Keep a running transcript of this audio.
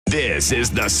This is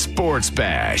the Sports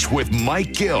Bash with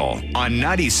Mike Gill on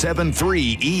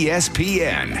 97.3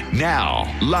 ESPN.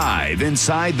 Now, live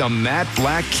inside the Matt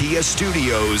Black Kia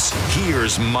Studios,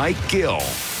 here's Mike Gill.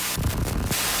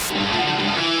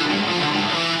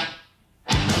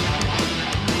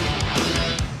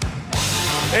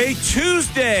 A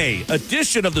Tuesday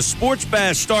edition of the Sports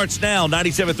Bash starts now.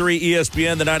 97.3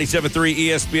 ESPN, the 97.3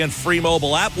 ESPN free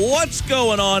mobile app. What's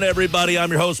going on, everybody?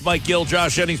 I'm your host, Mike Gill.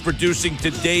 Josh Jennings producing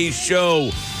today's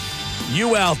show.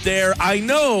 You out there, I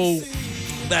know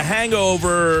the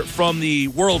hangover from the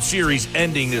World Series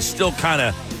ending is still kind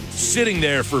of sitting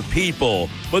there for people,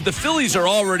 but the Phillies are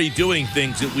already doing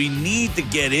things that we need to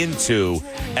get into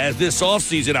as this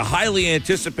offseason, a highly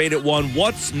anticipated one.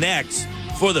 What's next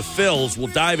for the Phils? We'll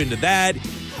dive into that.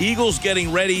 Eagles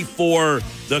getting ready for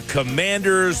the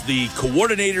Commanders. The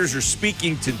coordinators are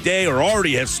speaking today or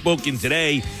already have spoken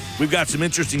today. We've got some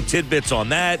interesting tidbits on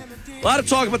that. A lot of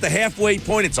talk about the halfway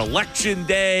point. It's election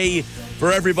day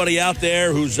for everybody out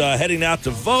there who's heading out to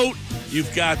vote.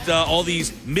 You've got all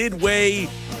these midway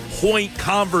point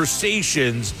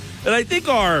conversations that I think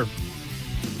are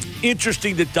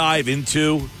interesting to dive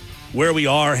into. Where we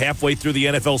are halfway through the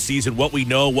NFL season, what we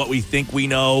know, what we think we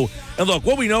know. And look,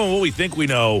 what we know and what we think we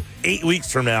know 8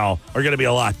 weeks from now are going to be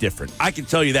a lot different. I can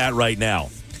tell you that right now.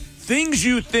 Things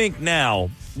you think now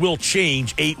will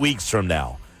change 8 weeks from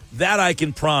now. That I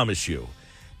can promise you.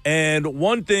 And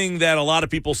one thing that a lot of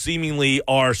people seemingly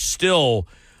are still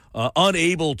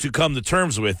unable to come to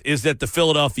terms with is that the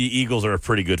Philadelphia Eagles are a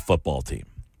pretty good football team.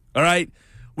 All right?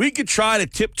 We could try to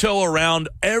tiptoe around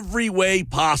every way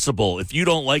possible if you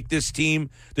don't like this team,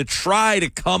 to try to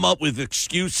come up with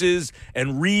excuses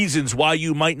and reasons why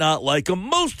you might not like them,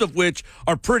 most of which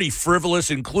are pretty frivolous,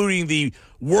 including the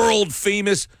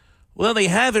world-famous, well, they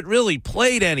haven't really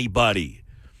played anybody.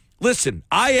 Listen,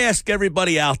 I ask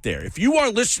everybody out there, if you are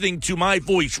listening to my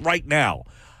voice right now,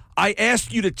 I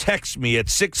ask you to text me at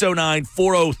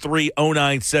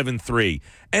 609-403-0973,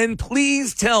 and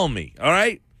please tell me, all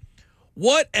right?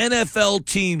 What NFL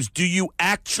teams do you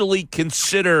actually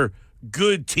consider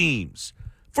good teams?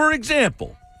 For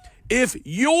example, if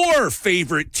your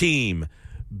favorite team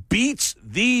beats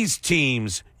these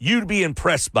teams, you'd be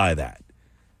impressed by that.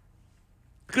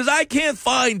 Because I can't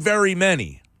find very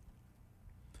many.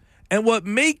 And what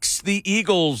makes the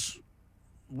Eagles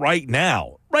right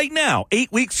now,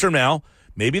 8 weeks from now,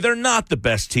 maybe they're not the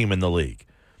best team in the league.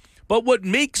 But what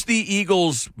makes the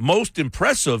Eagles most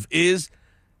impressive is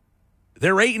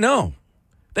they're 8-0.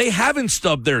 They haven't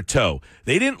stubbed their toe.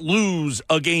 They didn't lose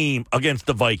a game against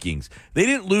the Vikings. They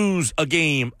didn't lose a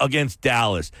game against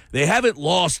Dallas. They haven't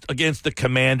lost against the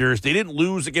Commanders. They didn't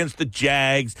lose against the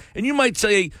Jags. And you might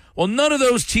say, well, none of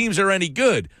those teams are any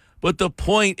good. But the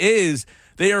point is,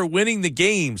 they are winning the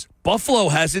games. Buffalo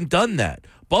hasn't done that.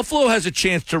 Buffalo has a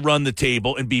chance to run the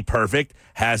table and be perfect.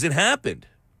 Hasn't happened.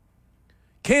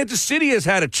 Kansas City has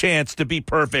had a chance to be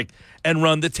perfect and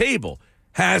run the table.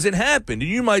 Hasn't happened. And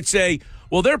you might say,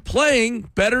 well, they're playing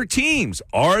better teams.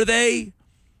 Are they?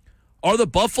 Are the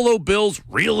Buffalo Bills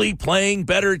really playing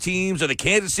better teams? Are the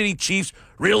Kansas City Chiefs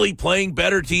really playing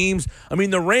better teams? I mean,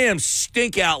 the Rams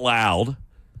stink out loud.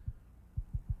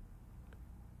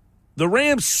 The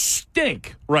Rams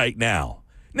stink right now.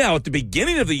 Now, at the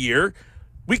beginning of the year,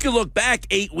 we could look back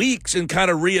 8 weeks and kind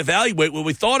of reevaluate what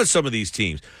we thought of some of these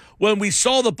teams. When we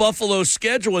saw the Buffalo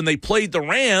schedule and they played the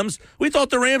Rams, we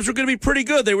thought the Rams were going to be pretty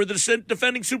good. They were the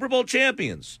defending Super Bowl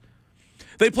champions.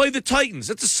 They played the Titans.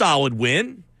 That's a solid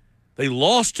win. They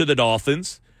lost to the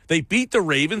Dolphins. They beat the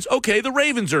Ravens. Okay, the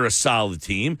Ravens are a solid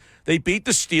team. They beat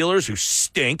the Steelers, who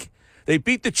stink. They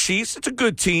beat the Chiefs. It's a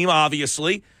good team,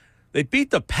 obviously. They beat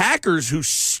the Packers, who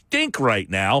stink right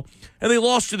now. And they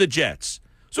lost to the Jets.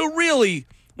 So really,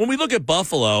 when we look at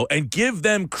Buffalo and give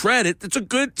them credit, it's a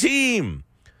good team.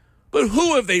 But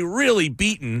who have they really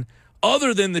beaten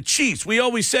other than the Chiefs? We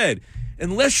always said,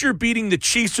 unless you're beating the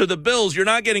Chiefs or the Bills, you're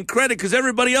not getting credit because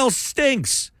everybody else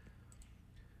stinks.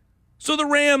 So the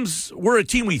Rams were a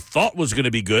team we thought was going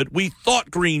to be good. We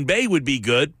thought Green Bay would be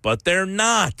good, but they're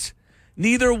not.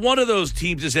 Neither one of those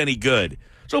teams is any good.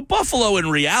 So Buffalo, in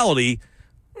reality,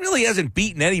 really hasn't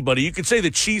beaten anybody. You could say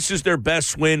the Chiefs is their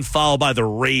best win, followed by the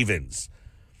Ravens.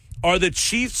 Are the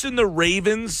Chiefs and the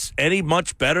Ravens any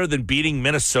much better than beating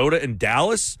Minnesota and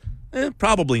Dallas?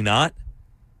 Probably not.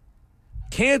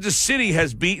 Kansas City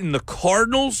has beaten the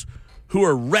Cardinals, who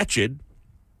are wretched,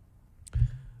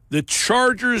 the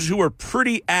Chargers, who are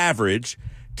pretty average,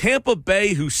 Tampa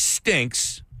Bay, who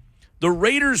stinks, the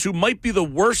Raiders, who might be the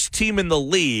worst team in the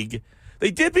league, They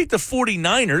did beat the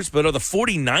 49ers, but are the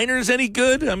 49ers any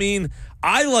good? I mean,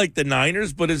 I like the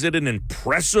Niners, but is it an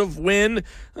impressive win?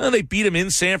 They beat them in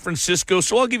San Francisco,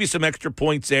 so I'll give you some extra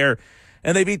points there.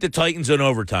 And they beat the Titans in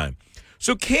overtime.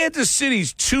 So Kansas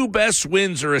City's two best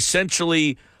wins are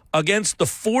essentially against the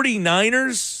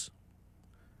 49ers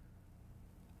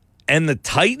and the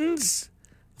Titans.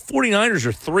 The 49ers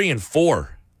are 3-4.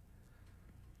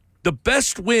 The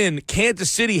best win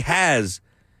Kansas City has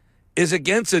is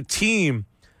against a team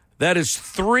that is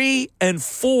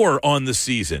 3-4 on the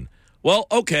season. Well,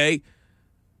 okay,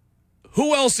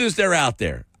 who else is there out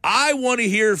there? I want to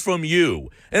hear from you.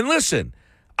 And listen,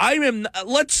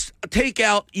 let's take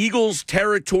out Eagles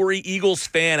territory, Eagles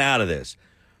fan out of this.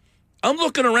 I'm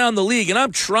looking around the league, and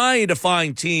I'm trying to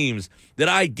find teams that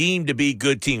I deem to be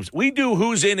good teams. We do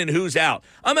who's in and who's out.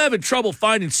 I'm having trouble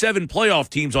finding 7 playoff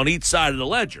teams on each side of the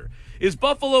ledger. Is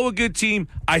Buffalo a good team?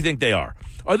 I think they are.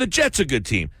 Are the Jets a good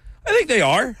team? I think they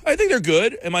are. I think they're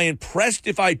good. Am I impressed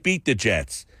if I beat the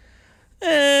Jets?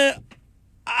 I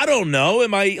don't know.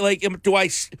 If I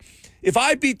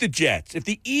beat the Jets, if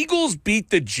the Eagles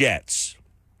beat the Jets,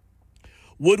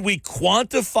 would we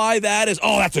quantify that as,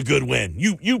 oh, that's a good win?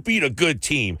 You beat a good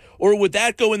team. Or would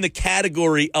that go in the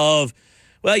category of,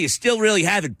 well, you still really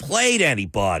haven't played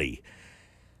anybody?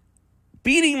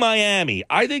 Beating Miami,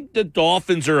 I think the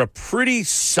Dolphins are a pretty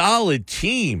solid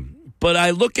team. But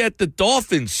I look at the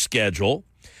Dolphins' schedule.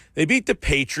 They beat the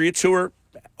Patriots, who are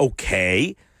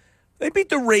okay. They beat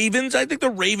the Ravens. I think the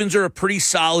Ravens are a pretty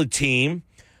solid team.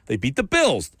 They beat the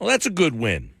Bills. Well, that's a good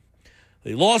win.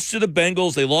 They lost to the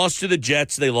Bengals. They lost to the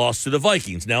Jets. They lost to the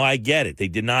Vikings. Now, I get it. They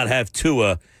did not have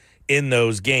Tua in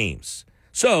those games.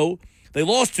 So they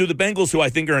lost to the Bengals, who I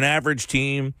think are an average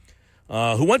team,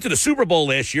 who went to the Super Bowl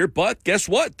last year. But guess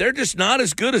what? They're just not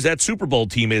as good as that Super Bowl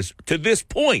team is to this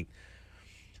point.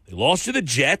 They lost to the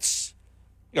Jets.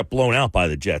 They got blown out by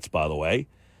the Jets, by the way.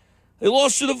 They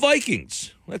lost to the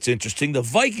Vikings. That's interesting. The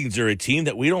Vikings are a team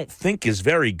that we don't think is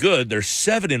very good. They're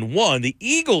 7-1. The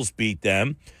Eagles beat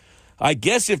them. I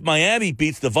guess if Miami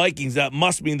beats the Vikings, that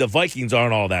must mean the Vikings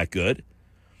aren't all that good.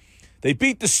 They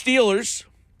beat the Steelers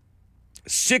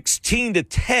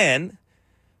 16-10.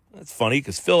 That's funny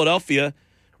because Philadelphia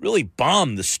really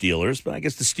bombed the Steelers, but I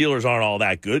guess the Steelers aren't all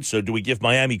that good. So do we give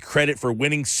Miami credit for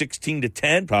winning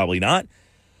 16-10? Probably not.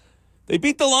 They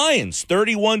beat the Lions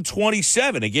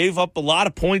 31-27. They gave up a lot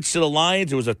of points to the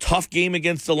Lions. It was a tough game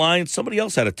against the Lions. Somebody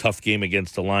else had a tough game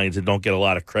against the Lions and don't get a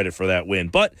lot of credit for that win.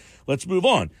 But let's move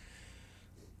on.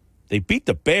 They beat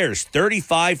the Bears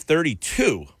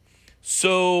 35-32.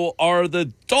 So are the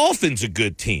Dolphins a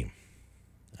good team?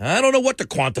 I don't know what to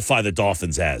quantify the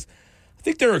Dolphins as. I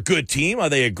think they're a good team. Are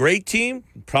they a great team?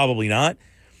 Probably not.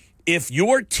 If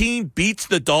your team beats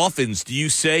the Dolphins, do you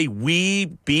say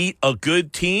we beat a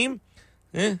good team?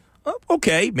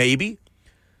 Okay, maybe.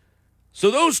 So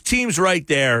those teams right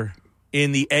there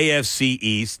in the AFC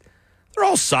East, they're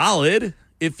all solid.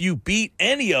 If you beat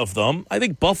any of them, I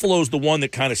think Buffalo's the one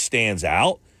that kind of stands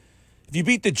out. If you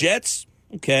beat the Jets,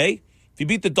 okay. If you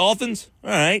beat the Dolphins,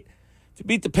 all right. If you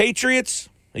beat the Patriots,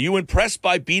 are you impressed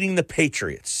by beating the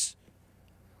Patriots?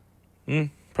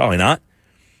 Probably not.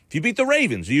 If you beat the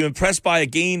Ravens, are you impressed by a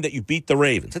game that you beat the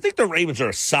Ravens? I think the Ravens are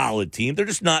a solid team. They're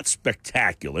just not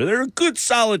spectacular. They're a good,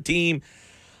 solid team.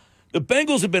 The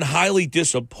Bengals have been highly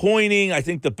disappointing. I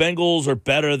think the Bengals are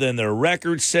better than their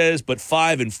record says, but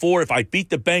 5-4. If I beat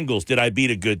the Bengals, did I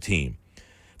beat a good team?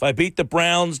 If I beat the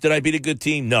Browns, did I beat a good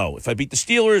team? No. If I beat the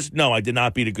Steelers, no, I did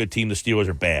not beat a good team. The Steelers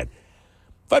are bad.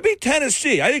 If I beat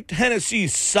Tennessee, I think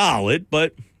Tennessee's solid,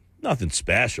 but nothing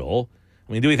special.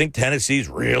 I mean, do we think Tennessee's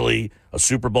really a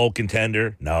Super Bowl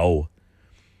contender? No.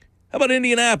 How about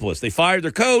Indianapolis? They fired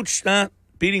their coach.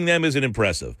 Beating them isn't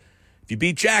impressive. If you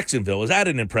beat Jacksonville, is that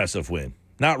an impressive win?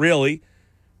 Not really.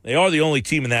 They are the only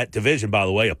team in that division, by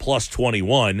the way, a plus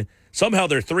 21. Somehow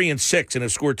they're 3-6 and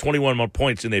have scored 21 more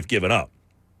points than they've given up.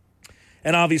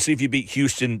 And obviously, if you beat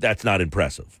Houston, that's not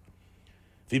impressive.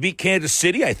 If you beat Kansas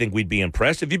City, I think we'd be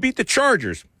impressed. If you beat the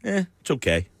Chargers, it's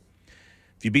okay.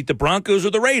 If you beat the Broncos or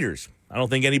the Raiders, I don't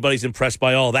think anybody's impressed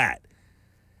by all that.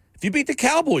 If you beat the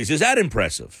Cowboys, is that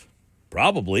impressive?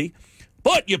 Probably.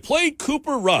 But you played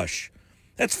Cooper Rush.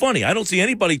 That's funny. I don't see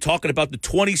anybody talking about the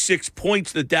 26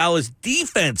 points the Dallas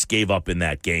defense gave up in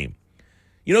that game.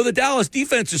 You know, the Dallas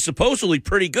defense is supposedly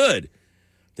pretty good.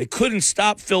 They couldn't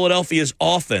stop Philadelphia's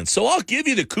offense. So I'll give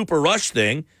you the Cooper Rush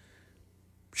thing.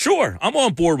 Sure, I'm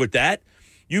on board with that.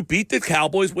 You beat the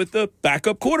Cowboys with the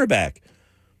backup quarterback.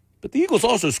 But the Eagles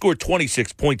also scored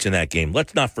 26 points in that game.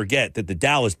 Let's not forget that the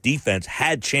Dallas defense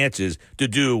had chances to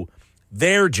do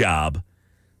their job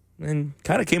and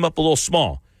kind of came up a little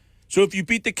small. So if you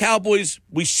beat the Cowboys,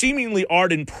 we seemingly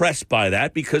aren't impressed by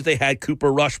that because they had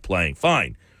Cooper Rush playing.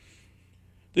 Fine.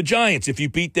 The Giants, if you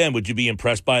beat them, would you be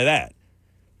impressed by that?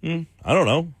 I don't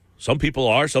know. Some people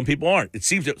are, some people aren't. It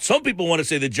seems that some people want to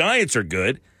say the Giants are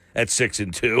good at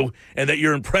 6-2 and that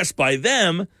you're impressed by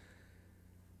them.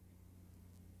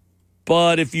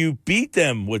 But if you beat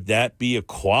them, would that be a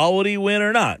quality win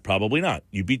or not? Probably not.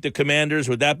 You beat the Commanders,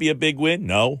 would that be a big win?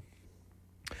 No.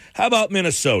 How about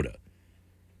Minnesota?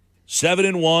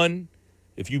 7-1.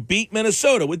 If you beat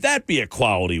Minnesota, would that be a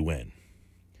quality win?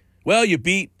 Well, you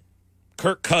beat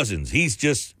Kirk Cousins. He's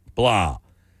just blah.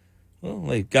 Well,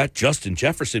 they got Justin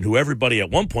Jefferson, who everybody at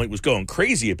one point was going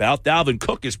crazy about. Dalvin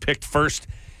Cook is picked first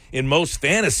in most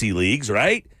fantasy leagues,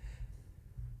 right?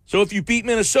 So if you beat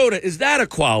Minnesota, is that a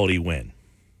quality win?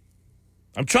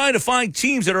 I'm trying to find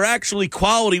teams that are actually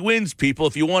quality wins, people.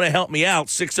 If you want to help me out,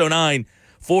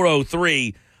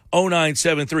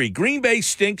 609-403-0973. Green Bay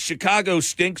stinks, Chicago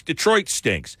stinks, Detroit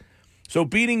stinks. So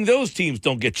beating those teams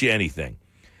don't get you anything.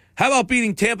 How about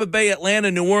beating Tampa Bay, Atlanta,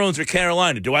 New Orleans, or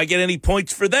Carolina? Do I get any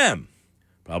points for them?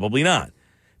 Probably not.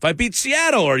 If I beat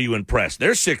Seattle, are you impressed?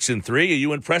 They're 6-3. Are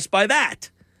you impressed by that?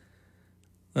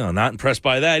 No, not impressed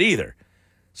by that either.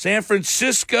 San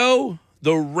Francisco,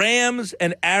 the Rams,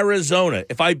 and Arizona.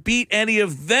 If I beat any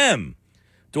of them,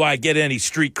 do I get any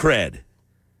street cred?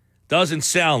 Doesn't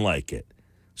sound like it.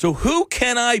 So who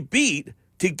can I beat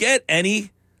to get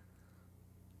any?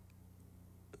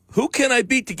 Who can I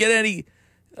beat to get any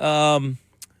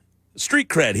street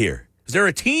cred here? Is there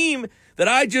a team that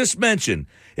I just mentioned?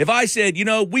 If I said,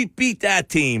 we beat that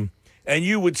team, and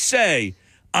you would say,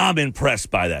 I'm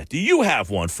impressed by that. Do you have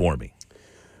one for me?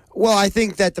 Well, I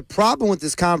think that the problem with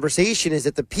this conversation is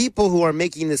that the people who are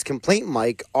making this complaint,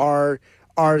 Mike, are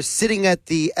sitting at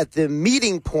the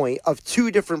meeting point of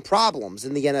two different problems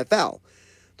in the NFL.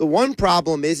 The one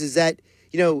problem is that,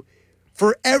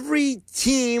 for every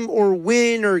team or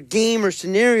win or game or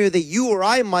scenario that you or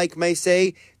I, Mike, may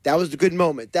say, that was a good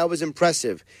moment, that was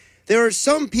impressive. There are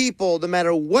some people, no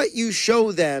matter what you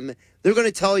show them, they're going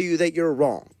to tell you that you're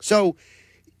wrong. So,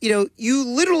 you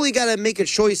literally got to make a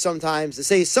choice sometimes to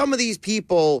say some of these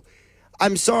people,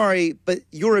 I'm sorry, but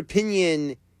your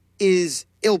opinion is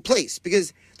ill-placed.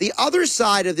 Because the other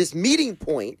side of this meeting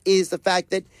point is the fact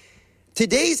that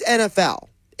today's NFL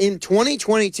in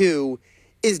 2022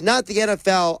 is not the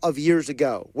NFL of years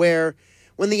ago, where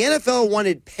when the NFL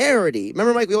wanted parity,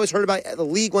 remember, Mike, we always heard about the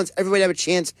league wants everybody to have a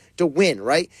chance to win,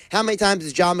 right? How many times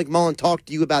has John McMullen talked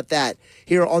to you about that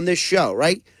here on this show,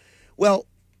 right? Well,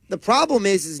 the problem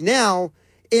is now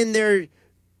in their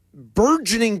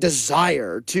burgeoning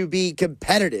desire to be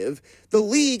competitive, the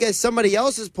league, as somebody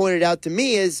else has pointed out to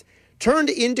me, is turned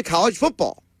into college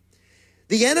football.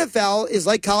 The NFL is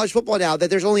like college football now, that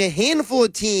there's only a handful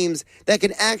of teams that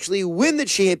can actually win the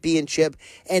championship,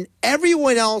 and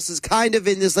everyone else is kind of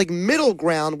in this middle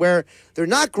ground where they're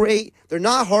not great, they're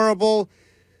not horrible,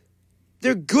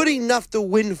 they're good enough to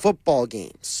win football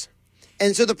games.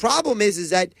 And so the problem is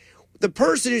that the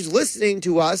person who's listening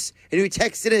to us and who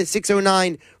texted in at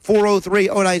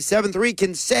 609-403-0973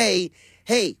 can say,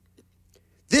 hey,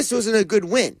 this wasn't a good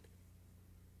win.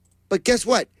 But guess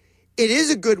what? It is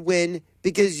a good win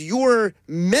because your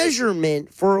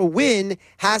measurement for a win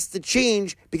has to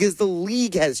change because the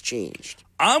league has changed.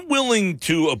 I'm willing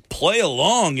to play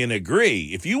along and agree.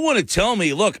 If you want to tell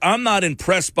me, look, I'm not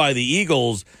impressed by the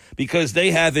Eagles because they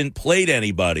haven't played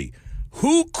anybody,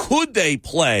 who could they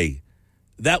play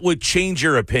that would change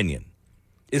your opinion?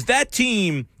 Is that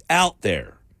team out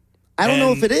there? I don't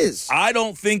know if it is. I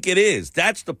don't think it is.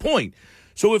 That's the point.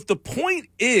 So if the point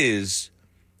is,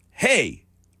 hey,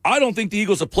 I don't think the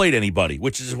Eagles have played anybody,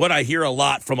 which is what I hear a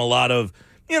lot from a lot of,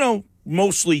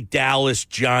 mostly Dallas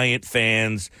Giant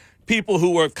fans, people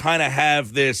who are kind of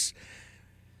have this,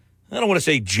 I don't want to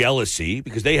say jealousy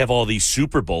because they have all these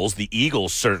Super Bowls. The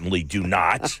Eagles certainly do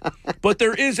not. But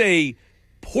there is a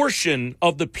portion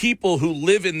of the people who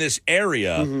live in this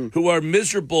area who are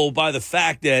miserable by the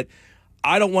fact that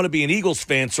I don't want to be an Eagles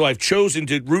fan, so I've chosen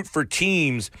to root for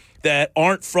teams that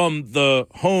aren't from the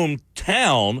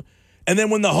hometown. And then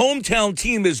when the hometown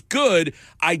team is good,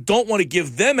 I don't want to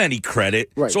give them any credit,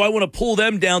 right. So I want to pull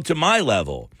them down to my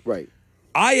level. Right.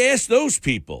 I asked those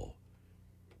people,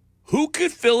 who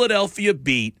could Philadelphia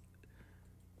beat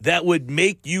that would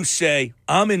make you say,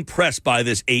 I'm impressed by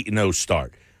this 8-0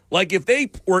 start? Like if they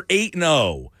were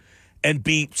 8-0 and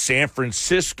beat San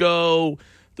Francisco,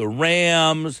 the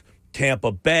Rams,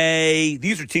 Tampa Bay,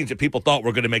 these are teams that people thought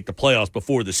were going to make the playoffs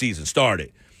before the season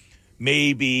started.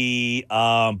 Maybe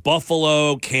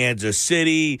Buffalo, Kansas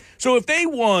City. So if they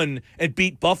won and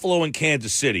beat Buffalo and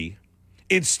Kansas City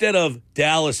instead of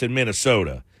Dallas and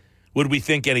Minnesota, would we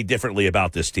think any differently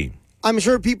about this team? I'm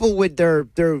sure people would, their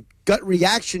gut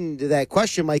reaction to that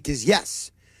question, Mike, is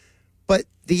yes. But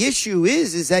the issue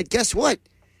is that, guess what?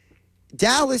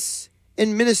 Dallas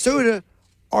and Minnesota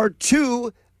are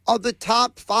two of the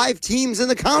top 5 teams in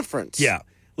the conference. Yeah.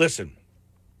 Listen,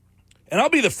 and I'll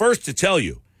be the first to tell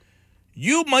you,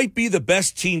 you might be the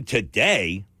best team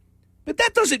today, but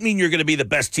that doesn't mean you're going to be the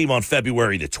best team on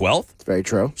February the 12th. It's very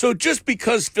true. So just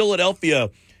because Philadelphia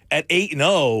at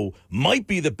 8-0 might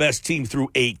be the best team through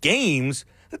 8 games,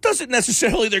 that doesn't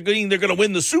necessarily they're going to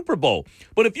win the Super Bowl.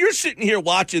 But if you're sitting here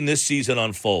watching this season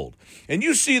unfold and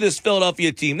you see this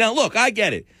Philadelphia team, now look, I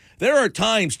get it. There are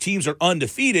times teams are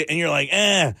undefeated and you're like,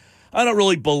 I don't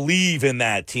really believe in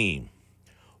that team.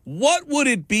 What would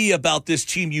it be about this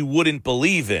team you wouldn't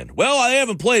believe in? Well, I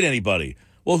haven't played anybody.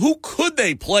 Well, who could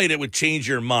they play that would change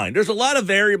your mind? There's a lot of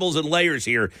variables and layers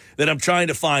here that I'm trying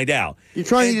to find out. You're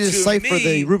trying to decipher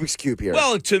the Rubik's Cube here.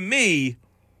 Well, to me,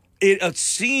 it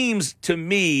seems to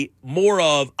me more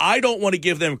of I don't want to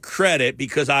give them credit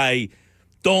because I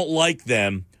don't like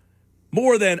them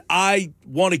more than I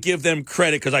want to give them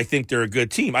credit because I think they're a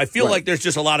good team. I feel like there's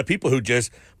just a lot of people who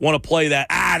just want to play that,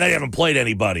 they haven't played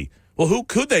anybody. Well, who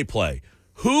could they play?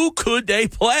 Who could they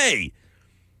play?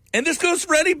 And this goes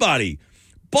for anybody.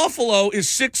 Buffalo is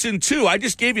 6-2. I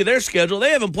just gave you their schedule.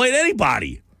 They haven't played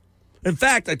anybody. In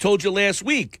fact, I told you last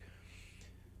week,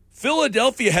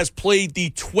 Philadelphia has played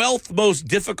the 12th most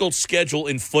difficult schedule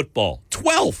in football.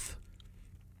 12th.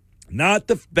 Not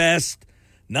the best,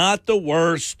 not the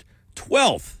worst.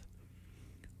 12th.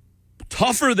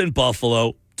 Tougher than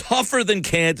Buffalo, tougher than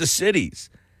Kansas City's.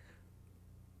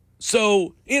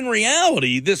 So, in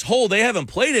reality, this whole they haven't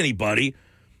played anybody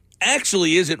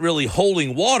actually isn't really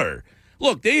holding water.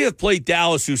 Look, they have played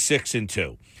Dallas, who's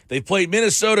 6-2. They've played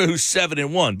Minnesota, who's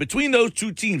 7-1. Between those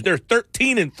two teams, they're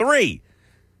 13-3.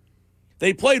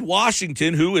 They played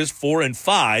Washington, who is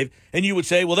 4-5, and you would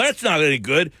say, well, that's not any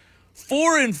good.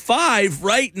 4-5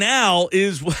 right now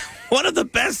is one of the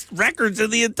best records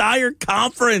in the entire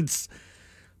conference.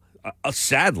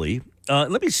 Sadly,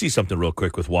 let me see something real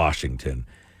quick with Washington.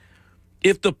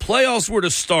 If the playoffs were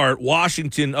to start,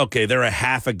 Washington, okay, they're a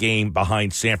half a game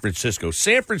behind San Francisco.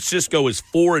 San Francisco is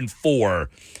 4-4.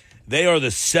 They are the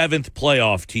 7th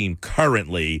playoff team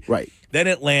currently. Right. Then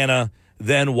Atlanta,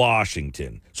 then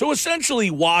Washington. So essentially,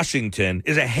 Washington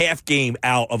is a half game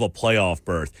out of a playoff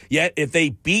berth. Yet, if they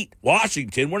beat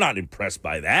Washington, we're not impressed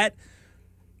by that.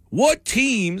 What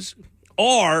teams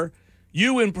are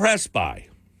you impressed by?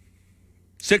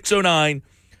 609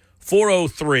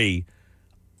 403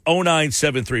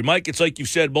 0973. Mike, it's like you've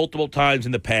said multiple times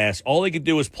in the past, all they can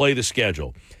do is play the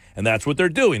schedule. And that's what they're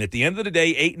doing. At the end of the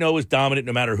day, 8-0 is dominant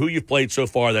no matter who you've played so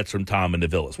far. That's from Tom and the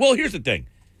Villas. Well, here's the thing.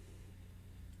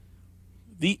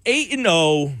 The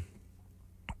 8-0,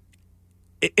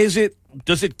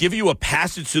 does it give you a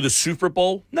passage to the Super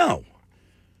Bowl? No.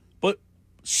 But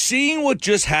seeing what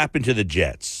just happened to the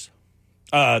Jets,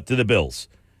 to the Bills,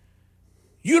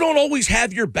 you don't always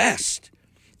have your best.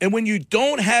 And when you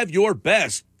don't have your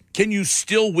best, can you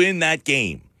still win that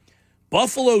game?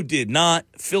 Buffalo did not.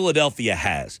 Philadelphia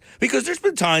has. Because there's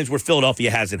been times where Philadelphia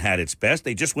hasn't had its best.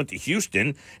 They just went to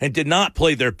Houston and did not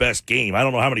play their best game. I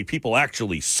don't know how many people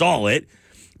actually saw it.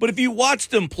 But if you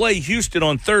watched them play Houston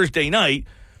on Thursday night,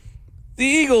 the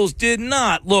Eagles did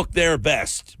not look their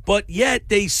best. But yet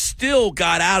they still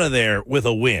got out of there with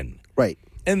a win. Right.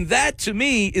 And that, to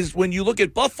me, is when you look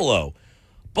at Buffalo.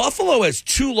 Buffalo has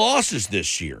 2 losses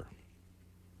this year.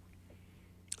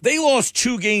 They lost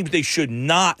 2 games they should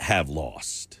not have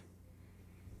lost.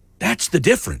 That's the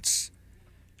difference.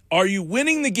 Are you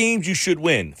winning the games you should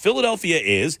win? Philadelphia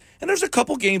is, and there's a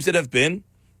couple games that have been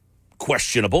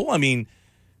questionable. I mean,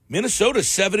 Minnesota's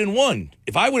 7-1.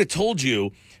 If I would have told you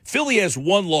Philly has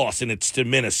 1 loss and it's to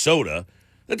Minnesota,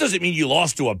 that doesn't mean you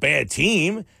lost to a bad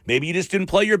team. Maybe you just didn't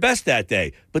play your best that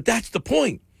day. But that's the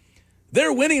point.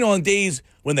 They're winning on days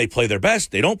when they play their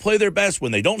best. They don't play their best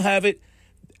when they don't have it.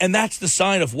 And that's the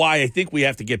sign of why I think we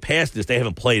have to get past this they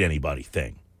haven't played anybody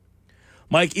thing.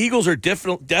 Mike, Eagles are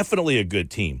definitely a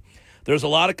good team. There's a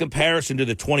lot of comparison to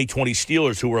the 2020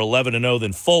 Steelers who were 11-0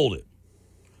 then folded.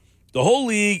 The whole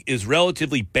league is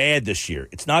relatively bad this year.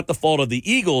 It's not the fault of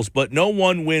the Eagles, but no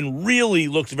one win really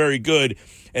looks very good.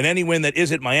 And any win that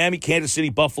isn't Miami, Kansas City,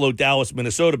 Buffalo, Dallas,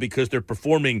 Minnesota, because they're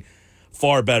performing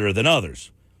far better than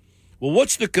others. Well,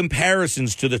 what's the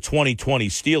comparisons to the 2020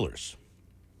 Steelers?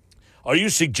 Are you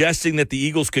suggesting that the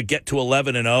Eagles could get to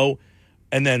 11-0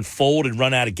 and then fold and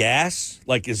run out of gas?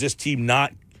 Like, is this team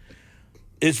not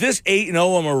 – is this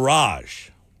 8-0 a mirage?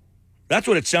 That's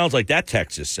what it sounds like that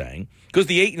text is saying, because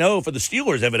the 8-0 for the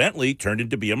Steelers evidently turned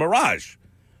into be a mirage.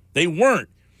 They weren't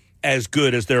as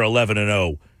good as their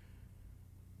 11-0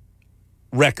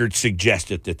 record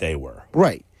suggested that they were.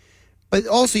 Right. But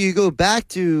also, you go back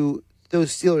to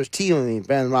those Steelers team. I mean,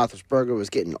 Ben Roethlisberger was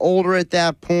getting older at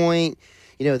that point.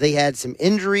 You know, they had some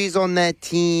injuries on that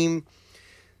team.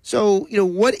 So, you know,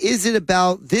 what is it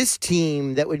about this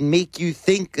team that would make you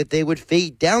think that they would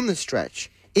fade down the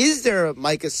stretch? Is there,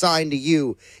 Mike, a sign to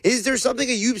you? Is there something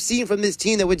that you've seen from this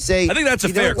team that would say... I think that's a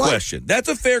fair question. That's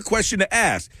a fair question to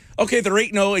ask. Okay, they're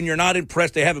 8-0 and you're not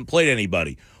impressed. They haven't played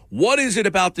anybody. What is it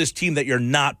about this team that you're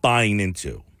not buying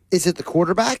into? Is it the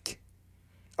quarterback?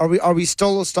 Are we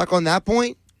still stuck on that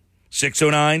point?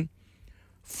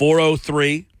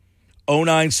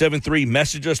 609-403-0973.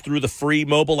 Message us through the free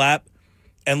mobile app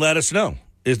and let us know.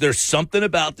 Is there something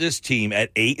about this team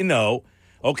at 8-0?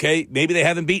 Okay, maybe they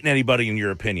haven't beaten anybody in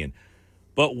your opinion.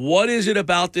 But what is it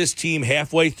about this team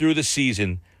halfway through the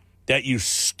season that you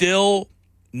still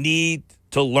need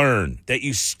to learn, that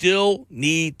you still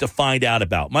need to find out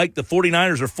about? Mike, the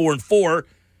 49ers are 4-4.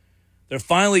 They're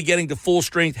finally getting to full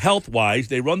strength health-wise.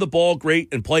 They run the ball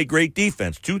great and play great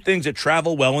defense, two things that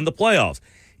travel well in the playoffs.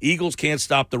 Eagles can't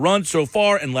stop the run so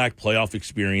far and lack playoff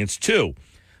experience, too.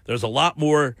 There's a lot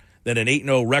more than an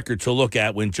 8-0 record to look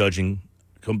at when judging.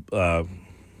 Is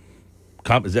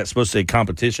that supposed to say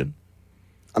competition?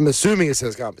 I'm assuming it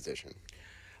says competition.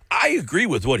 I agree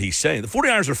with what he's saying. The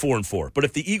 49ers are 4-4, but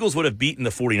if the Eagles would have beaten the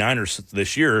 49ers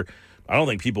this year, I don't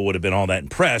think people would have been all that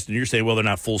impressed. And you're saying, well, they're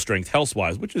not full strength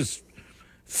health-wise, which is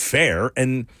fair.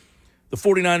 And the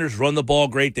 49ers run the ball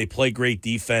great. They play great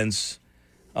defense.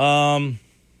 Yeah,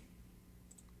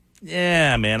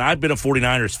 man, I've been a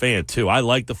 49ers fan, too. I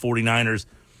like the 49ers.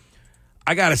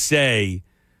 I got to say,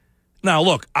 now,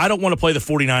 look, I don't want to play the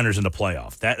 49ers in the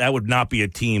playoff. That would not be a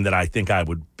team that I think I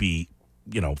would be,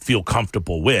 feel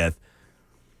comfortable with.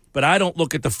 But I don't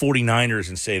look at the 49ers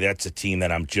and say that's a team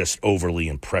that I'm just overly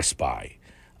impressed by.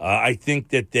 I think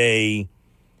that the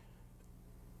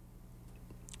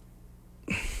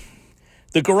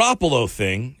Garoppolo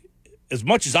thing, as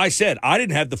much as I said, I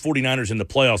didn't have the 49ers in the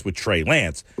playoffs with Trey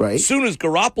Lance. Right. As soon as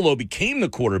Garoppolo became the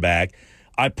quarterback,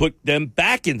 I put them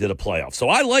back into the playoffs. So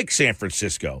I like San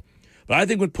Francisco. But I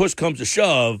think when push comes to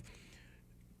shove,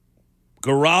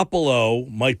 Garoppolo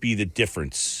might be the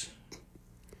difference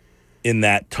in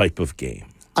that type of game.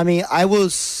 I mean, I will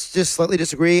just slightly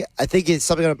disagree. I think it's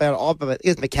something about all of it.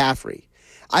 It's McCaffrey.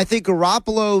 I think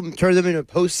Garoppolo turned them into a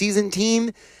postseason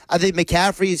team. I think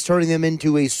McCaffrey is turning them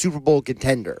into a Super Bowl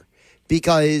contender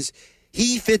because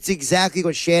he fits exactly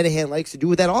what Shanahan likes to do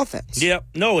with that offense. Yeah,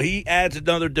 no, he adds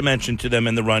another dimension to them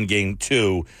in the run game,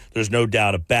 too. There's no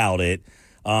doubt about it.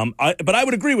 But I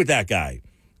would agree with that guy.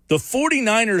 The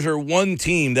 49ers are one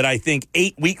team that I think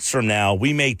 8 weeks from now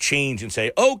we may change and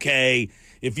say, okay,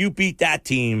 if you beat that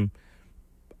team,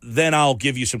 then I'll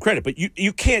give you some credit. But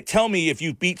you can't tell me if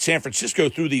you beat San Francisco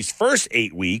through these first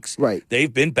 8 weeks, right?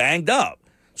 They've been banged up.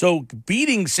 So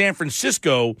beating San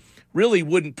Francisco really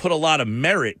wouldn't put a lot of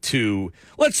merit to,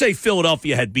 let's say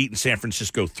Philadelphia had beaten San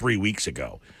Francisco 3 weeks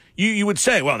ago. You would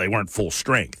say, well, they weren't full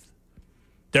strength.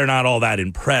 They're not all that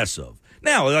impressive.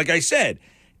 Now, like I said,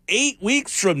 8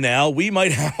 weeks from now, we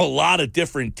might have a lot of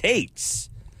different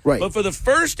takes. Right. But for the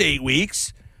first 8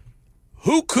 weeks,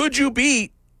 who could you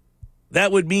beat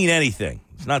that would mean anything?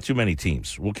 It's not too many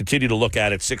teams. We'll continue to look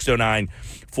at it.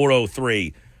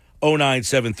 609-403-0973.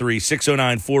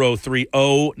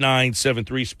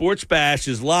 609-403-0973. Sports Bash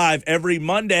is live every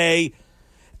Monday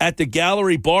at the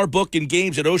Gallery Bar, Book, and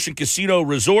Games at Ocean Casino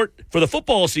Resort. For the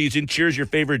football season, cheers your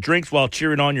favorite drinks while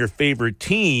cheering on your favorite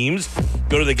teams.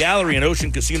 Go to the Gallery and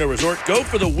Ocean Casino Resort. Go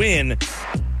for the win.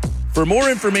 For more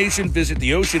information, visit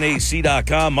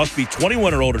theoceanac.com. Must be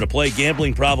 21 or older to play.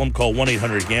 Gambling problem, call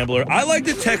 1-800-GAMBLER. I like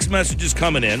the text messages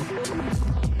coming in.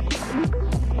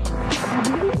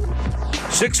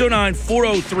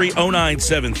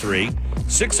 609-403-0973.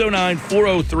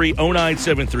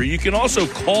 609-403-0973. You can also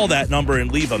call that number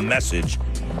and leave a message.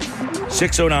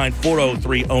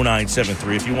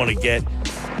 609-403-0973 if you want to get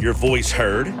your voice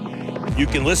heard. You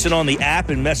can listen on the app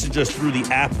and message us through the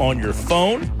app on your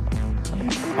phone.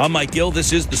 I'm Mike Gill.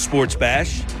 This is the Sports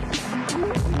Bash.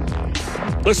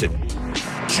 Listen,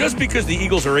 just because the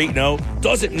Eagles are 8-0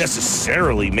 doesn't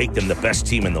necessarily make them the best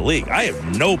team in the league. I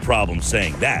have no problem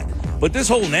saying that. But this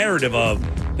whole narrative of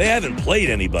they haven't played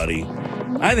anybody,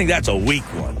 I think that's a weak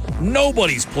one.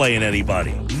 Nobody's playing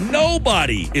anybody.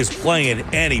 Nobody is playing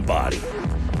anybody.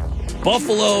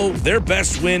 Buffalo, their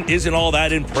best win isn't all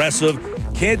that impressive.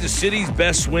 Kansas City's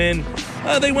best win,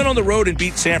 they went on the road and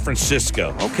beat San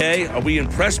Francisco. Okay, are we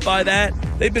impressed by that?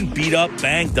 They've been beat up,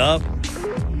 banged up.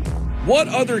 What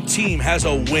other team has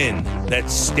a win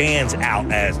that stands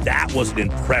out as that was an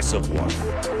impressive one?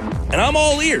 And I'm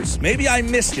all ears. Maybe I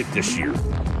missed it this year.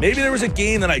 Maybe there was a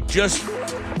game that I just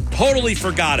totally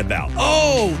forgot about.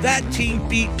 Oh, that team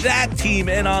beat that team,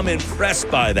 and I'm impressed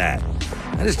by that.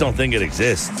 I just don't think it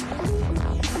exists.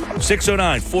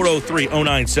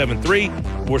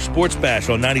 609-403-0973 or Sports Bash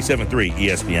on 97.3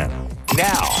 ESPN.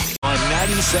 Now on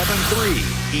 97.3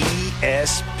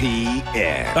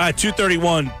 ESPN. All right,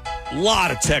 2:31. A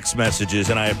lot of text messages,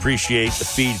 and I appreciate the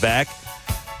feedback.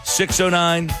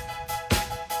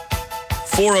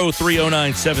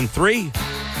 609-403-0973.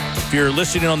 If you're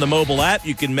listening on the mobile app,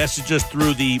 you can message us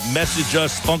through the Message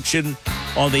Us function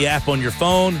on the app on your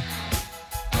phone.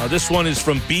 This one is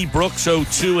from B.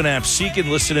 Brooks02 in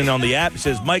Absecon, listening on the app. He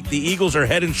says, Mike, the Eagles are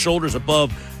head and shoulders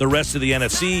above the rest of the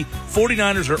NFC.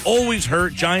 49ers are always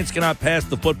hurt. Giants cannot pass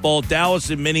the football. Dallas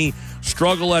and Minnie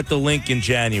struggle at the link in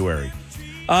January.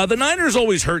 The Niners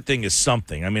always hurt thing is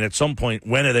something. I mean, at some point,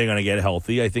 when are they going to get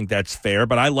healthy? I think that's fair,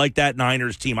 but I like that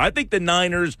Niners team. I think the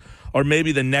Niners are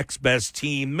maybe the next best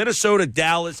team. Minnesota,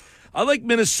 Dallas. I like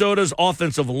Minnesota's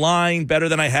offensive line better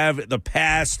than I have in the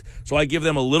past, so I give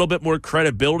them a little bit more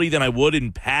credibility than I would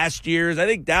in past years. I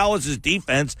think Dallas's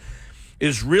defense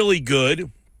is really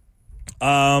good,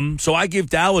 so I give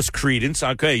Dallas credence.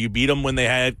 Okay, you beat them when they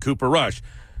had Cooper Rush.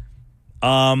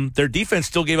 Their defense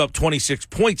still gave up 26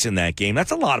 points in that game.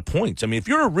 That's a lot of points. I mean, if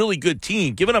you're a really good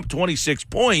team, giving up 26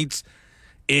 points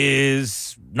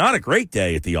is not a great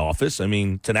day at the office. I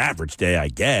mean, it's an average day, I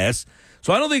guess.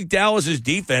 So I don't think Dallas's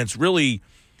defense really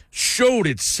showed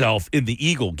itself in the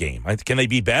Eagle game. Can they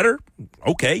be better?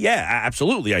 Okay, yeah,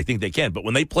 absolutely. I think they can. But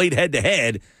when they played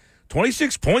head-to-head,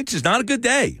 26 points is not a good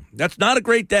day. That's not a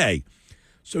great day.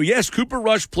 So, yes, Cooper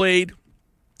Rush played.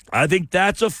 I think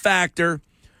that's a factor.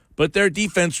 But their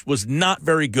defense was not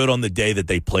very good on the day that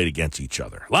they played against each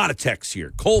other. A lot of texts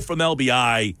here. Cole from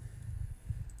LBI.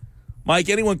 Mike,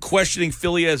 anyone questioning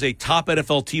Philly as a top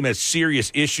NFL team has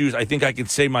serious issues. I think I can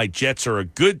say my Jets are a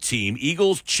good team.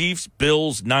 Eagles, Chiefs,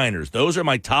 Bills, Niners. Those are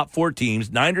my top four teams.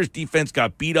 Niners defense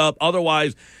got beat up.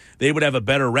 Otherwise, they would have a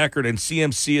better record, and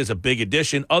CMC is a big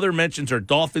addition. Other mentions are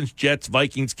Dolphins, Jets,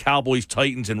 Vikings, Cowboys,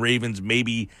 Titans, and Ravens,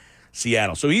 maybe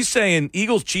Seattle. So he's saying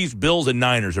Eagles, Chiefs, Bills, and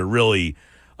Niners are really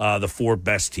the four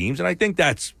best teams, and I think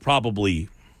that's probably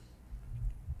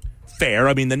fair.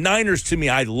 I mean, the Niners, to me,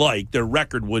 I like. Their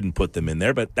record wouldn't put them in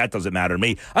there, but that doesn't matter to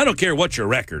me. I don't care what your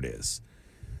record is.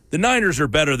 The Niners are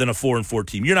better than a 4-4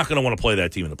 team. You're not going to want to play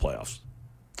that team in the playoffs.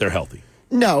 They're healthy.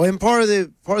 No, and part of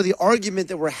the argument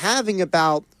that we're having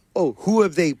about, who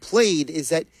have they played, is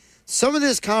that some of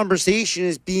this conversation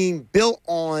is being built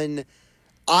on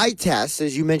eye tests,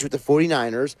 as you mentioned with the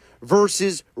 49ers,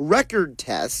 versus record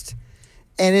test.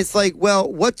 And it's like,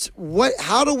 well,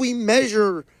 how do we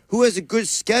measure who has a good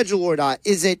schedule or not?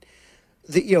 Is it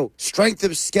the strength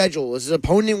of schedule? Is it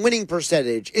opponent winning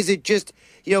percentage? Is it just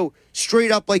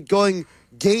straight up like going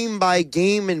game by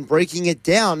game and breaking it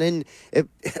down? And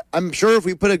I'm sure if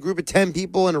we put a group of 10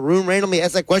 people in a room randomly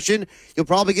ask that question, you'll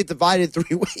probably get divided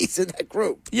three ways in that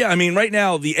group. Yeah, I mean, right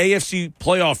now the AFC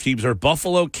playoff teams are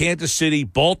Buffalo, Kansas City,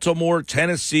 Baltimore,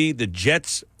 Tennessee, the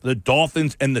Jets, the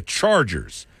Dolphins, and the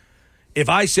Chargers. If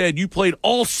I said you played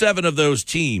all 7 of those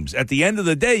teams, at the end of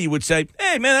the day, you would say,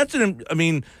 hey, man,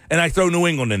 and I throw New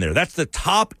England in there. That's the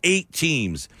top 8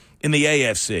 teams in the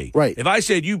AFC. Right. If I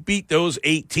said you beat those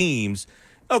 8 teams,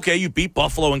 okay, you beat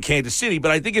Buffalo and Kansas City,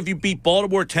 but I think if you beat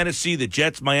Baltimore, Tennessee, the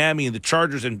Jets, Miami, and the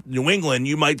Chargers and New England,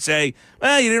 you might say,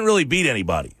 well, you didn't really beat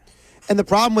anybody. And the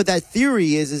problem with that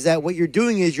theory is that what you're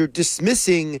doing is you're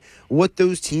dismissing what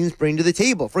those teams bring to the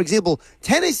table. For example,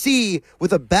 Tennessee,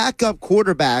 with a backup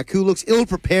quarterback who looks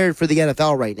ill-prepared for the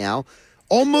NFL right now,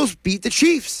 almost beat the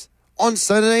Chiefs on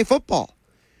Sunday Night Football.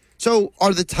 So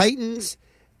are the Titans,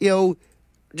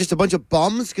 just a bunch of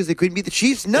bums because they couldn't beat the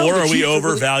Chiefs? No. Or are we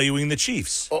overvaluing the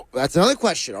Chiefs? Oh, that's another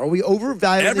question. Are we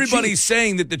overvaluing the Chiefs? Everybody's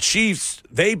saying that the Chiefs,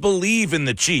 they believe in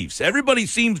the Chiefs. Everybody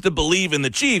seems to believe in the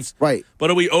Chiefs. Right.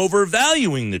 But are we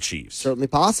overvaluing the Chiefs? Certainly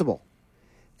possible.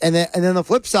 And then the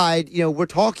flip side, we're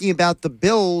talking about the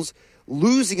Bills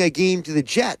losing a game to the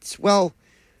Jets. Well,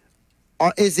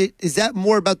 is that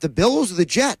more about the Bills or the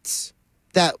Jets,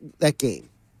 that game?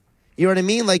 You know what I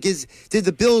mean? Like, did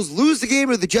the Bills lose the game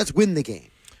or the Jets win the game?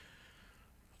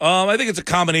 I think it's a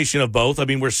combination of both. I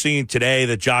mean, we're seeing today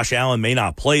that Josh Allen may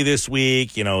not play this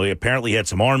week. He apparently had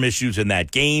some arm issues in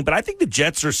that game. But I think the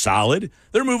Jets are solid.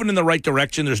 They're moving in the right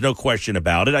direction. There's no question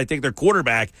about it. I think their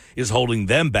quarterback is holding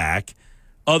them back.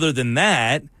 Other than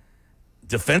that,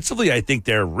 defensively, I think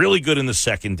they're really good in the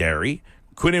secondary.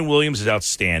 Quinnen Williams is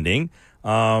outstanding.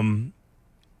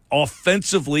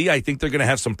 Offensively, I think they're going to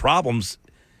have some problems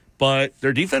but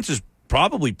their defense is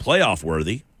probably playoff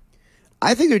worthy.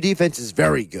 I think their defense is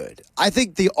very good. I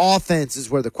think the offense is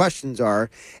where the questions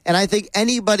are. And I think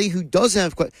anybody who doesn't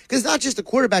have questions, because it's not just the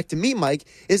quarterback to me, Mike,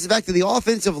 it's the fact that the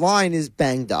offensive line is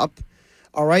banged up.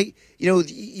 All right.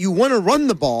 You want to run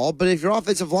the ball, but if your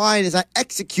offensive line is not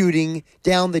executing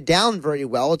down the down very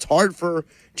well, it's hard for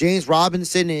James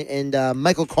Robinson and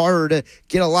Michael Carter to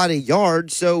get a lot of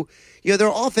yards. So,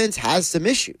 their offense has some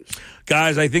issues.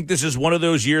 Guys, I think this is one of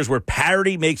those years where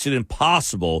parity makes it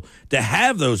impossible to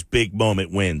have those big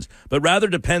moment wins, but rather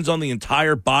depends on the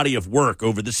entire body of work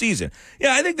over the season.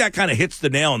 Yeah, I think that kind of hits the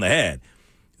nail on the head.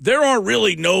 There are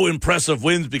really no impressive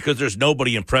wins because there's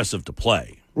nobody impressive to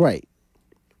play. Right.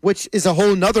 Which is a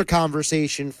whole nother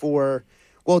conversation for,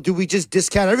 well, do we just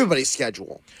discount everybody's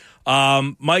schedule?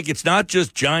 Mike, it's not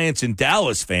just Giants and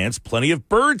Dallas fans. Plenty of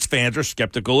Birds fans are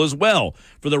skeptical as well.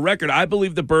 For the record, I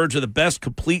believe the Birds are the best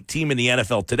complete team in the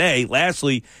NFL today.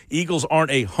 Lastly, Eagles aren't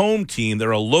a home team.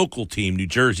 They're a local team. New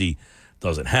Jersey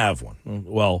doesn't have one.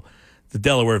 Well, the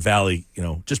Delaware Valley,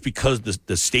 just because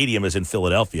the stadium is in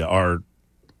Philadelphia,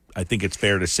 I think it's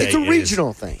fair to say it's a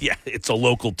regional thing. Yeah, it's a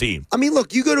local team. I mean,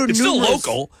 look, you go to it's still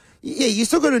local. Yeah, you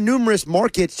still go to numerous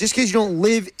markets. Just because you don't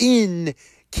live in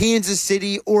Kansas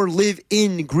City or live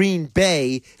in Green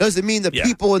Bay doesn't mean the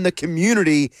people in the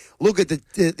community look at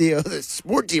the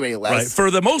sport team any less. Right.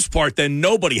 For the most part, then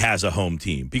nobody has a home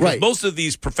team because most of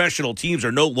these professional teams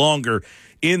are no longer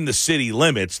in the city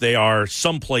limits. They are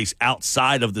someplace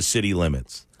outside of the city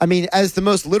limits. I mean, as the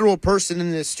most literal person in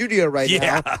the studio right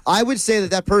now, I would say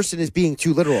that person is being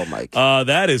too literal, Mike.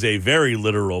 That is a very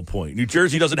literal point. New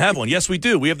Jersey doesn't have one. Yes, we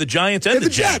do. We have the Giants and the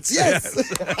Jets. Yes.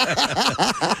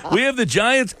 We have the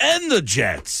Giants and the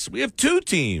Jets. We have two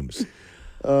teams.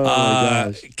 Oh, my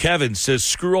gosh. Kevin says,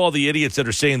 screw all the idiots that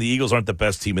are saying the Eagles aren't the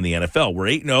best team in the NFL. We're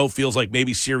 8-0. Feels like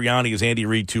maybe Sirianni is Andy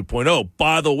Reid 2.0.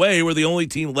 By the way, we're the only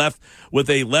team left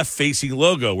with a left-facing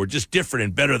logo. We're just different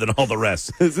and better than all the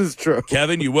rest. This is true.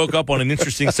 Kevin, you woke up on an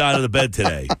interesting side of the bed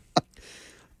today.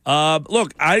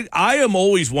 Look, I am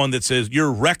always one that says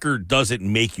your record doesn't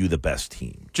make you the best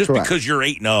team. Just because you're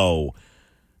 8-0,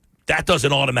 that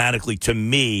doesn't automatically, to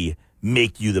me,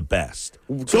 make you the best.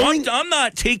 So I'm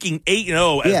not taking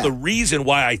 8-0 as the reason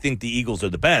why I think the Eagles are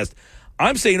the best.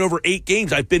 I'm saying over 8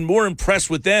 games, I've been more impressed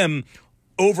with them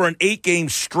over an 8-game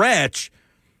stretch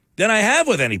than I have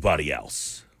with anybody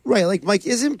else. Right. Like, Mike,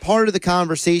 isn't part of the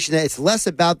conversation that it's less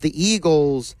about the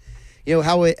Eagles,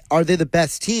 are they the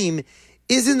best team?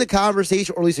 Isn't the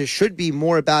conversation, or at least it should be,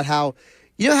 more about how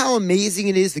amazing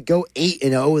it is to go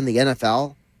 8-0 in the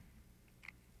NFL?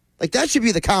 Like, that should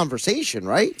be the conversation,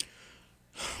 right?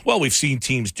 Well, we've seen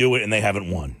teams do it, and they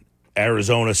haven't won.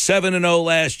 Arizona 7-0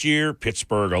 last year,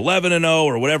 Pittsburgh 11-0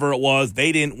 or whatever it was.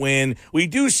 They didn't win. We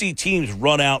do see teams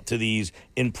run out to these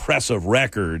impressive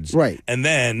records. Right. And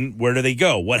then where do they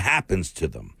go? What happens to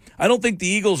them? I don't think the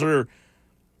Eagles are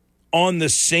on the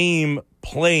same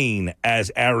plane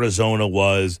as Arizona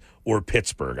was or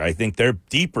Pittsburgh. I think they're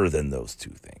deeper than those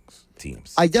two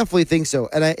teams. I definitely think so.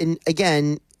 And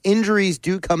again, injuries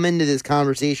do come into this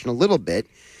conversation a little bit.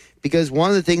 Because one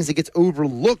of the things that gets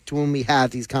overlooked when we have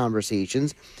these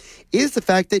conversations is the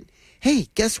fact that, hey,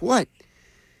 guess what?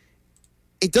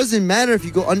 It doesn't matter if you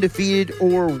go undefeated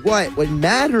or what. What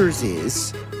matters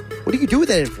is, what do you do with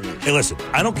that information? Hey, listen,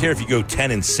 I don't care if you go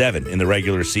 10-7 in the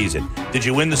regular season. Did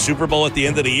you win the Super Bowl at the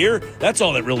end of the year? That's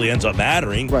all that really ends up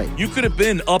mattering. Right. You could have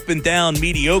been up and down,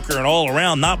 mediocre, and all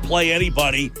around, not play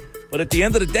anybody. But at the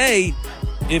end of the day,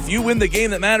 if you win the game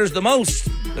that matters the most,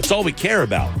 that's all we care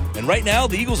about. And right now,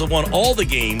 the Eagles have won all the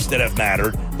games that have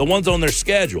mattered, the ones on their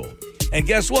schedule. And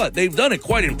guess what? They've done it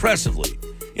quite impressively.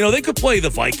 They could play the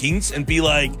Vikings and be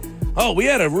like, oh, we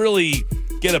had to really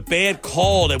get a bad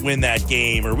call to win that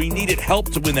game, or we needed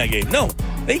help to win that game. No,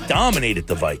 they dominated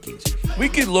the Vikings. We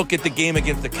could look at the game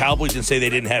against the Cowboys and say they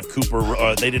didn't have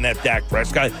they didn't have Dak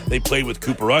Prescott. They played with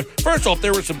Cooper Rush. First off,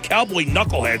 there were some Cowboy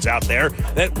knuckleheads out there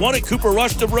that wanted Cooper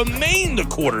Rush to remain the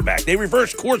quarterback. They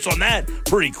reversed course on that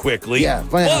pretty quickly. Yeah,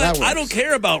 but I don't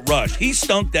care about Rush. He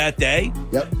stunk that day.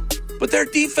 Yep. But their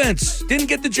defense didn't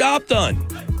get the job done.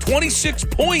 26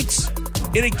 points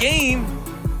in a game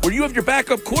where you have your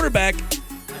backup quarterback.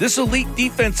 This elite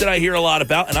defense that I hear a lot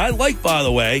about, and I like, by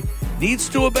the way, needs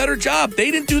to do a better job.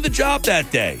 They didn't do the job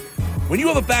that day. When you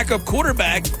have a backup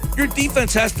quarterback, your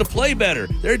defense has to play better.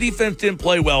 Their defense didn't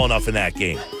play well enough in that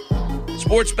game.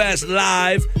 Sports Bash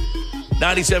Live,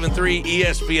 97.3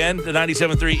 ESPN, the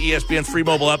 97.3 ESPN free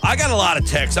mobile app. I got a lot of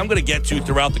texts I'm going to get to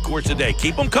throughout the course of the day.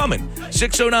 Keep them coming.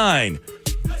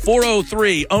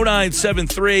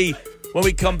 609-403-0973. When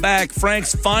we come back,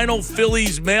 Frank's final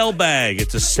Phillies mailbag.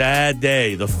 It's a sad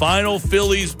day. The final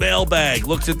Phillies mailbag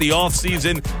looks at the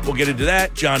offseason. We'll get into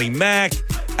that. Johnny Mack,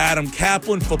 Adam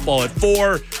Kaplan, football at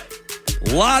 4.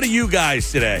 A lot of you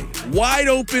guys today. Wide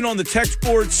open on the text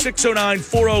board,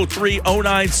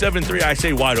 609-403-0973. I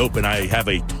say wide open. I have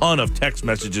a ton of text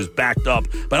messages backed up,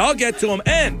 but I'll get to them.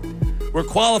 And we're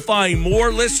qualifying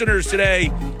more listeners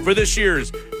today for this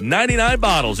year's 99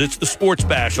 Bottles. It's the Sports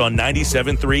Bash on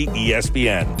 97.3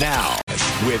 ESPN. Now,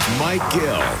 with Mike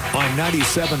Gill on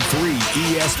 97.3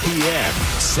 ESPN,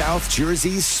 South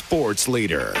Jersey's sports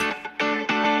leader.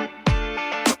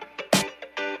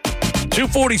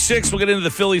 2:46, we'll get into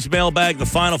the Phillies mailbag, the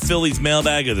final Phillies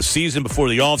mailbag of the season before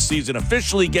the offseason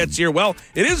officially gets here. Well,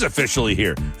 it is officially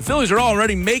here. The Phillies are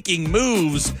already making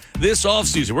moves this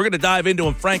offseason. We're going to dive into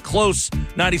them. Frank Close,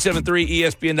 97.3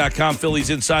 ESPN.com Phillies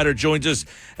insider, joins us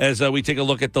as we take a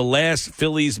look at the last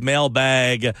Phillies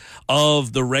mailbag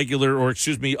of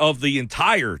the of the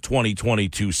entire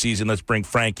 2022 season. Let's bring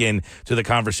Frank in to the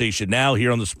conversation now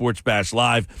here on the Sports Bash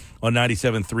Live on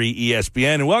 97.3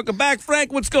 ESPN. And welcome back,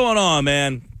 Frank. What's going on,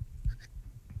 man?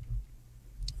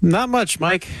 Not much,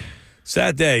 Mike.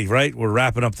 Sad day, right? We're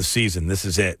wrapping up the season. This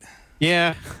is it.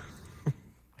 Yeah.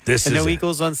 No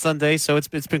Eagles on Sunday, so it's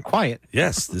been quiet.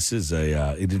 Yes, this is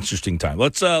an interesting time.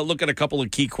 Let's look at a couple of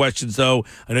key questions, though.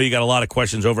 I know you got a lot of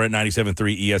questions over at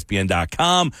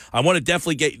 97.3ESPN.com. I want to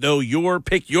definitely get, though, your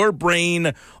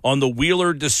brain on the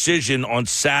Wheeler decision on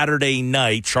Saturday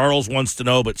night. Charles wants to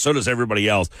know, but so does everybody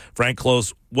else. Frank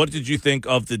Close, what did you think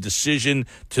of the decision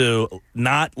to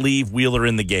not leave Wheeler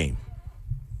in the game?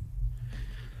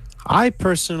 I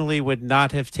personally would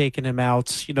not have taken him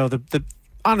out. You know,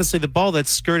 honestly, the ball that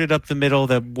skirted up the middle,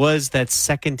 that was that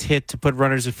second hit to put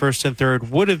runners at first and third,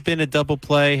 would have been a double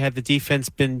play had the defense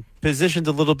been positioned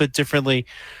a little bit differently.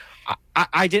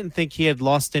 I didn't think he had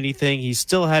lost anything. He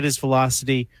still had his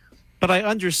velocity, but I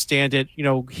understand it. You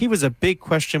know, he was a big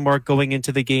question mark going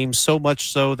into the game, so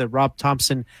much so that Rob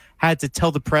Thompson had to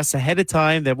tell the press ahead of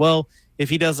time that, well,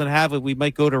 if he doesn't have it, we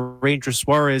might go to Ranger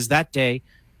Suarez that day.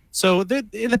 So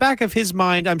in the back of his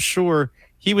mind, I'm sure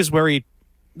he was worried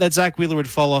that Zach Wheeler would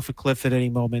fall off a cliff at any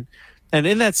moment. And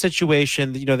in that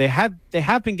situation, you know, they have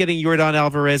been getting Yordan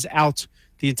Alvarez out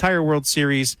the entire World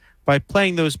Series by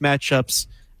playing those matchups,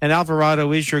 and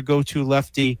Alvarado is your go-to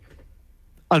lefty.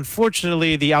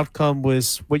 Unfortunately, the outcome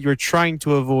was what you were trying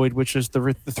to avoid, which is the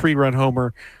 3-run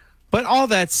homer. But all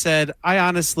that said, I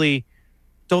honestly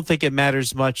don't think it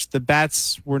matters much. The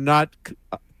bats were not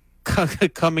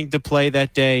coming to play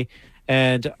that day,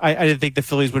 and I didn't think the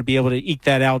Phillies would be able to eke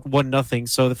that out 1-0.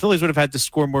 So the Phillies would have had to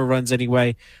score more runs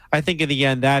anyway. I think in the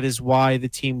end, that is why the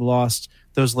team lost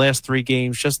those last 3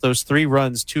 games. Just those 3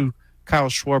 runs, 2 Kyle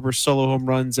Schwarber solo home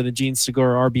runs and a Gene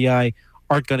Segura RBI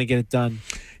aren't going to get it done.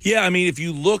 Yeah, I mean, if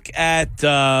you look at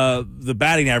the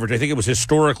batting average, I think it was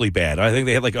historically bad. I think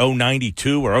they had like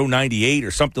 0.92 or 0.98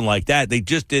 or something like that. They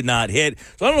just did not hit.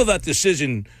 So I don't know if that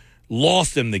decision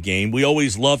lost them the game. We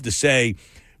always love to say,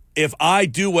 if I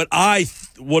do what I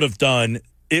would have done,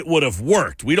 it would have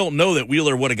worked. We don't know that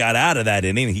Wheeler would have got out of that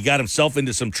inning. He got himself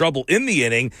into some trouble in the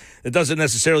inning. It doesn't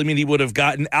necessarily mean he would have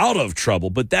gotten out of trouble.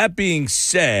 But that being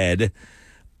said,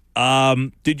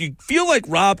 did you feel like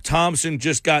Rob Thompson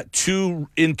just got too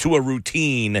into a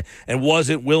routine and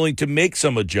wasn't willing to make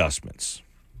some adjustments?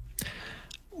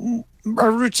 A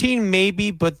routine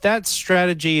maybe, but that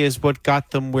strategy is what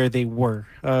got them where they were.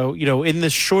 You know, in the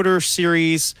shorter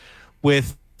series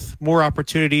with more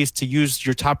opportunities to use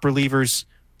your top relievers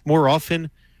more often,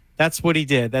 that's what he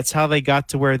did. That's how they got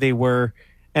to where they were,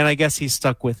 and I guess he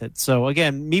stuck with it. So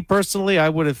again, me personally, I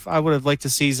would have liked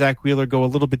to see Zach Wheeler go a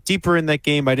little bit deeper in that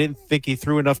game. I didn't think he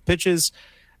threw enough pitches,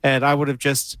 and I would have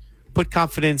just put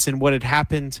confidence in what had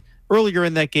happened earlier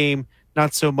in that game,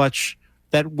 not so much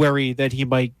that worry that he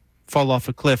might fall off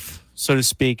a cliff, so to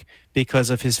speak, because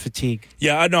of his fatigue.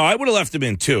 Yeah, I know. I would have left him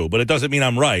in too, but it doesn't mean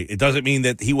I'm right. It doesn't mean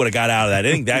that he would have got out of that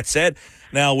inning. That said,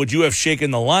 now, would you have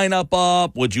shaken the lineup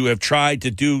up? Would you have tried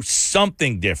to do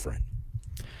something different?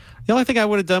 The only thing I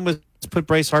would have done was put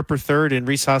Bryce Harper third and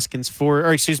Rhys Hoskins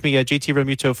JT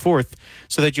Realmuto fourth,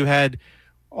 so that you had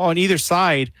on either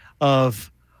side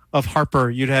of Harper,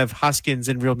 you'd have Hoskins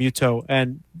and Realmuto.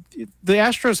 And the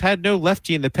Astros had no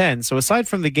lefty in the pen. So aside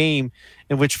from the game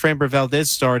in which Framber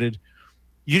Valdez started,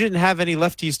 you didn't have any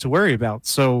lefties to worry about.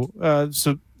 So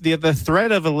the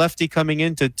threat of a lefty coming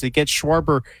in to get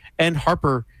Schwarber and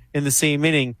Harper in the same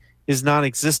inning is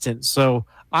non-existent. So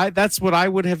that's what I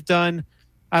would have done.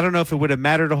 I don't know if it would have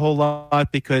mattered a whole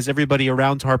lot because everybody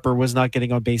around Harper was not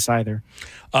getting on base either.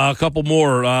 A couple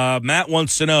more. Matt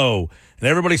wants to know, And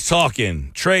everybody's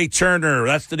talking. Trey Turner,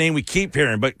 that's the name we keep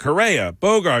hearing. But Correa,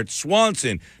 Bogart,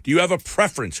 Swanson, do you have a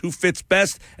preference? Who fits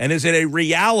best? And is it a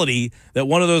reality that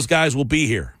one of those guys will be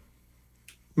here?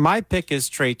 My pick is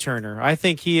Trey Turner. I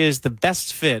think he is the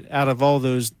best fit out of all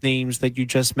those names that you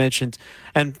just mentioned.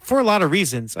 And for a lot of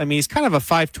reasons. I mean, he's kind of a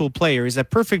five-tool player. He's a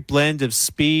perfect blend of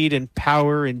speed and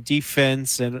power and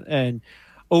defense and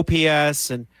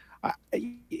OPS. And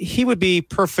he would be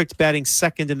perfect batting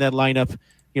second in that lineup.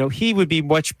 You know, he would be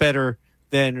much better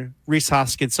than Rhys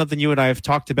Hoskins, something you and I have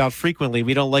talked about frequently.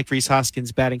 We don't like Rhys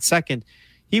Hoskins batting second.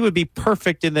 He would be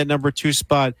perfect in that number 2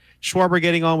 spot. Schwarber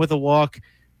getting on with a walk,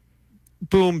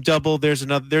 boom, double, there's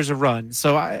a run.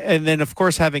 So, and then, of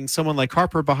course, having someone like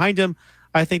Harper behind him,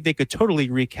 I think they could totally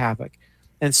wreak havoc.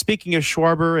 And speaking of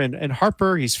Schwarber and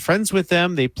Harper, he's friends with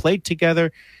them. They played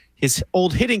together. His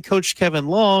old hitting coach, Kevin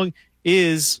Long,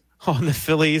 is on the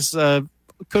Phillies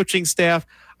coaching staff.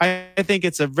 I think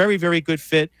it's a very, very good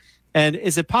fit. And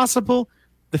is it possible?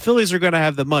 The Phillies are going to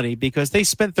have the money because they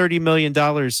spent $30 million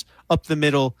up the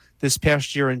middle this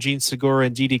past year on Gene Segura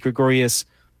and Didi Gregorius.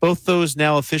 Both those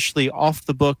now officially off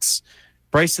the books.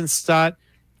 Bryson Stott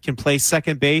can play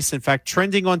second base. In fact,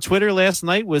 trending on Twitter last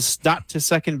night was Stott to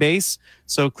second base.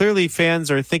 So clearly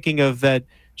fans are thinking of that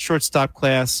shortstop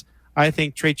class. I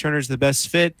think Trey Turner's the best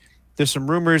fit. There's some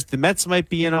rumors the Mets might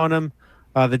be in on him.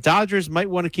 The Dodgers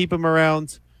might want to keep him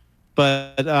around.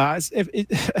 But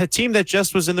a team that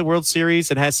just was in the World Series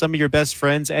and has some of your best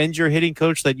friends and your hitting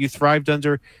coach that you thrived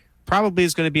under probably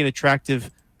is going to be an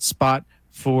attractive spot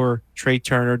for Trey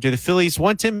Turner. Do the Phillies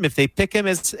want him? If they pick him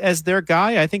as their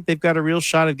guy, I think they've got a real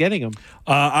shot at getting him.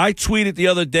 I tweeted the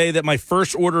other day that my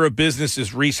first order of business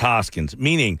is Rhys Hoskins,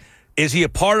 meaning is he a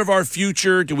part of our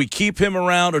future? Do we keep him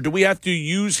around, or do we have to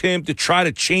use him to try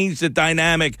to change the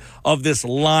dynamic of this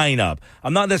lineup?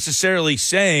 I'm not necessarily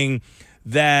saying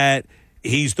that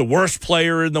he's the worst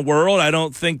player in the world. I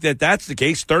don't think that that's the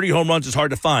case. 30 home runs is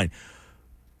hard to find.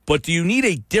 But do you need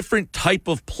a different type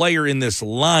of player in this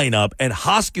lineup? And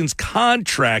Hoskins'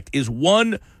 contract is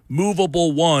one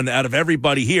movable one out of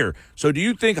everybody here. So do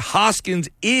you think Hoskins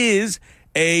is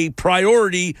a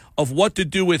priority of what to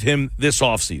do with him this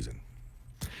offseason?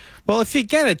 Well, if you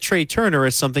get a Trey Turner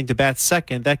as something to bat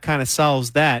second, that kind of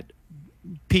solves that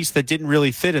piece that didn't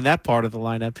really fit in that part of the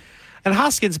lineup. And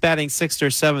Hoskins batting 6th or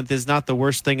 7th is not the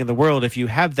worst thing in the world if you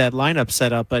have that lineup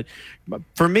set up. But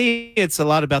for me, it's a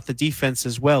lot about the defense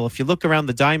as well. If you look around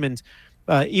the diamond,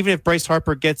 even if Bryce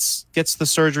Harper gets the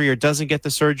surgery or doesn't get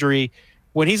the surgery,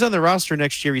 when he's on the roster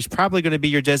next year, he's probably going to be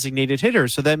your designated hitter.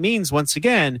 So that means, once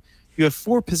again, you have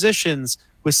 4 positions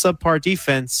with subpar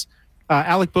defense.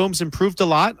 Alec Boehm's improved a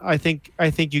lot. I think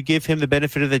you give him the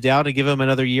benefit of the doubt and give him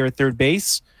another year at third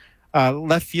base.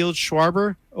 Left field,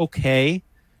 Schwarber, okay.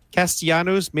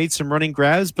 Castellanos made some running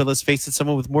grabs, but let's face it,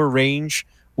 someone with more range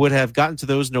would have gotten to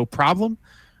those no problem.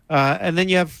 And then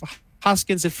you have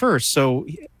Hoskins at first. So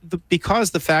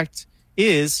because the fact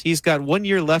is he's got 1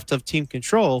 year left of team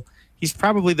control, he's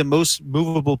probably the most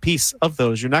movable piece of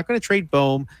those. You're not going to trade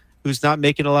Boehm, who's not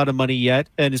making a lot of money yet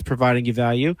and is providing you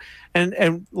value.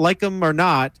 And like him or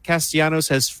not, Castellanos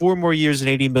has 4 more years and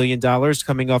 $80 million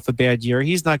coming off a bad year.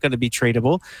 He's not going to be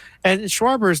tradable. And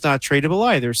Schwarber is not tradable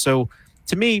either. So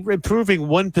to me, improving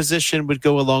one position would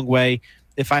go a long way.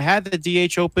 If I had the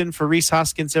DH open for Rhys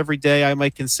Hoskins every day, I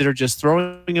might consider just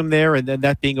throwing him there and then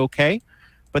that being okay.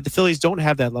 But the Phillies don't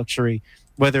have that luxury,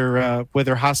 whether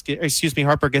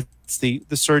Harper gets the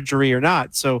surgery or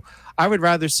not. So I would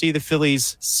rather see the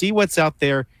Phillies see what's out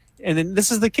there. And then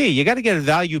this is the key. You got to get a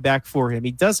value back for him.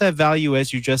 He does have value,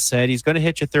 as you just said. He's going to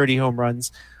hit you 30 home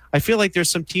runs. I feel like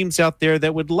there's some teams out there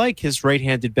that would like his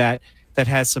right-handed bat that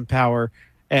has some power.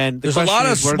 And there's a lot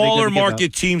of smaller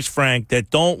market teams, Frank, that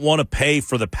don't want to pay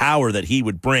for the power that he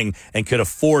would bring and could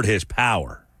afford his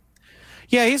power.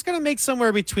 Yeah, he's going to make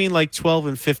somewhere between like $12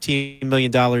 and $15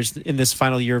 million in this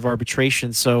final year of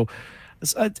arbitration. So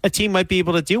a team might be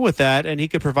able to deal with that, and he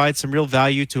could provide some real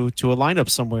value to a lineup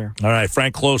somewhere. All right,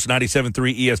 Frank Close,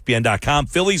 97.3 ESPN.com.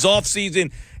 Phillies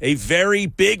offseason, a very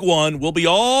big one. We'll be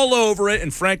all over it,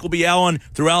 and Frank will be on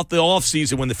throughout the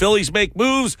offseason. When the Phillies make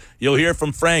moves, you'll hear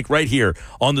from Frank right here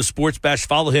on the Sports Bash.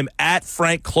 Follow him at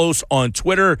Frank Close on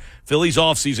Twitter. Phillies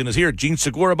offseason is here. Gene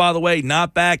Segura, by the way,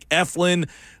 not back. Eflin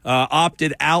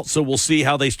opted out, so we'll see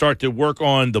how they start to work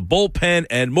on the bullpen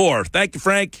and more. Thank you,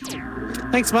 Frank.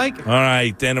 Thanks, Mike. All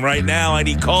right, and right now I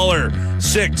need caller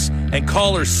 6 and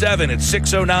caller 7 at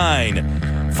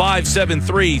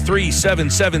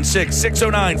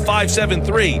 609-573-3776.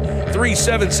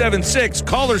 609-573-3776.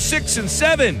 Caller 6 and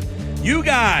 7. You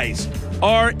guys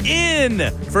are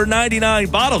in for 99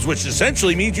 bottles, which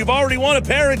essentially means you've already won a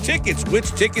pair of tickets.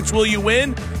 Which tickets will you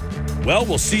win? Well,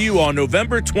 we'll see you on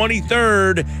November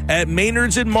 23rd at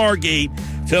Maynard's in Margate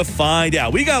to find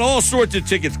out. We got all sorts of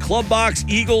tickets, club box,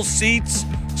 Eagles seats,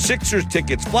 Sixers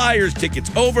tickets, Flyers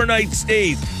tickets, overnight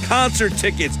stays, concert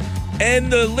tickets,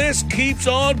 and the list keeps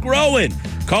on growing.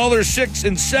 Caller 6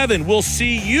 and 7, we'll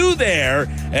see you there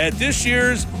at this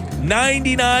year's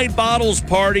 99 Bottles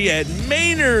Party at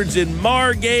Maynard's in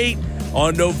Margate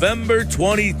on November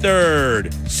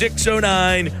 23rd.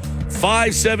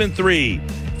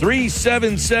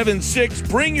 609-573-3776.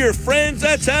 Bring your friends.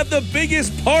 Let's have the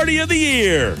biggest party of the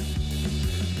year.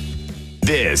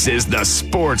 This is the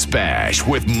Sports Bash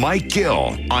with Mike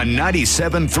Gill on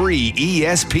 97.3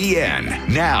 ESPN.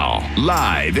 Now,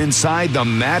 live inside the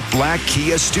Matt Black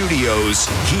Kia Studios,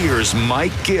 here's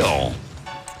Mike Gill.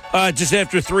 Just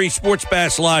after 3, Sports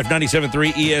Bash Live,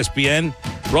 97.3 ESPN,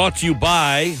 brought to you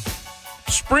by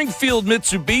Springfield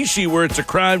Mitsubishi, where it's a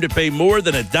crime to pay more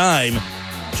than a dime.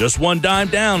 Just one dime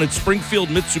down at Springfield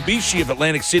Mitsubishi of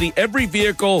Atlantic City. Every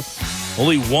vehicle,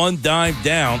 only one dime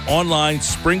down. Online,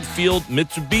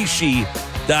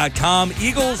 SpringfieldMitsubishi.com.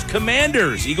 Eagles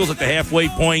Commanders. Eagles at the halfway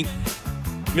point.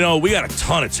 You know, we got a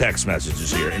ton of text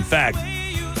messages here. In fact,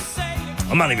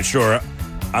 I'm not even sure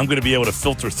I'm going to be able to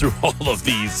filter through all of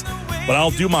these, but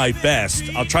I'll do my best.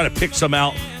 I'll try to pick some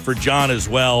out for John as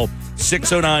well.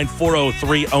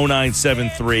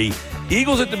 609-403-0973.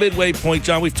 Eagles at the midway point,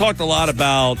 John. We've talked a lot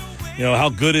about, you know, how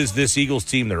good is this Eagles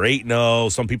team? They're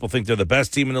 8-0. Some people think they're the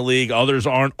best team in the league. Others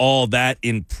aren't all that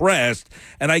impressed.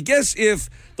 And I guess if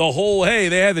the whole, hey,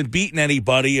 they haven't beaten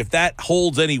anybody, if that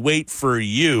holds any weight for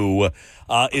you,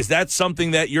 is that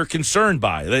something that you're concerned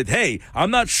by? That, hey,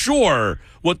 I'm not sure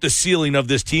what the ceiling of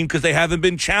this team because they haven't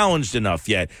been challenged enough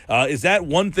yet. Is that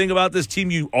one thing about this team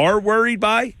you are worried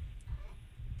by?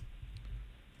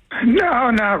 No,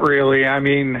 not really. I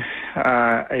mean,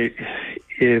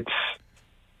 it's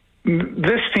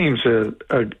this team's a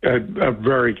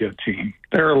very good team.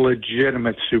 They're a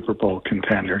legitimate Super Bowl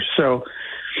contender. So,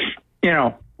 you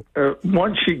know,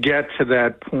 once you get to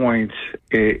that point,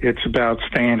 it's about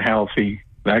staying healthy.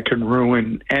 That can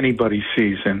ruin anybody's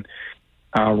season.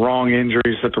 Wrong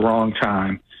injuries at the wrong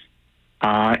time.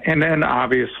 And then,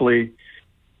 obviously,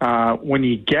 when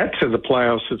you get to the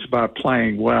playoffs, it's about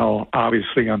playing well,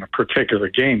 obviously, on a particular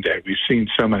game day. We've seen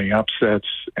so many upsets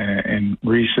in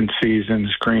recent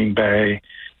seasons, Green Bay,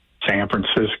 San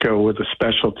Francisco with the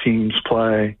special teams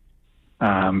play,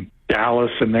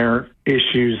 Dallas and their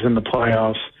issues in the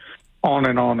playoffs, on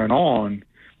and on and on.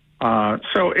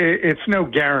 So it's no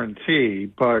guarantee,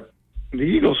 but the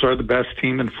Eagles are the best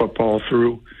team in football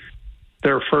through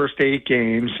their first 8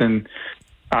 games, and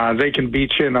they can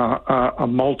beat you in a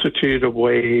multitude of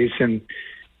ways. And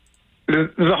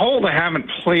the whole they haven't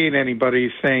played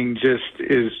anybody thing just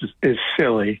is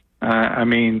silly. I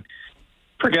mean,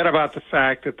 forget about the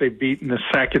fact that they've beaten the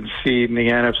 2nd seed in the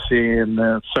NFC and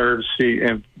the 3rd seed,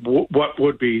 and what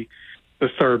would be the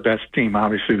 3rd best team.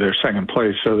 Obviously, they're 2nd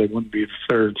place, so they wouldn't be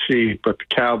the 3rd seed, but the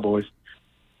Cowboys.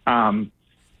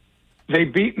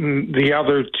 They've beaten the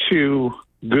other 2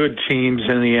 good teams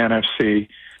in the NFC.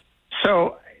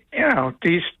 So, you know,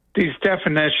 these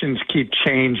definitions keep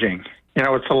changing. You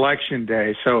know, it's election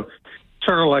day, so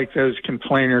sort of like those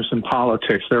complainers in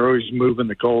politics. They're always moving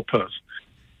the goalposts.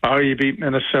 Oh, you beat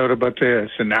Minnesota, but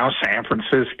this, and now San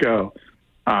Francisco.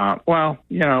 Well,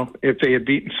 you know, if they had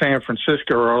beaten San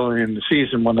Francisco earlier in the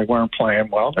season when they weren't playing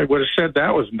well, they would have said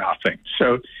that was nothing.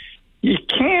 So you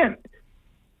can't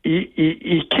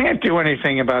do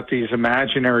anything about these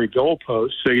imaginary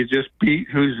goalposts, so you just beat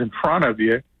who's in front of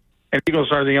you. And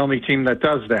Eagles are the only team that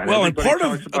does that. Well, and part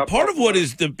of what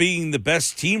is being the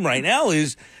best team right now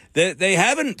is that they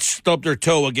haven't stubbed their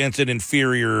toe against an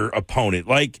inferior opponent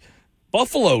like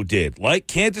Buffalo did, like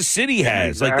Kansas City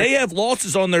has. Exactly. Like, they have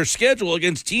losses on their schedule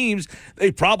against teams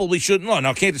they probably shouldn't lose.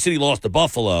 Now, Kansas City lost to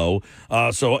Buffalo,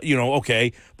 so, you know,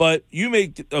 okay. But you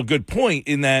make a good point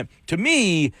in that, to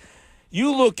me,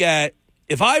 you look at,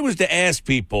 if I was to ask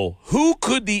people, who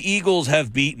could the Eagles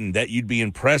have beaten that you'd be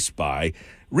impressed by?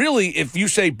 Really, if you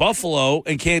say Buffalo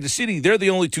and Kansas City, they're the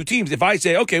only 2 teams. If I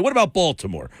say, okay, what about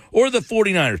Baltimore or the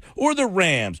 49ers or the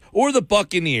Rams or the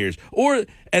Buccaneers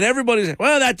and everybody's like,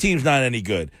 well, that team's not any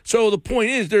good. So the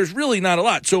point is, there's really not a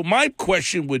lot. So my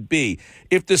question would be,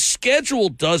 if the schedule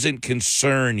doesn't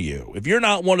concern you, if you're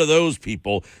not one of those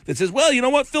people that says, well, you know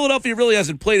what, Philadelphia really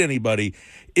hasn't played anybody,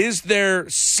 is there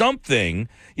something,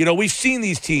 you know, we've seen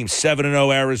these teams,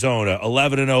 7-0 Arizona,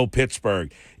 11-0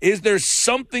 Pittsburgh. Is there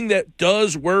something that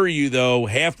does worry you, though,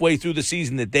 halfway through the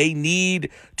season that they need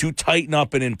to tighten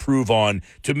up and improve on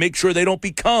to make sure they don't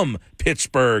become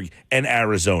Pittsburgh and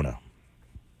Arizona?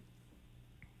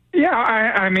 Yeah,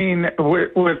 I mean,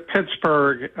 with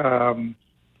Pittsburgh,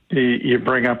 you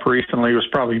bring up recently was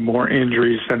probably more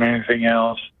injuries than anything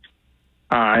else.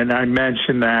 And I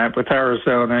mentioned that with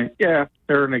Arizona, yeah,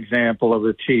 they're an example of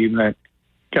a team that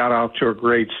got off to a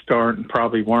great start and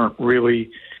probably weren't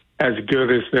really as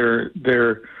good as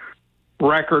their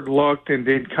record looked and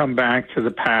did come back to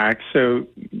the pack. So,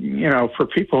 for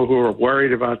people who are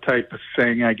worried about type of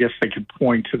thing, I guess they could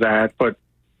point to that. But,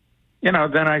 then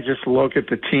I just look at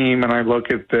the team and I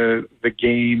look at the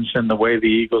games and the way the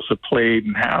Eagles have played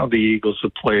and how the Eagles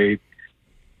have played.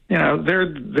 They're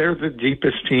the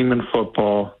deepest team in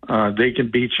football. They can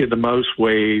beat you the most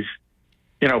ways.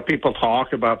 People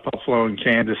talk about Buffalo and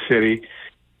Kansas City.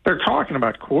 They're talking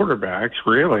about quarterbacks,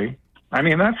 really. I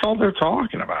mean, that's all they're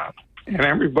talking about. And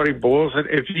everybody boils it.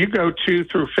 If you go 2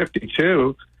 through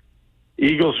 52,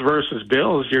 Eagles versus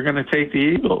Bills, you're going to take the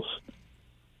Eagles.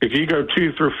 If you go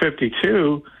 2 through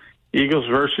 52, Eagles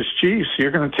versus Chiefs, you're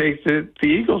going to take the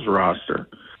Eagles roster.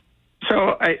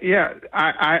 So,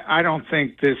 I don't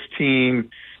think this team,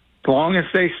 as long as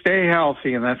they stay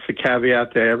healthy, and that's the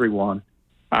caveat to everyone,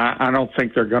 I don't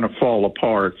think they're going to fall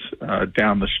apart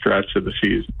down the stretch of the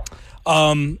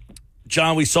season.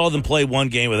 John, we saw them play one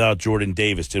game without Jordan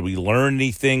Davis. Did we learn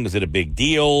anything? Was it a big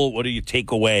deal? What do you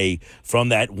take away from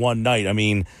that one night? I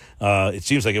mean, it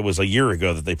seems like it was a year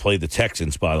ago that they played the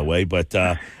Texans, by the way. But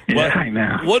I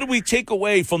know. What do we take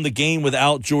away from the game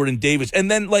without Jordan Davis?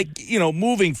 And then,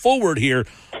 moving forward here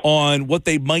on what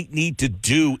they might need to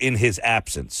do in his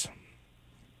absence.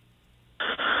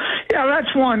 Yeah,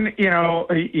 that's one, you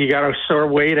got to sort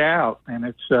of wait out. And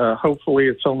it's hopefully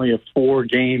it's only a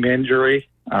 4-game injury.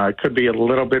 It could be a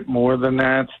little bit more than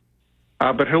that.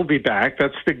 But he'll be back.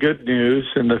 That's the good news,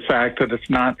 and the fact that it's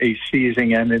not a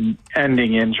season-ending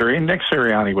injury. And Nick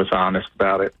Sirianni was honest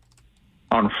about it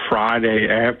on Friday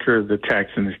after the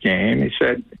Texans game. He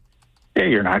said, yeah,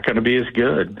 you're not going to be as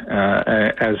good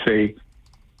as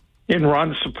in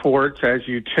run support as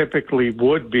you typically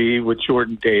would be with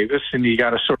Jordan Davis, and you got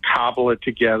to sort of cobble it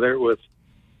together with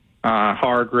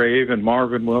Hargrave and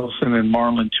Marvin Wilson and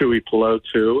Marlon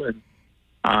Tuipulotu, and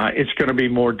it's going to be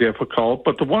more difficult.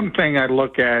 But the one thing I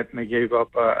look at, and they gave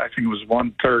up, I think it was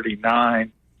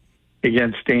 139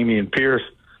 against Damian Pierce,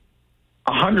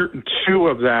 102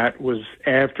 of that was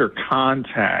after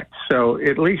contact. So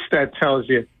at least that tells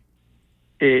you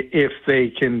if they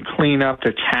can clean up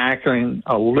the tackling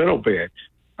a little bit,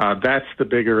 that's the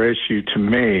bigger issue to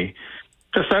me.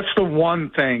 Because that's the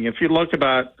one thing. If you look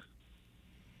about,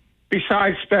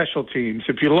 besides special teams,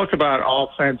 if you look about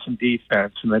offense and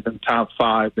defense, and they've been top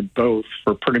 5 in both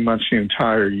for pretty much the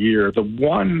entire year, the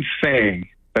one thing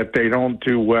that they don't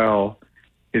do well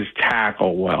is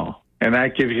tackle well. And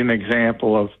that gives you an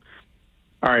example of,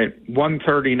 all right,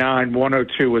 139,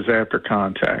 102 was after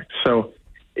contact. So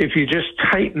if you just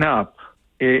tighten up,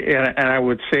 and I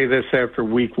would say this after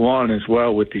week 1 as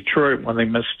well with Detroit, when they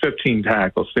missed 15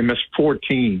 tackles, they missed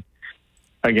 14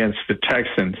 against the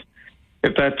Texans.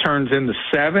 If that turns into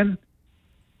 7,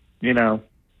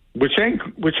 which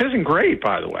isn't great,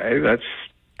 by the way, that's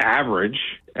average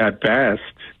at best.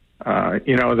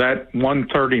 That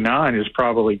 139 is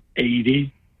probably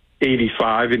 80,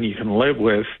 85, and you can live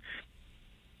with.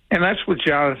 And that's what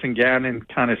Jonathan Gannon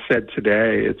kind of said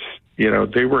today. It's,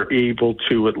 they were able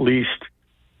to at least,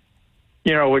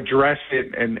 address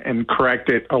it and correct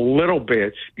it a little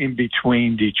bit in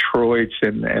between Detroit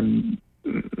and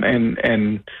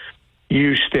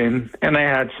Houston, and they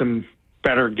had some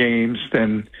better games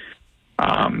than,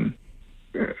 and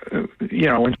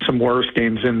some worse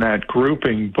games in that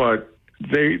grouping, but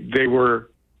they were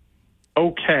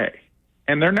okay.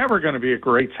 And they're never going to be a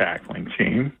great tackling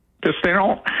team because they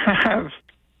don't have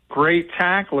great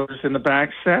tacklers in the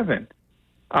back 7.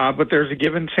 But there's a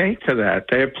give and take to that.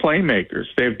 They have playmakers.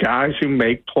 They have guys who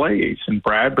make plays, and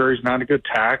Bradbury's not a good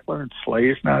tackler, and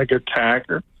Slay's not a good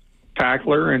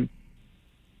tackler, and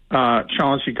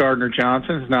Chauncey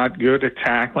Gardner-Johnson's not good at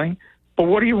tackling. But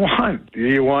what do you want? Do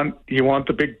you want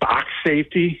the big box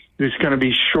safety who's going to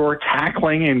be short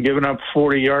tackling and giving up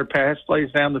 40-yard pass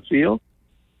plays down the field?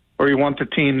 Or you want the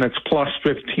team that's plus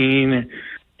 15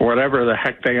 or whatever the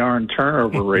heck they are in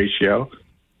turnover ratio?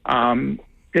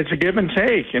 It's a give and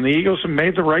take, and the Eagles have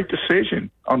made the right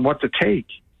decision on what to take.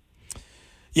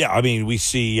 Yeah, I mean, we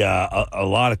see a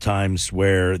lot of times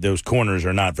where those corners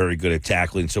are not very good at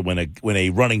tackling. So when a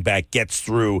running back gets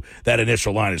through that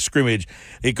initial line of scrimmage,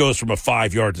 it goes from a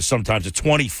 5-yard to sometimes a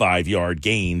 25-yard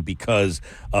gain because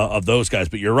of those guys.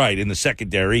 But you're right. In the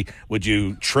secondary, would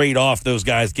you trade off those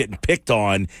guys getting picked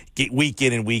on week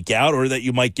in and week out, or that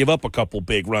you might give up a couple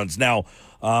big runs? Now,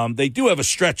 They do have a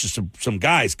stretch of some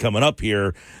guys coming up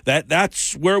here.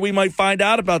 That's where we might find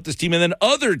out about this team. And then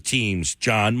other teams,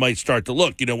 John, might start to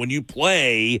look. When you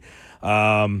play,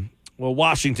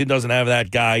 Washington doesn't have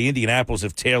that guy. Indianapolis,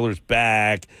 if Taylor's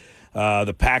back.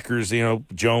 The Packers,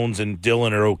 Jones and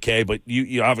Dillon are okay, but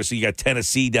you obviously you got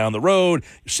Tennessee down the road,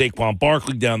 Saquon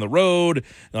Barkley down the road,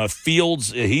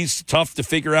 Fields, he's tough to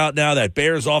figure out now, that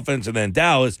Bears offense, and then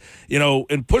Dallas,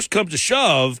 and push comes to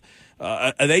shove,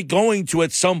 are they going to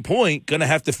at some point going to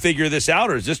have to figure this out,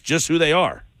 or is this just who they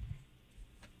are?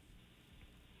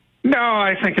 No,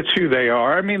 I think it's who they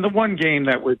are. I mean, the one game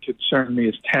that would concern me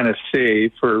is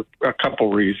Tennessee for a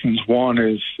couple reasons. One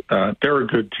is they're a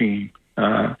good team.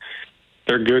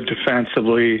 They're good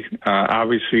defensively.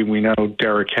 Obviously, we know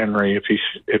Derrick Henry,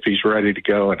 if he's ready to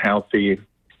go and healthy,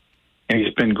 and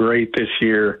he's been great this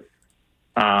year.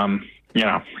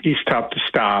 He's tough to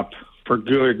stop for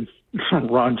good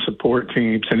run support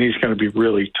teams, and he's going to be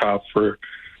really tough for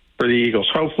the Eagles.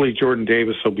 Hopefully, Jordan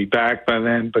Davis will be back by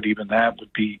then, but even that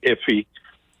would be iffy.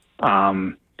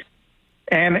 And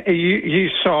you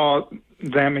saw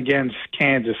them against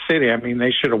Kansas City. I mean, they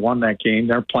should have won that game.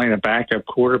 They're playing a backup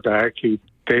quarterback who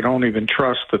they don't even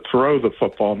trust to throw the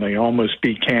football, and they almost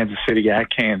beat Kansas City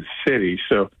at Kansas City.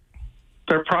 So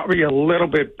they're probably a little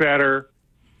bit better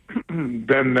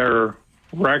than their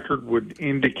record would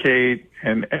indicate.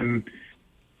 And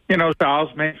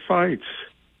styles make fights.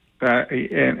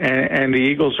 And the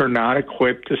Eagles are not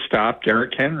equipped to stop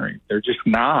Derrick Henry. They're just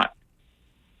not.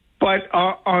 But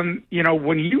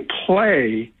when you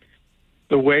play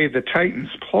the way the Titans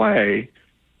play,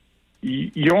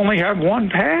 you only have one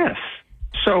pass.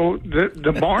 So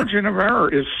the margin of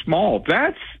error is small.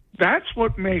 That's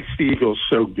what makes the Eagles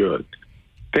so good.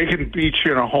 They can beat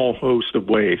you in a whole host of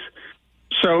ways.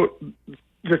 So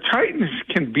the Titans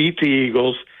can beat the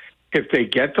Eagles if they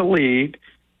get the lead,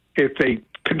 if they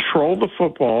control the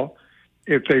football,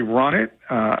 if they run it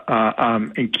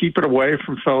and keep it away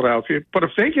from Philadelphia. But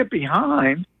if they get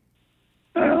behind,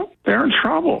 well, they're in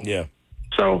trouble. Yeah.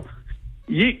 So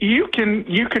you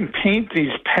can paint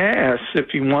these paths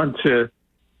if you want to,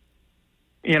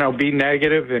 be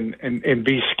negative and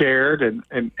be scared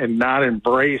and not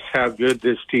embrace how good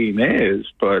this team is.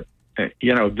 But,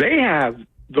 they have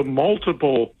the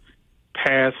multiple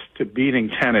paths to beating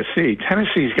Tennessee.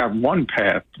 Tennessee's got one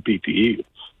path to beat the Eagles.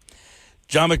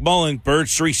 John McMullen,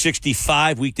 Birds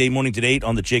 365, weekday morning to 8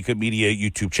 on the Jacob Media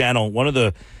YouTube channel. One of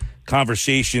the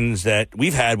conversations that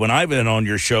we've had when I've been on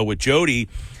your show with Jody,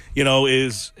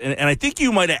 is, and I think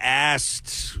you might have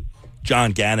asked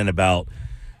John Gannon about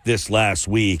this last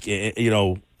week,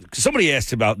 somebody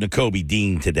asked about Nakobe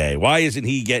Dean today. Why isn't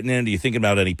he getting in? Are you thinking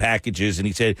about any packages? And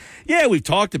he said, yeah, we've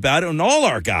talked about it, and all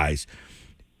our guys.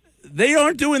 They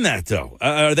aren't doing that, though.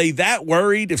 Are they that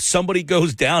worried if somebody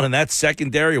goes down in that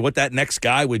secondary or what that next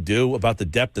guy would do about the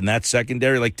depth in that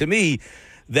secondary? Like, to me,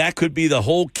 that could be the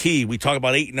whole key. We talk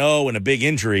about 8-0 and a big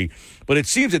injury, but it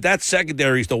seems that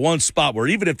secondary is the one spot where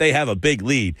even if they have a big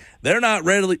lead, they're not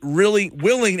really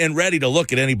willing and ready to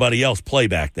look at anybody else play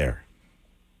back there.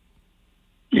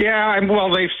 Yeah,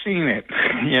 well, they've seen it.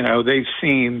 They've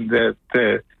seen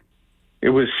that it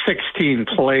was 16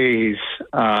 plays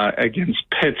against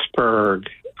Pittsburgh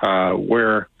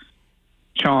where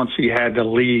Chauncey had to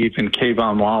leave and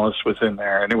Kayvon Wallace was in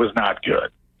there, and it was not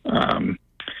good.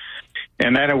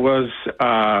 And then it was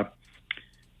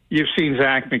you've seen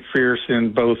Zach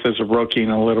McPherson both as a rookie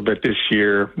and a little bit this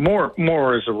year,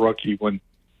 more as a rookie when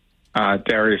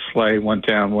Darius Slay went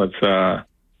down with a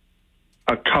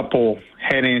couple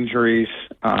head injuries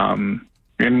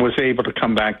and was able to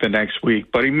come back the next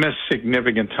week. But he missed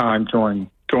significant time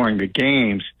during the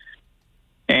games.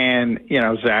 And,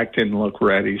 Zach didn't look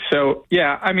ready. So,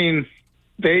 yeah, I mean,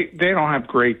 they don't have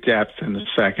great depth in the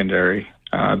secondary.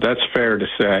 That's fair to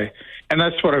say. And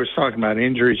that's what I was talking about.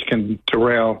 Injuries can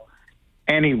derail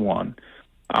anyone.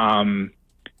 And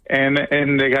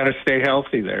they got to stay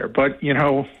healthy there. But,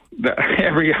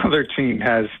 every other team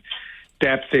has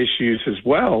depth issues as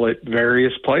well at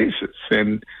various places.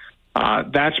 And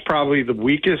that's probably the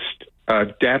weakest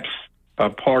depth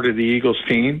part of the Eagles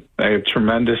team. They have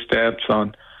tremendous depth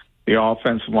on the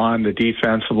offensive line, the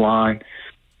defensive line.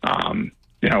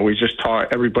 We just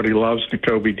talked, everybody loves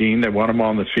Nakobe Dean. They want him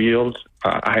on the field.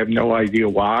 I have no idea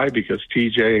why, because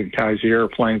TJ and Kaiser are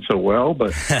playing so well.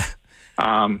 But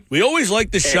we always like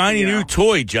the shiny new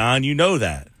toy, John. You know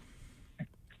that.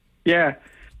 Yeah.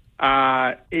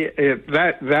 That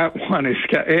one is.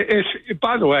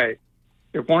 By the way,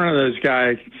 if one of those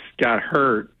guys got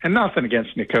hurt, and nothing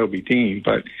against Nakobe Dean,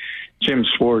 but Jim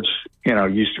Schwartz,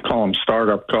 used to call him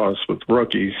startup costs with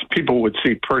rookies, people would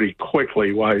see pretty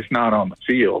quickly why he's not on the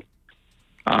field.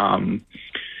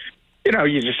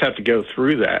 You just have to go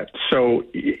through that. So,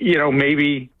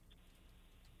 maybe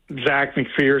Zach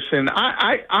McPherson,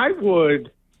 I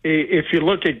would, if you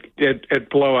look at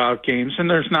blowout games, and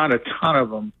there's not a ton of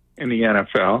them in the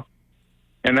NFL,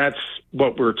 and that's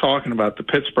what we were talking about, the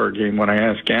Pittsburgh game when I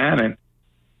asked Gannon.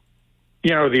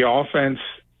 The offense,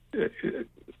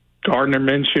 Gardner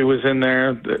Minshew was in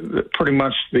there. Pretty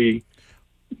much the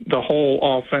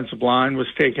whole offensive line was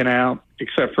taken out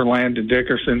except for Landon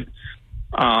Dickerson.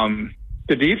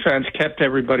 The defense kept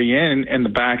everybody in the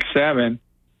back seven,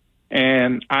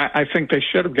 and I think they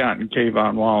should have gotten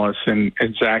Kayvon Wallace and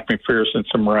Zach McPherson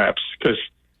some reps, because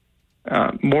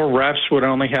more reps would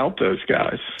only help those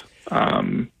guys.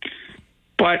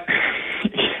 But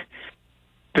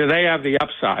do they have the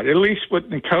upside? At least with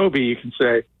Nakobe, you can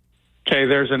say, okay,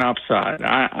 there's an upside.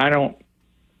 I don't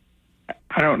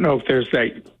know if there's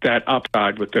that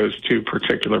upside with those two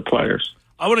particular players.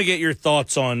 I want to get your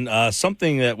thoughts on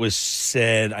something that was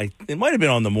said. It might have been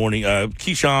on the morning.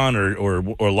 Keyshawn or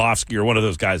Orlovsky or one of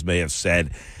those guys may have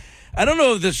said. I don't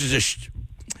know if this is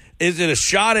is it a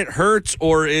shot at Hurts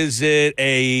or is it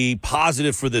a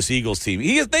positive for this Eagles team?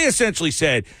 They essentially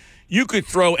said you could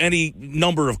throw any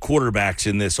number of quarterbacks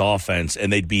in this offense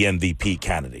and they'd be MVP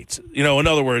candidates. In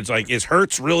other words, like, is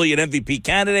Hurts really an MVP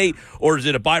candidate or is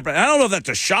it a byproduct? I don't know if that's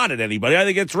a shot at anybody. I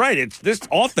think it's right. This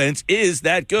offense is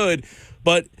that good.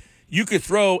 But you could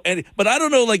throw but I don't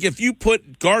know, like, if you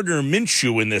put Gardner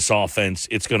Minshew in this offense,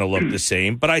 it's going to look the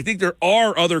same. But I think there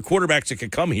are other quarterbacks that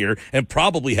could come here and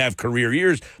probably have career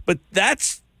years. But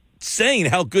that's saying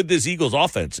how good this Eagles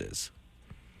offense is.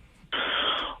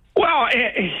 Well,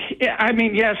 I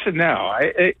mean, yes and no.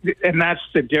 And that's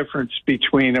the difference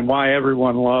between and why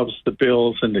everyone loves the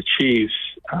Bills and the Chiefs,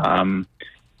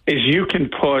 is you can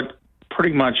put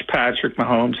pretty much Patrick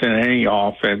Mahomes in any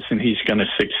offense and he's going to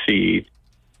succeed.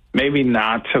 Maybe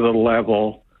not to the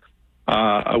level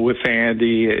with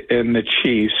Andy and the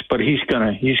Chiefs, but he's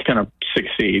going to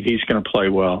succeed. He's going to play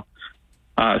well.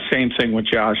 Same thing with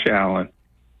Josh Allen.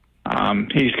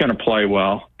 He's going to play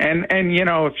well. And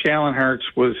if Jalen Hurts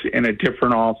was in a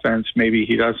different offense, maybe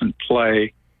he doesn't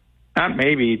play. Not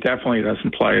maybe, he definitely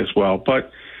doesn't play as well.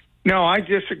 But no, I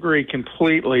disagree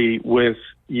completely with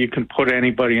you can put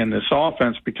anybody in this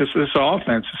offense, because this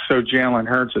offense is so Jalen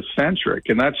Hurts-centric,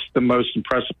 and that's the most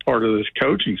impressive part of this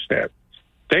coaching staff.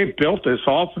 They've built this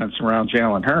offense around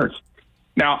Jalen Hurts.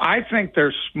 Now, I think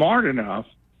they're smart enough,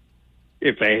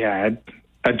 if they had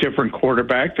a different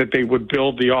quarterback, that they would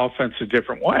build the offense a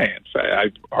different way. In fact,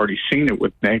 I've already seen it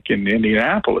with Nick in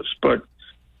Indianapolis, but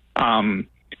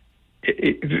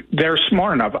they're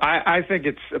smart enough. I think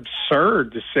it's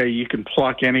absurd to say you can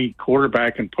pluck any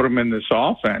quarterback and put them in this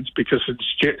offense, because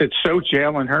it's so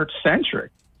Jalen Hurts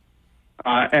centric.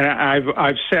 And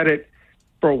I've said it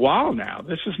for a while now.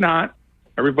 This is not.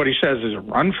 Everybody says, is it a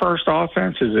run first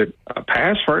offense? Is it a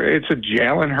pass first? It's a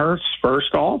Jalen Hurts first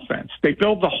offense. They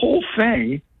build the whole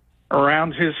thing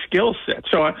around his skill set.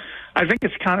 So I think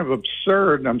it's kind of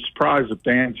absurd, and I'm surprised that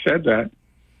Dan said that.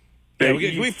 Yeah,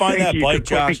 can we find that bite,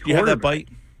 Josh? Do you have that bite?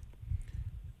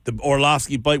 The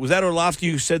Orlovsky bite. Was that Orlovsky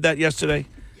who said that yesterday?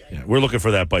 Yeah, we're looking for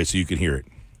that bite so you can hear it.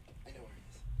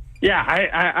 Yeah,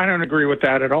 I don't agree with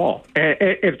that at all.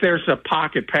 If there's a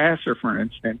pocket passer, for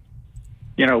instance,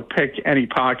 pick any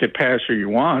pocket passer you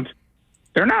want.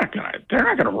 They're not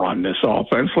gonna run this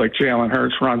offense like Jalen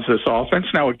Hurts runs this offense.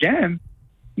 Now, again,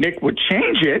 Nick would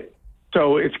change it,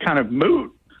 so it's kind of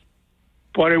moot.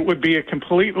 But it would be a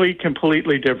completely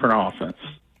different offense.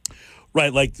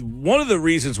 Right, like one of the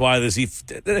reasons why there is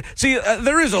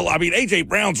A.J.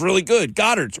 Brown's really good,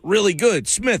 Goddard's really good,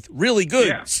 Smith really good.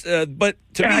 Yeah. But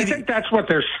to me, I think that's what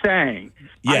they're saying.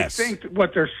 Yes. I think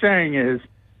what they're saying is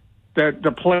that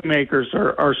the playmakers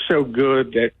are so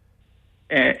good that,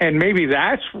 and maybe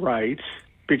that's right,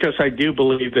 because I do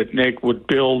believe that Nick would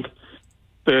build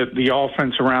the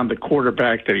offense around the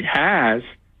quarterback that he has.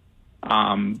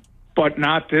 But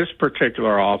not this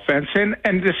particular offense. And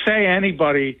to say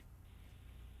anybody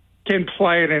can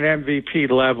play at an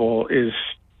MVP level is,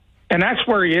 and that's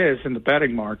where he is in the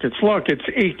betting markets. Look, it's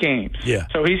 8 games. Yeah.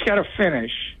 So he's got to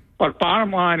finish. But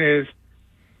bottom line is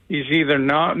he's either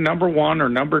not number 1 or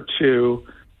number 2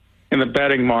 in the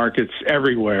betting markets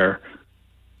everywhere.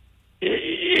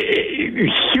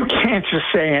 You can't just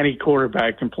say any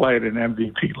quarterback can play at an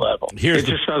MVP level. It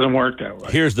just doesn't work that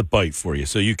way. Here's the bite for you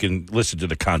so you can listen to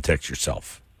the context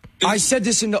yourself. I said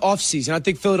this in the offseason. I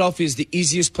think Philadelphia is the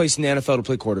easiest place in the NFL to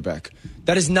play quarterback.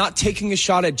 That is not taking a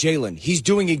shot at Jalen. He's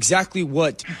doing exactly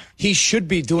what he should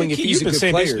be doing if he's a good player. You've been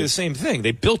saying basically the same thing.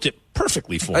 They built it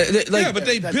perfectly for. But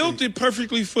they built it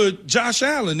perfectly for Josh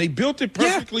Allen. They built it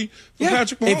perfectly for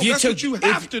Patrick Mahomes. That's what you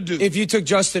have to do. If you took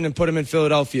Justin and put him in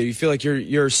Philadelphia, you feel like you're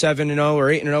 7-0 or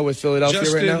 8-0 with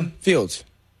Philadelphia right now? Fields.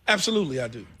 Absolutely, I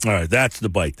do. All right, that's the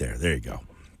bite there. There you go.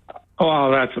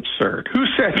 Oh, that's absurd. Who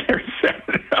said they're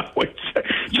 7-0 with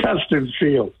Justin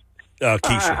Fields?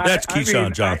 Keyshawn. That's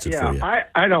Keyshawn Johnson for you.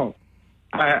 I don't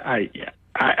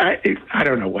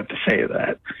know what to say to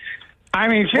that. I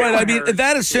mean,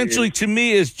 that essentially to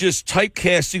me is just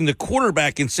typecasting the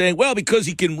quarterback and saying, well, because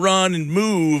he can run and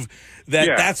move,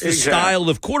 that's the style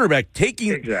of quarterback.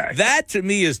 That to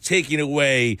me is taking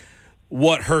away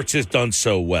what Hurts has done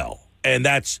so well. And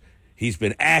he's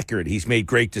been accurate. He's made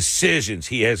great decisions.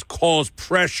 He has caused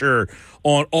pressure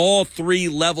on all three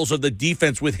levels of the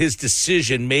defense with his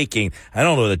decision making. I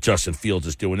don't know that Justin Fields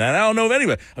is doing that. I don't know if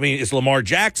anybody. I mean, is Lamar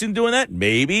Jackson doing that?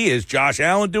 Maybe. Is Josh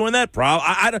Allen doing that?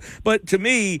 Probably. But to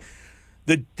me,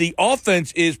 the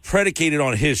offense is predicated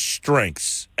on his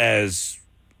strengths as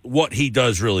what he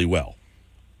does really well.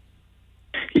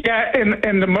 Yeah,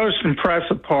 and the most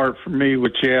impressive part for me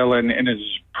with Jalen and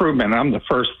his improvement, I'm the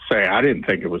first to say I didn't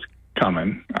think it was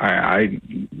coming.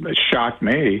 It shocked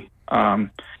me.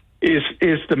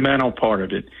 Is the mental part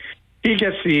of it. He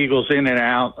gets the Eagles in and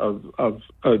out of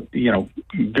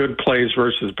good plays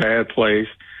versus bad plays.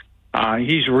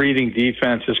 He's reading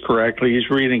defenses correctly. He's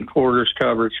reading quarters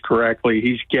coverage correctly.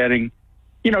 He's getting,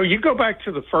 you go back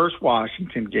to the first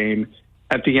Washington game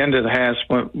at the end of the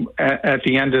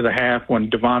half when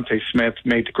Devontae Smith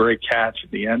made the great catch in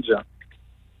the end zone.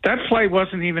 That play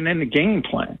wasn't even in the game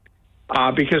plan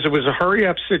because it was a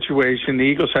hurry-up situation. The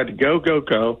Eagles had to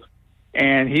go,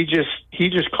 and he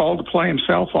just called the play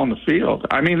himself on the field.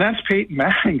 I mean, that's Peyton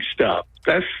Manning stuff.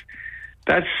 That's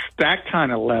that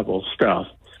kind of level stuff.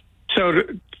 So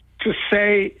to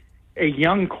say a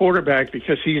young quarterback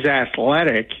because he's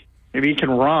athletic and he can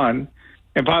run,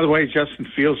 and by the way, Justin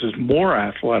Fields is more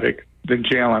athletic than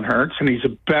Jalen Hurts, and he's a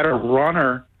better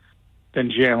runner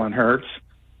than Jalen Hurts.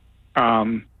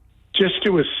 Just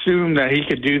to assume that he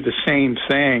could do the same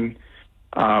thing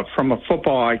from a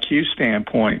football IQ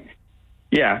standpoint,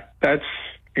 yeah, that's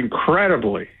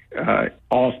incredibly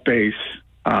off base,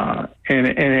 and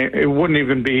it wouldn't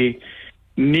even be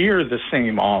near the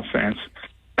same offense.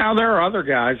 Now, there are other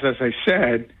guys, as I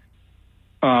said.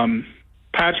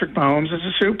 Patrick Mahomes is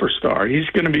a superstar. He's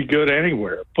going to be good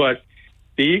anywhere, but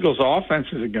the Eagles' offense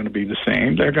isn't going to be the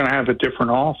same. They're going to have a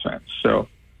different offense. So,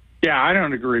 yeah, I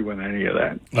don't agree with any of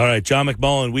that. All right, John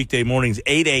McMullen, weekday mornings,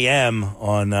 8 a.m.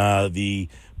 on the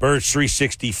Birds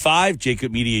 365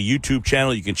 Jacob Media YouTube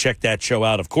channel. You can check that show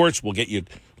out. Of course, we'll get you a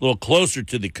little closer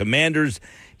to the Commanders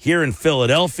here in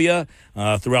Philadelphia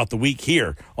throughout the week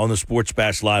here on the Sports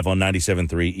Bash Live on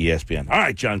 97.3 ESPN. All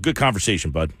right, John, good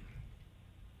conversation, bud.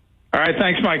 All right,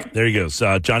 thanks, Mike. There he goes.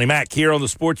 Johnny Mack here on the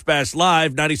Sports Bash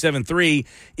Live, 97.3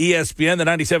 ESPN, the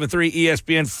 97.3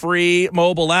 ESPN free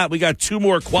mobile app. We got two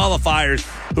more qualifiers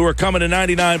who are coming to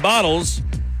 99 bottles,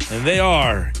 and they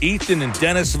are Ethan in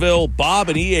Dennisville, Bob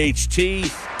and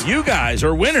EHT. You guys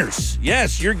are winners.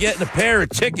 Yes, you're getting a pair of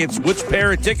tickets. Which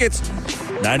pair of tickets?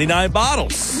 99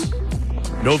 bottles.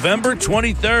 November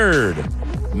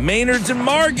 23rd, Maynard's and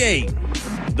Margate.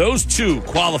 Those two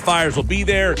qualifiers will be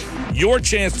there. Your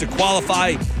chance to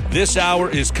qualify this hour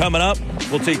is coming up.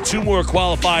 We'll take two more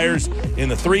qualifiers in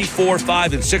the 3, 4,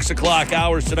 5, and 6 o'clock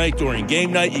hours tonight during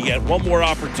game night. You get one more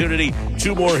opportunity,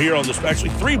 two more here on this,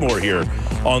 actually three more here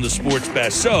on the Sports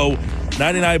Bash. So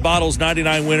 99 bottles,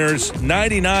 99 winners,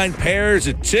 99 pairs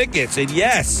of tickets. And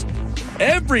yes,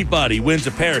 everybody wins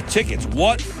a pair of tickets.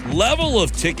 What level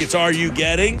of tickets are you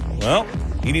getting? Well,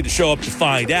 you need to show up to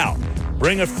find out.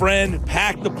 Bring a friend,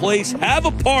 pack the place, have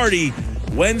a party.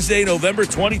 Wednesday, November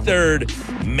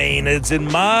 23rd, Maynard's in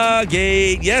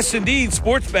Margate. Yes, indeed,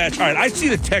 Sports Bash. All right, I see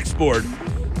the text board.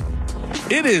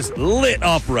 It is lit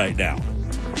up right now.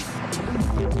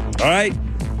 All right,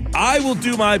 I will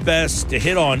do my best to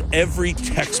hit on every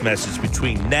text message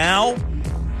between now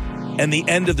and the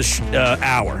end of the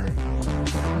hour.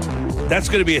 That's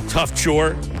going to be a tough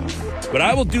chore, but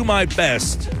I will do my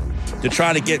best to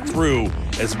try to get through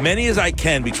as many as I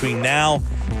can between now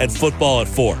and football at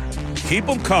 4. Keep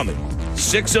them coming.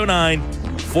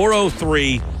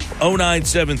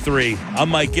 609-403-0973. I'm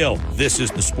Mike Gill. This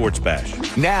is the Sports Bash.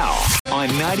 Now on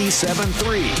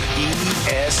 97.3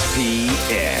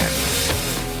 ESPN.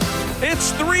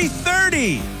 It's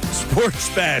 3:30. Sports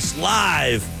Bash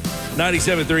live.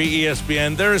 97.3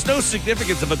 ESPN. There is no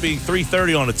significance of it being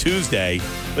 3:30 on a Tuesday,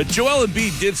 but Joel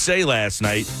Embiid did say last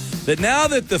night that now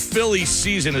that the Phillies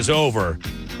season is over,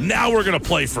 now we're going to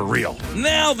play for real.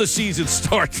 Now the season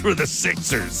starts for the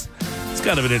Sixers. It's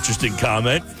kind of an interesting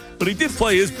comment. But he did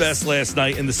play his best last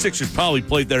night, and the Sixers probably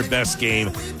played their best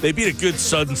game. They beat a good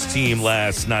Suns team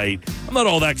last night. I'm not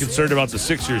all that concerned about the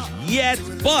Sixers yet,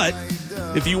 but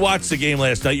if you watched the game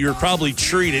last night, you were probably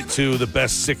treated to the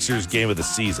best Sixers game of the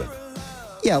season.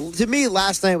 Yeah, to me,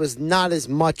 last night was not as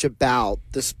much about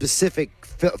the specific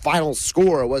final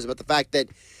score. It was about the fact that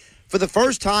for the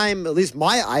first time, at least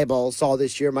my eyeballs saw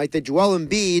this year, Mike, that Joel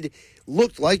Embiid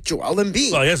looked like Joel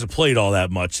Embiid. Well, he hasn't played all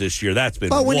that much this year. That's been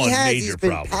but when one he has, major he's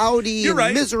been problem. Pouty You're and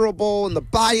right. miserable, and the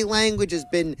body language has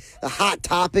been the hot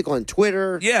topic on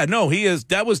Twitter. Yeah, no, he is.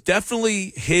 That was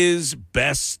definitely his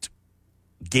best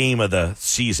game of the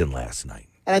season last night.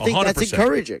 And I think 100%. that's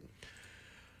encouraging.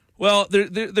 Well,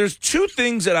 there's two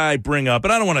things that I bring up,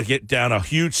 and I don't want to get down a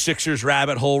huge Sixers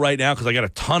rabbit hole right now because I got a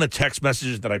ton of text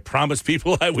messages that I promised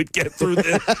people I would get through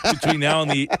between now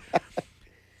and the.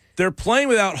 They're playing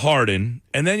without Harden,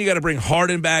 and then you got to bring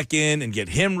Harden back in and get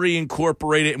him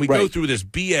reincorporated, and we go through this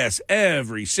BS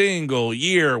every single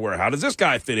year where how does this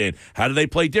guy fit in? How do they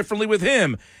play differently with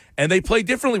him? And they play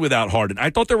differently without Harden. I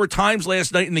thought there were times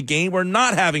last night in the game where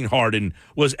not having Harden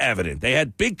was evident. They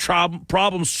had big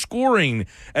problems scoring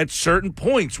at certain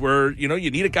points where, you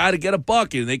need a guy to get a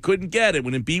bucket, and they couldn't get it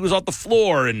when Embiid was off the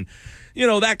floor and,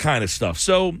 that kind of stuff.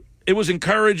 So it was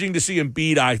encouraging to see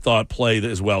Embiid, I thought, play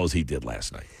as well as he did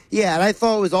last night. Yeah, and I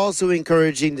thought it was also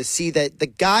encouraging to see that the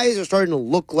guys are starting to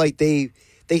look like they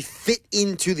fit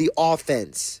into the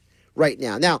offense right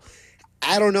now. Now,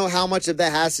 I don't know how much of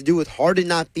that has to do with Harden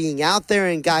not being out there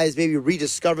and guys maybe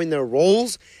rediscovering their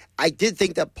roles. I did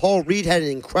think that Paul Reed had an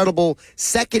incredible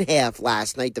second half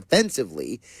last night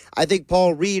defensively. I think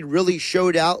Paul Reed really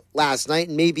showed out last night,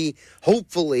 and maybe,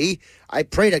 hopefully, I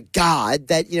pray to God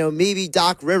that, maybe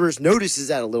Doc Rivers notices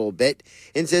that a little bit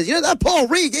and says, that Paul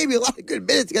Reed gave me a lot of good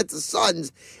minutes against the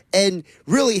Suns and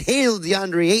really handled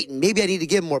DeAndre Ayton. Maybe I need to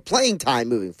give him more playing time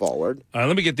moving forward. All right,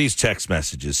 let me get these text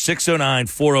messages.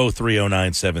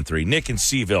 609-403-0973. Nick in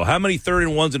Seaville. How many 3rd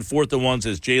and 1s and 4th and 1s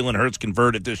has Jalen Hurts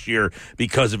converted this year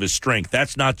because of his strength?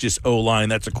 That's not just O-line.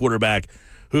 That's a quarterback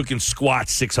who can squat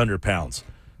 600 pounds.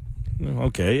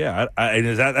 Okay, yeah,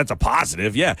 that's a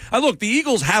positive, yeah. Look, the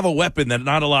Eagles have a weapon that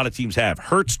not a lot of teams have.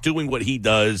 Hurts doing what he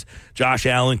does. Josh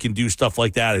Allen can do stuff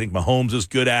like that. I think Mahomes is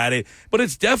good at it. But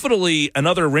it's definitely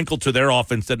another wrinkle to their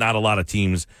offense that not a lot of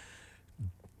teams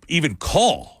even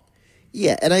call.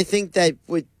 Yeah, and I think that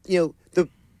with the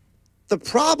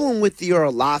problem with the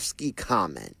Orlovsky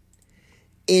comment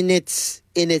in its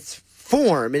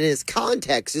form and in its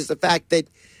context is the fact that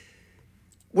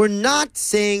we're not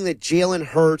saying that Jalen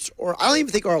Hurts, or I don't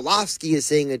even think Orlovsky is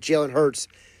saying that Jalen Hurts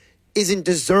isn't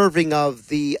deserving of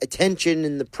the attention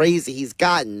and the praise that he's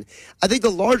gotten. I think the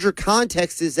larger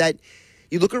context is that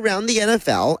you look around the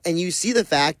NFL and you see the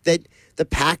fact that the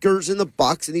Packers and the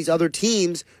Bucs and these other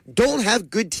teams don't have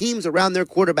good teams around their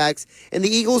quarterbacks, and the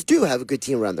Eagles do have a good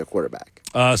team around their quarterback.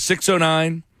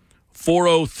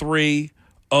 609-403-0973,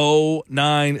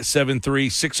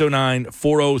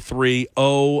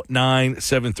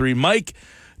 609-403-0973. Mike,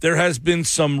 there has been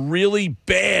some really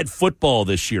bad football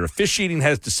this year. Officiating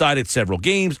has decided several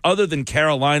games. Other than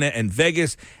Carolina and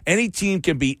Vegas, any team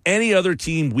can beat any other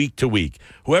team week to week.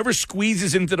 Whoever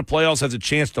squeezes into the playoffs has a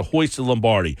chance to hoist the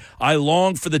Lombardi. I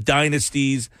long for the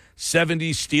dynasties,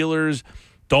 70s Steelers,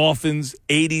 Dolphins,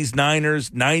 80s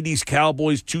Niners, 90s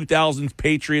Cowboys, 2000s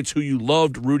Patriots, who you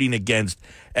loved rooting against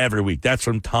every week. That's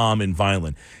from Tom in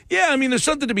Vineland. Yeah, there's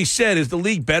something to be said. Is the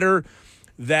league better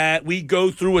that we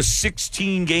go through a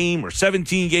 16-game or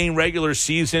 17-game regular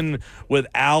season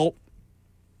without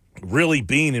really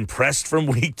being impressed from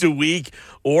week to week?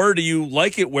 Or do you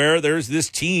like it where there's this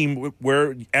team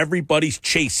where everybody's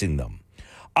chasing them?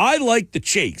 I like the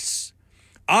chase.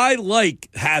 I like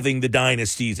having the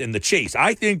dynasties and the chase.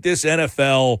 I think this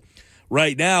NFL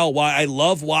right now, why I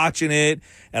love watching it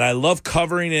and I love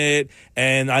covering it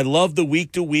and I love the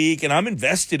week to week and I'm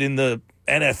invested in the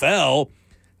NFL.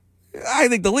 I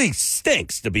think the league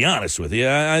stinks, to be honest with you.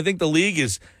 I think the league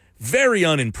is very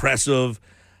unimpressive.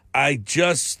 I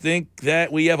just think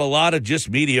that we have a lot of just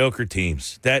mediocre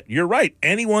teams. That you're right,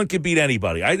 anyone can beat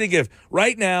anybody. I think if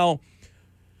right now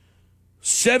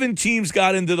 7 teams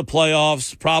got into the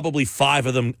playoffs, probably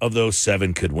 5 of those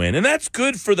 7 could win. And that's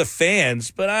good for the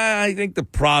fans, but I think the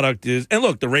product is, and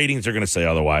look, the ratings are going to say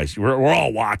otherwise. We're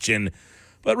all watching,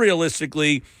 but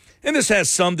realistically, and this has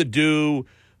some to do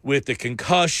with the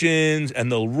concussions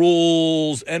and the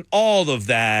rules and all of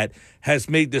that has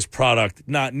made this product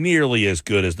not nearly as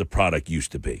good as the product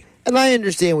used to be. And I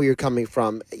understand where you're coming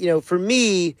from. For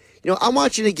me, I'm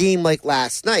watching a game like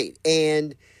last night,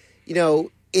 and,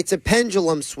 it's a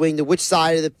pendulum swing to which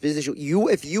side of the position.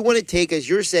 If you want to take, as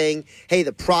you're saying, hey,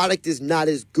 the product is not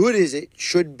as good as it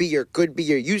should be or could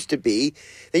be or used to be,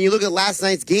 then you look at last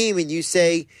night's game and you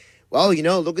say, well,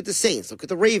 look at the Saints, look at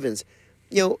the Ravens.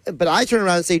 But I turn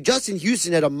around and say Justin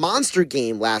Houston had a monster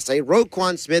game last night.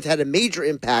 Roquan Smith had a major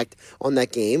impact on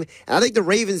that game. And I think the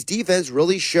Ravens defense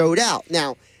really showed out.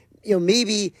 Now,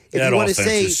 maybe if that you want to say. That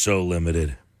offense is so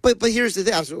limited. But here's the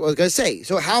thing. I was going to say.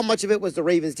 So how much of it was the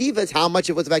Ravens defense? How much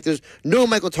of it was the fact there's no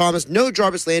Michael Thomas, no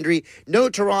Jarvis Landry, no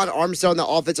Teron Armstead on the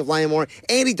offensive line anymore?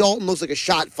 Andy Dalton looks like a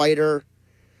shot fighter.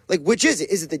 Like, which is it?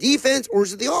 Is it the defense or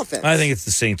is it the offense? I think it's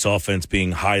the Saints offense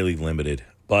being highly limited.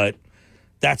 But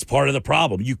that's part of the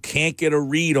problem. You can't get a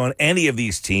read on any of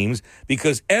these teams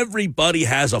because everybody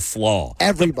has a flaw.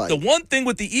 Everybody. The one thing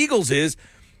with the Eagles is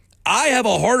I have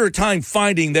a harder time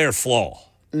finding their flaw.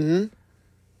 Mm-hmm.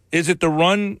 Is it the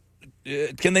run?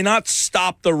 Can they not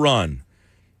stop the run?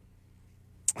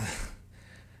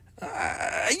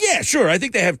 Yeah, sure. I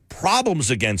think they have problems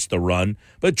against the run,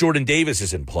 but Jordan Davis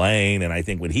isn't playing, and I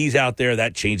think when he's out there,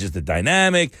 that changes the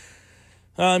dynamic.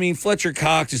 I mean, Fletcher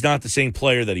Cox is not the same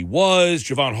player that he was.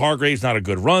 Javon Hargrave's not a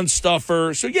good run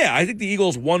stuffer. So, yeah, I think the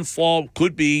Eagles' one flaw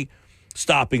could be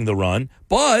stopping the run.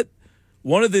 But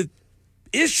one of the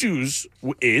issues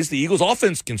is the Eagles'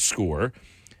 offense can score,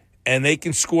 and they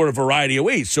can score a variety of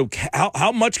ways. So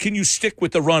how much can you stick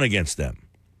with the run against them?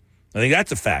 I think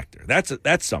that's a factor.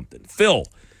 That's something. Phil,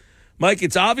 Mike,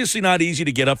 it's obviously not easy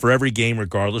to get up for every game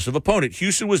regardless of opponent.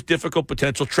 Houston was difficult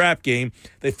potential trap game.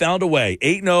 They found a way.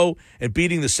 8-0 and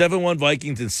beating the 7-1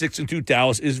 Vikings and 6-2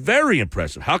 Dallas is very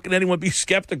impressive. How can anyone be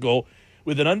skeptical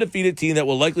with an undefeated team that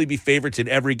will likely be favorites in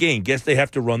every game? Guess they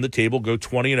have to run the table, go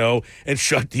 20-0, and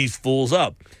shut these fools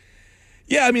up.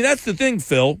 Yeah, I mean, that's the thing,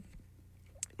 Phil,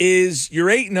 is you're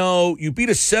 8-0, you beat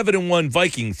a 7-1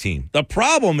 Vikings team. The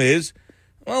problem is,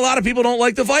 well, a lot of people don't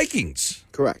like the Vikings.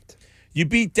 Correct. You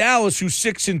beat Dallas, who's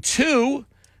 6-2,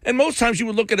 and most times you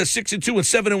would look at a 6-2 and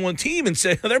 7-1 team and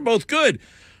say, oh, they're both good.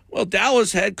 Well,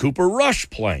 Dallas had Cooper Rush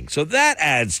playing, so that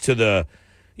adds to the,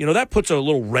 that puts a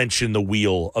little wrench in the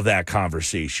wheel of that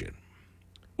conversation,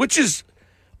 which is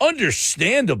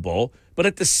understandable, but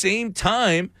at the same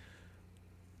time,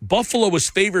 Buffalo was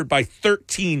favored by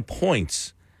 13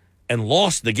 points and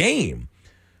lost the game.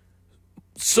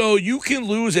 So you can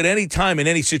lose at any time in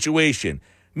any situation.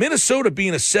 Minnesota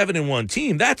being a 7-1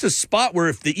 team, that's a spot where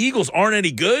if the Eagles aren't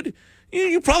any good,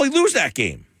 you probably lose that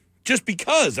game. Just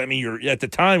because, I mean, you're at the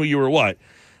time you were what?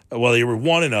 Well, you were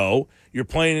 1-0. You're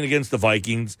playing against the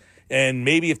Vikings, and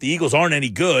maybe if the Eagles aren't any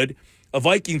good, a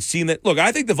Vikings team that, look,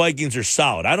 I think the Vikings are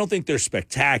solid. I don't think they're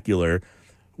spectacular.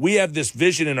 We have this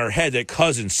vision in our head that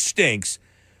Cousins stinks,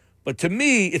 but to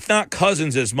me, it's not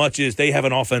Cousins as much as they have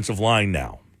an offensive line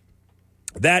now.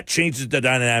 That changes the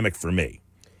dynamic for me.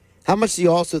 How much do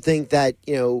you also think that,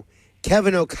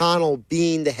 Kevin O'Connell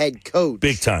being the head coach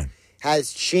big time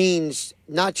has changed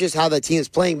not just how the team is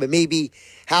playing, but maybe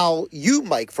how you,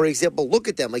 Mike, for example, look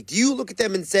at them? Like, do you look at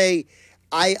them and say,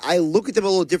 I look at them a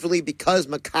little differently because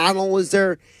McConnell was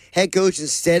their head coach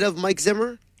instead of Mike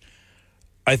Zimmer?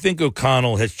 I think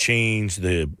O'Connell has changed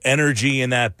the energy in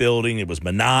that building. It was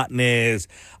monotonous.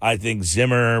 I think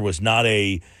Zimmer was not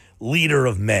a leader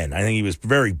of men. I think he was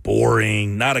very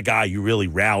boring, not a guy you really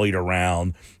rallied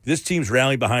around. This team's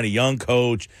rallying behind a young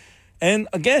coach. And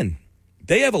again,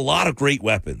 they have a lot of great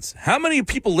weapons. How many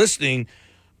people listening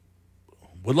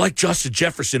would like Justin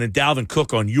Jefferson and Dalvin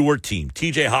Cook on your team?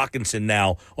 TJ Hawkinson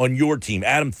now on your team.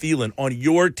 Adam Thielen on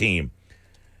your team.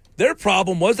 Their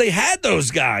problem was they had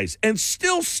those guys and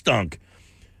still stunk.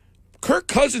 Kirk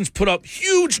Cousins put up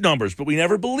huge numbers, but we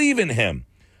never believe in him.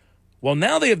 Well,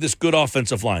 now they have this good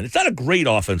offensive line. It's not a great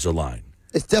offensive line.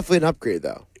 It's definitely an upgrade,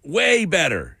 though. Way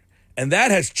better. And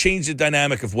that has changed the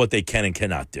dynamic of what they can and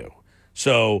cannot do.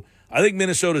 So I think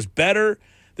Minnesota's better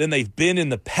than they've been in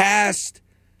the past.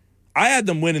 I had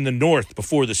them win in the North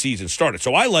before the season started.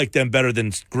 So I like them better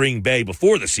than Green Bay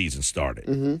before the season started.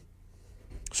 Mm-hmm.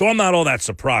 So I'm not all that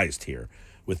surprised here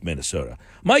with Minnesota.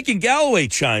 Mike in Galloway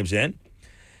chimes in.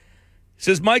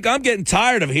 Says, Mike, I'm getting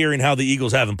tired of hearing how the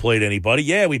Eagles haven't played anybody.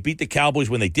 Yeah, we beat the Cowboys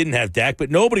when they didn't have Dak,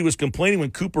 but nobody was complaining when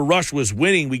Cooper Rush was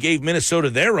winning. We gave Minnesota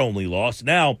their only loss.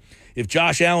 Now, if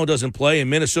Josh Allen doesn't play and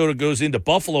Minnesota goes into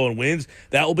Buffalo and wins,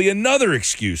 that will be another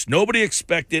excuse. Nobody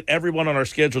expected everyone on our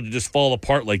schedule to just fall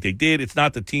apart like they did. It's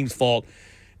not the team's fault.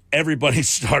 Everybody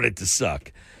started to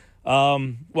suck.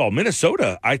 Well,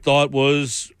 Minnesota, I thought,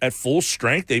 was at full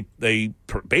strength. They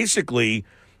basically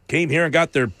came here and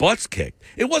got their butts kicked.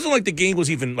 It wasn't like the game was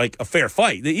even like a fair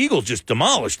fight. The Eagles just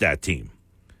demolished that team.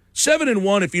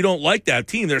 7-1, if you don't like that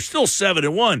team, they're still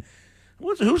 7-1.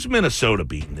 Who's Minnesota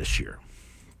beating this year?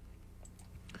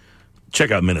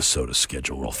 check out Minnesota's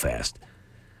schedule real fast.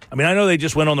 I mean, I know they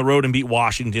just went on the road and beat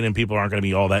Washington, and people aren't going to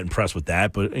be all that impressed with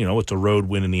that, but, it's a road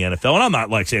win in the NFL. And I'm not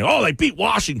like saying, they beat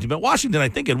Washington. But Washington, I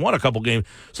think, had won a couple games.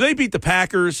 So they beat the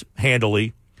Packers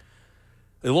handily.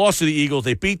 They lost to the Eagles.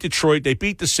 They beat Detroit. They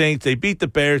beat the Saints. They beat the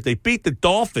Bears. They beat the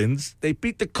Dolphins. They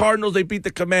beat the Cardinals. They beat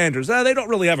the Commanders. They don't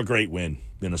really have a great win,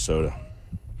 Minnesota.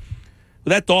 But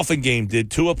that Dolphin game, did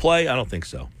Tua play? I don't think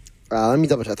so. Let me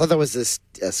double check. I thought that was this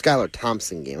Skylar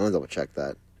Thompson game. I'm going to double check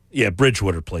that. Yeah,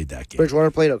 Bridgewater played that game.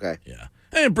 Bridgewater played? Okay. Yeah.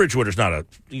 And Bridgewater's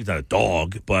he's not a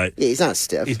dog, but... Yeah, he's not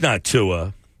stiff. He's not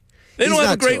Tua. They don't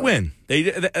have a great win.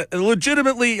 They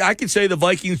legitimately, I could say the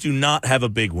Vikings do not have a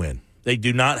big win. They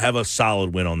do not have a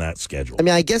solid win on that schedule. I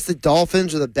mean, I guess the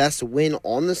Dolphins are the best win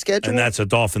on the schedule. And that's a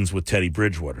Dolphins with Teddy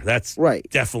Bridgewater. That's right.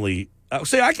 Definitely...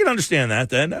 I can understand that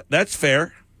then. That's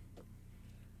fair.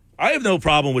 I have no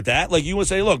problem with that. Like, you would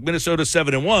say, look, Minnesota's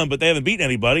 7-1, but they haven't beaten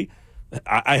anybody.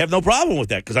 I have no problem with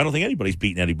that because I don't think anybody's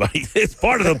beaten anybody. It's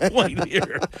part of the point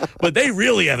here. But they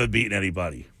really haven't beaten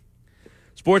anybody.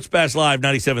 Sports Bash Live,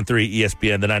 97.3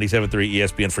 ESPN, the 97.3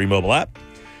 ESPN free mobile app.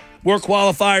 More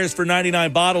qualifiers for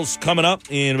 99 bottles coming up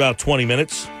in about 20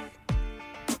 minutes.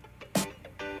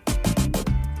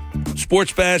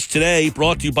 Sports Bash today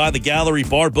brought to you by the Gallery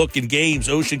Bar, Book, and Games,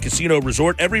 Ocean Casino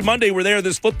Resort. Every Monday we're there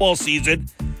this football season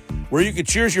where you can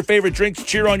cheers your favorite drinks,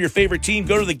 cheer on your favorite team.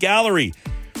 Go to the Gallery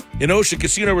in Ocean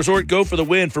Casino Resort. Go for the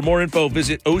win. For more info,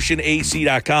 visit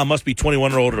oceanac.com. Must be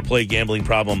 21 or older to play. Gambling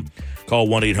problem, call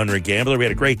 1-800-GAMBLER. We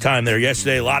had a great time there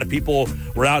yesterday. A lot of people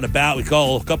were out and about. We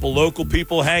called a couple local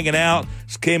people hanging out.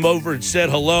 Just came over and said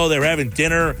hello. They were having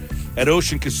dinner at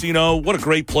Ocean Casino. What a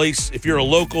great place. If you're a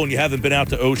local and you haven't been out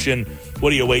to Ocean,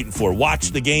 what are you waiting for? Watch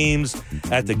the games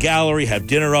at the Gallery. Have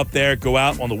dinner up there. Go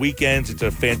out on the weekends. It's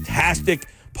a fantastic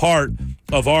part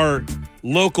of our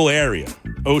local area,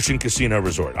 Ocean Casino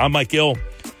Resort. I'm Mike Gill.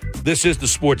 This is the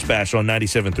Sports Bash on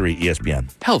 97.3 ESPN.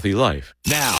 Healthy life.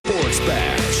 Now, Sports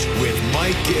Bash with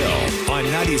Mike Gill on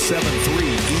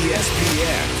 97.3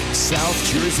 ESPN, South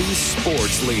Jersey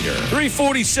sports leader.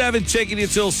 3:47, taking you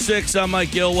till 6. I'm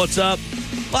Mike Gill. What's up?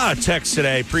 A lot of texts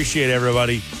today. Appreciate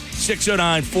everybody.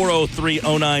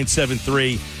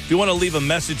 609-403-0973. If you want to leave a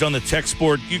message on the text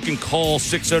board, you can call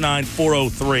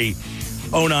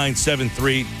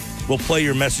 609-403-0973. We'll play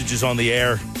your messages on the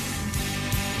air.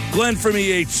 Glenn from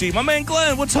EHC. My man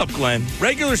Glenn, what's up, Glenn?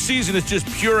 Regular season is just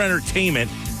pure entertainment,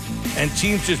 and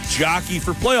teams just jockey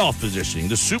for playoff positioning.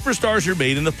 The superstars are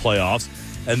made in the playoffs,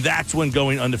 and that's when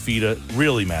going undefeated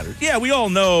really matters. Yeah, we all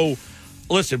know.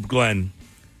 Listen, Glenn,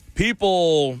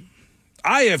 I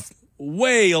have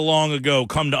way long ago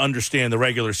come to understand the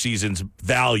regular season's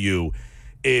value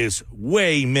is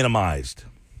way minimized.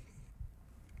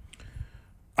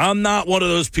 I'm not one of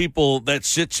those people that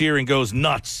sits here and goes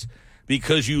nuts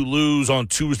because you lose on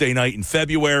Tuesday night in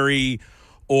February,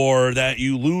 or that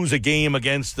you lose a game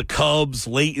against the Cubs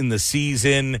late in the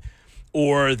season,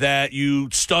 or that you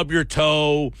stub your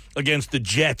toe against the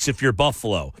Jets if you're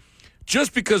Buffalo.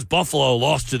 Just because Buffalo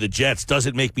lost to the Jets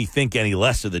doesn't make me think any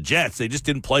less of the Jets. They just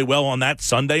didn't play well on that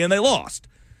Sunday, and they lost.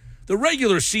 The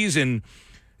regular season,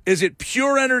 is it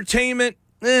pure entertainment?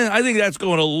 I think that's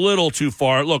going a little too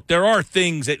far. Look, there are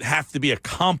things that have to be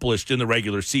accomplished in the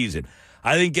regular season.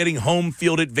 I think getting home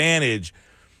field advantage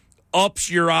ups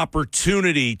your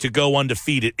opportunity to go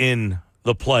undefeated in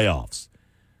the playoffs.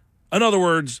 In other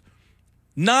words,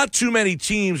 not too many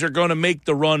teams are going to make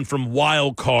the run from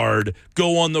wild card,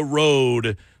 go on the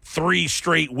road 3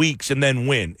 straight weeks, and then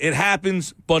win. It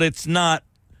happens, but it's not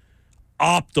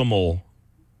optimal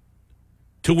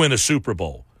to win a Super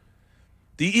Bowl.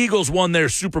 The Eagles won their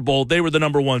Super Bowl. They were the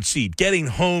number 1 seed. Getting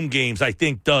home games, I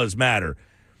think, does matter.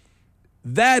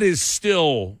 That is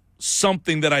still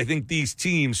something that I think these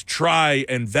teams try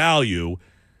and value.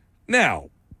 Now,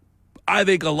 I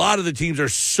think a lot of the teams are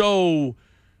so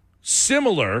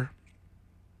similar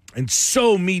and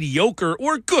so mediocre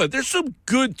or good. There's some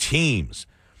good teams.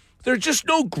 There are just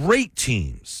no great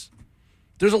teams.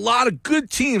 There's a lot of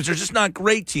good teams. There's just not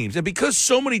great teams. And because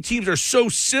so many teams are so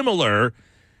similar,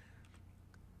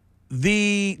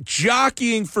 the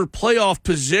jockeying for playoff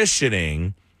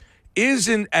positioning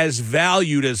isn't as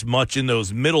valued as much in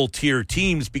those middle-tier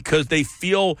teams because they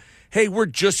feel, hey, we're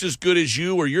just as good as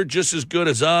you or you're just as good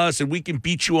as us and we can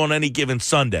beat you on any given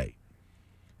Sunday.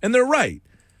 And they're right.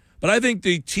 But I think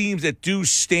the teams that do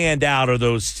stand out are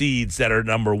those seeds that are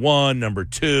number 1, number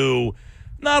 2,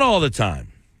 not all the time.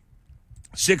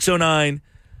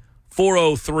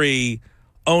 609-403-0973,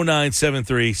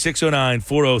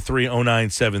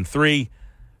 609-403-0973.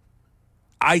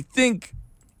 I think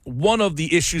one of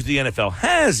the issues the NFL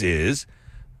has is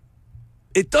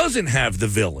it doesn't have the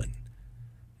villain.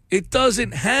 It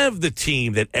doesn't have the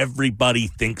team that everybody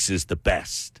thinks is the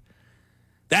best.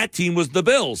 That team was the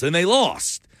Bills, and they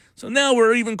lost. So now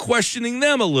we're even questioning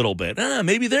them a little bit.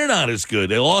 Maybe they're not as good.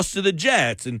 They lost to the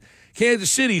Jets, and Kansas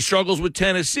City struggles with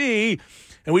Tennessee,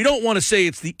 and we don't want to say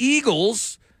it's the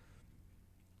Eagles.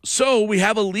 So we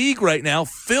have a league right now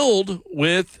filled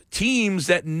with teams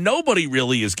that nobody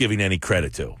really is giving any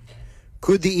credit to.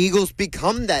 Could the Eagles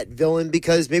become that villain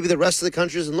because maybe the rest of the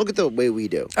country doesn't look at the way we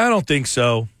do? I don't think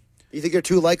so. You think they're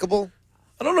too likable?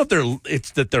 I don't know if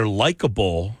it's that they're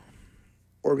likable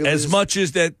or as much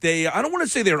as that I don't want to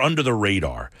say they're under the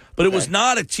radar, but it was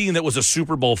not a team that was a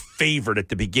Super Bowl favorite at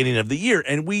the beginning of the year.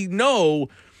 And we know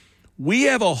we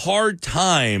have a hard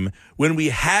time when we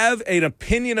have an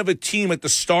opinion of a team at the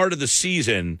start of the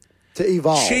season to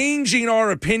evolve, changing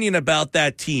our opinion about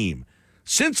that team.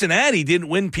 Cincinnati didn't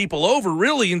win people over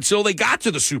really until they got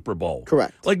to the Super Bowl.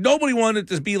 Correct. Like nobody wanted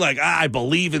to be like, I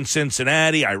believe in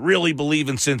Cincinnati. I really believe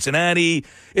in Cincinnati.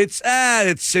 It's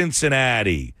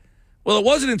Cincinnati. Well, it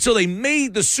wasn't until they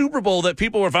made the Super Bowl that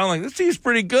people were finally like, this team's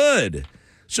pretty good.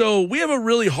 So we have a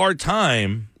really hard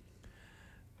time.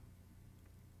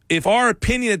 If our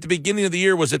opinion at the beginning of the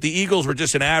year was that the Eagles were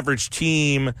just an average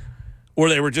team or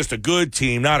they were just a good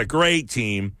team, not a great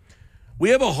team, we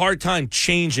have a hard time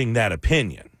changing that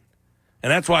opinion.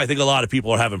 And that's why I think a lot of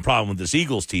people are having a problem with this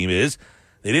Eagles team is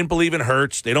they didn't believe in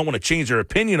Hurts. They don't want to change their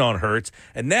opinion on Hurts.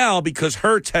 And now because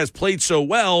Hurts has played so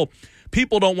well,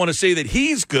 people don't want to say that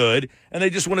he's good, and they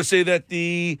just want to say that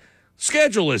the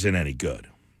schedule isn't any good.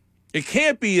 It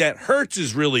can't be that Hurts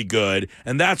is really good,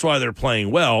 and that's why they're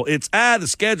playing well. It's, the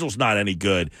schedule's not any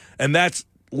good, and that's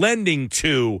lending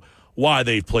to why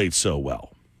they've played so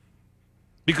well.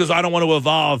 Because I don't want to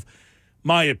evolve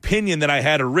my opinion that I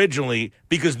had originally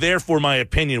because therefore my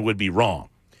opinion would be wrong.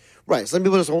 Right. Some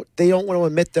people they don't want to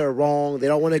admit they're wrong. They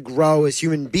don't want to grow as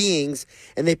human beings,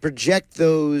 and they project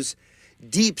those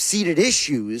deep-seated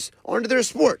issues onto their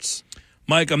sports.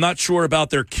 Mike, I'm not sure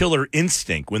about their killer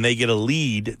instinct. When they get a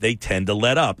lead, they tend to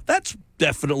let up. That's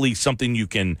definitely something you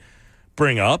can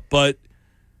bring up, but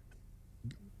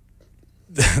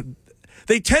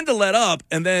they tend to let up,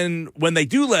 and then when they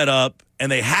do let up,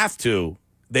 and they have to,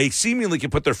 they seemingly can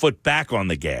put their foot back on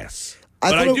the gas.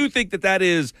 But I do think that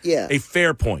is a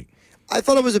fair point. I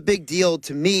thought it was a big deal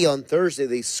to me on Thursday.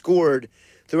 They scored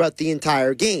throughout the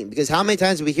entire game. Because how many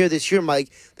times did we hear this year, Mike,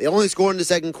 they only score in the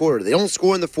second quarter. They don't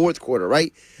score in the fourth quarter,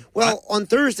 right? Well, on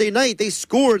Thursday night, they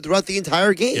scored throughout the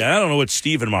entire game. Yeah, I don't know what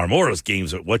Stephen Marmora's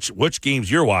games are, which games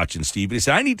you're watching, Steve. But he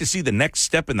said, I need to see the next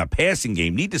step in the passing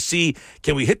game. Need to see,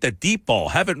 can we hit the deep ball?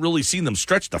 Haven't really seen them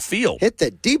stretch the field. Hit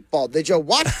the deep ball. Did you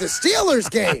watch the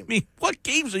Steelers game? I mean, what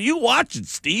games are you watching,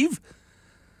 Steve?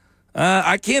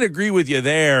 I can't agree with you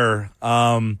there.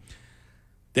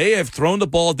 They have thrown the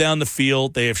ball down the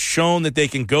field. They have shown that they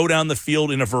can go down the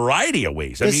field in a variety of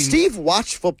ways. Does Steve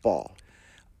watch football?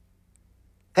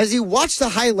 Has he watched the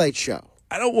highlight show?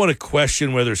 I don't want to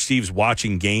question whether Steve's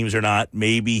watching games or not.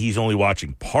 Maybe he's only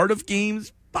watching part of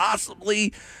games,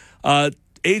 possibly.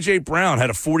 A.J. Brown had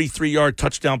a 43-yard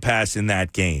touchdown pass in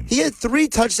that game. He had 3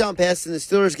 touchdown passes in the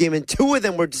Steelers game, and 2 of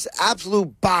them were just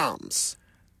absolute bombs.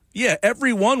 Yeah,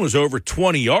 every one was over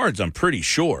 20 yards, I'm pretty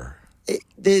sure.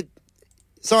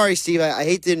 Sorry, Steve, I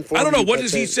hate to inform you. I don't know. What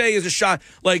does he say is a shot?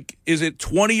 Like, is it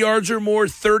 20 yards or more,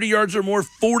 30 yards or more,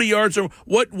 40 yards or more?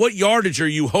 What yardage are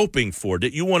you hoping for?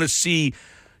 Did you want to see,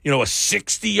 a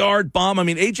 60-yard bomb? I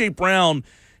mean, A.J. Brown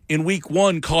in week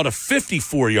 1 caught a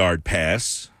 54-yard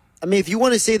pass. I mean, if you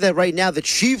want to say that right now the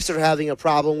Chiefs are having a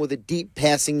problem with a deep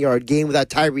passing yard game without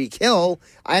Tyreek Hill,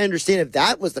 I understand if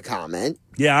that was the comment.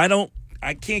 Yeah,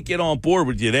 I can't get on board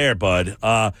with you there, bud.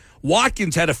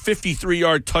 Watkins had a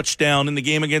 53-yard touchdown in the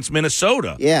game against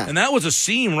Minnesota. Yeah. And that was a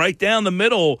seam right down the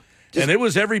middle, and it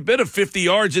was every bit of 50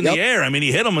 yards in the air. I mean,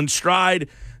 he hit him in stride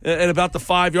at about the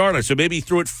 5-yard line, so maybe he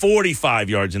threw it 45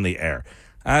 yards in the air.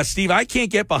 Steve, I can't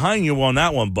get behind you on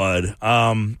that one, bud.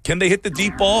 Can they hit the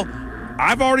deep ball?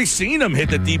 I've already seen them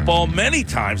hit the deep ball many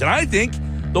times, and I think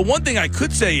the one thing I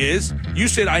could say is, you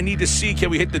said I need to see, can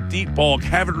we hit the deep ball?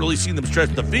 Haven't really seen them stretch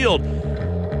the field.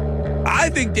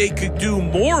 I think they could do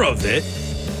more of it,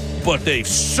 but they've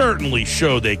certainly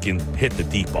showed they can hit the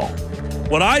deep ball.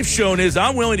 What I've shown is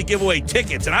I'm willing to give away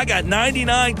tickets, and I got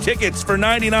 99 tickets for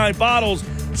 99 bottles,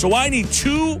 so I need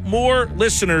 2 more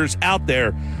listeners out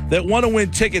there that want to win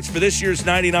tickets for this year's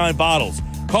 99 bottles.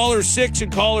 Caller 6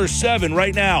 and caller 7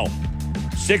 right now.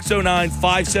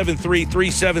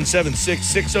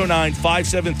 609-573-3776,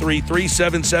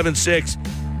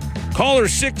 609-573-3776. Caller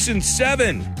 6 and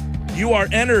 7, you are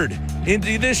entered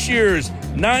into this year's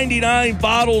 99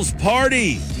 bottles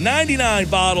party. 99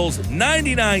 bottles,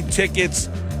 99 tickets,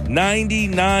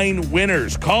 99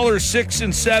 winners. Caller 6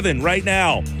 and 7 right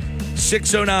now.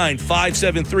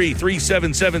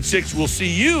 609-573-3776. We'll see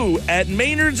you at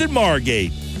Maynard's at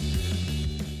Margate.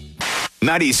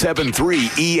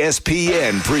 97.3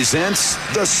 ESPN presents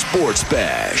The Sports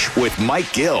Bash with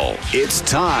Mike Gill. It's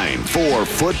time for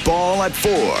Football at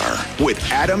 4 with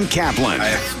Adam Kaplan. I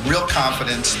have real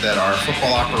confidence that our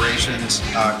football operations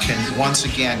can once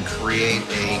again create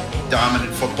a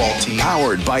dominant football team.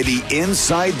 Powered by the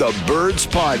Inside the Birds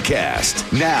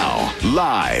podcast. Now,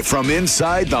 live from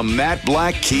inside the Matt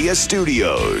Black Kia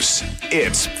Studios,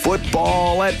 it's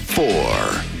Football at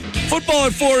 4. Football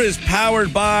at 4 is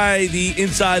powered by the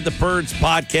Inside the Birds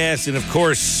podcast. And, of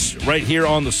course, right here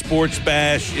on the Sports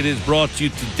Bash, it is brought to you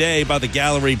today by the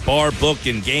Gallery Bar, Book,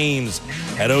 and Games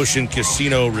at Ocean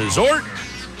Casino Resort,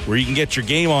 where you can get your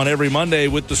game on every Monday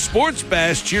with the Sports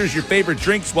Bash. Cheers your favorite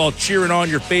drinks while cheering on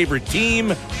your favorite team.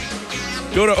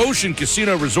 Go to Ocean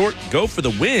Casino Resort. Go for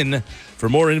the win. For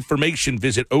more information,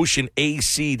 visit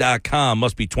oceanac.com.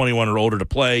 Must be 21 or older to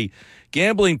play.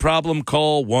 Gambling problem,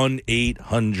 call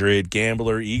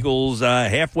 1-800-GAMBLER. Eagles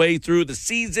halfway through the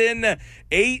season,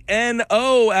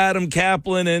 8-0, Adam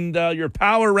Kaplan, and your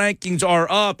power rankings are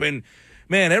up. And,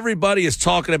 man, everybody is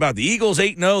talking about the Eagles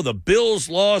 8-0, the Bills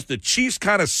lost, the Chiefs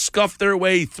kind of scuffed their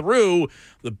way through.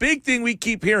 The big thing we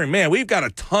keep hearing, man, we've got a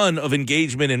ton of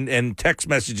engagement and text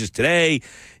messages today.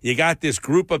 You got this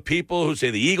group of people who say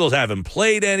the Eagles haven't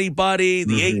played anybody,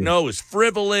 the 8-0 is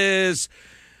frivolous.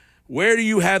 Where do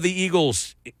you have the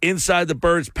Eagles inside the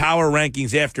Birds power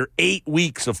rankings after 8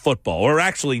 weeks of football? Or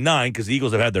actually 9, because the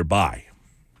Eagles have had their bye.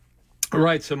 All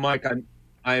right, so, Mike,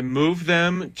 I moved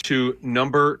them to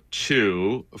number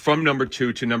 2, from number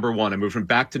 2 to number 1. I moved them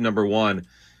back to number 1.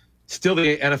 Still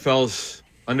the NFL's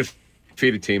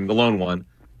undefeated team, the lone one.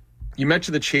 You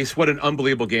mentioned the Chiefs. What an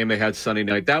unbelievable game they had Sunday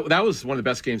night. That was one of the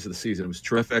best games of the season. It was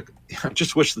terrific. I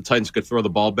just wish the Titans could throw the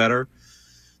ball better.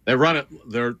 They run it.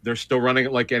 They're still running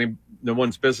it like no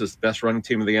one's business. Best running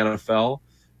team in the NFL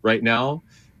right now.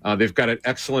 They've got an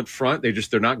excellent front.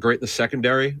 They're not great in the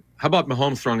secondary. How about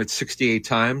Mahomes throwing it 68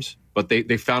 times? But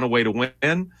they found a way to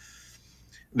win.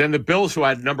 Then the Bills, who I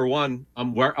had number 1,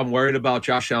 I'm worried about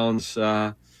Josh Allen's.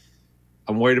 I'm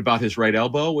worried about his right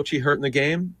elbow, which he hurt in the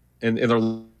game, and their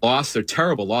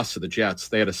terrible loss to the Jets.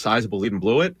 They had a sizable lead and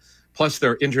blew it. Plus,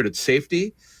 they're injured at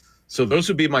safety. So those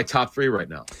would be my top 3 right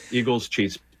now: Eagles,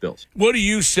 Chiefs, Bills. What do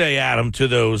you say, Adam, to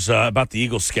those about the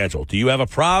Eagles' schedule? Do you have a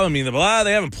problem? I mean,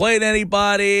 they haven't played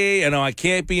anybody. I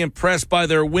can't be impressed by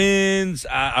their wins.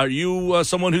 Are you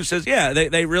someone who says, yeah,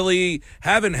 they really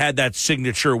haven't had that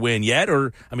signature win yet?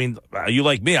 Or, are you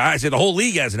like me? I say the whole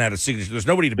league hasn't had a signature. There's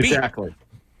nobody to beat. Exactly.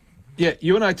 Yeah,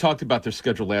 you and I talked about their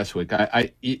schedule last week.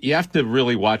 You have to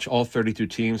really watch all 32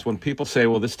 teams. When people say,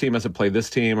 well, this team hasn't played this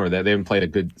team or that they haven't played a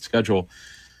good schedule,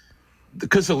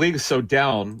 because the league is so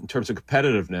down in terms of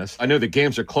competitiveness. I know the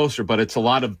games are closer, but it's a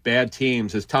lot of bad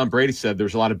teams. As Tom Brady said,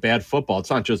 there's a lot of bad football. It's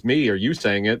not just me or you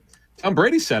saying it. Tom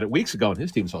Brady said it weeks ago, and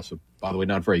his team's also, by the way,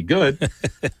 not very good.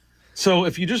 So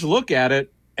if you just look at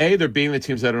it, they're beating the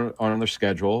teams that are on their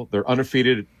schedule. They're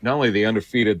undefeated. Not only are they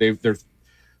undefeated, they're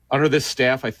under this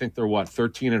staff, I think they're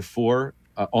 13-4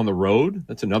 on the road.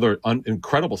 That's another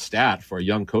incredible stat for a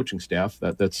young coaching staff.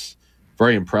 That's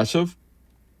very impressive.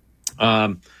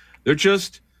 They're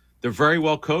very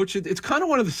well coached. It's kind of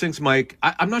one of the things, Mike.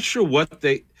 I'm not sure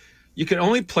you can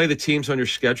only play the teams on your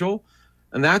schedule,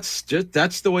 and that's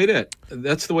the way it is.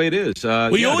 That's the way it is.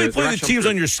 You only play the teams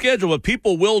on your schedule, but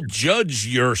people will judge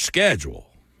your schedule.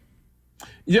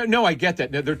 Yeah, no, I get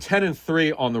that. They're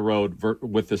 10-3 on the road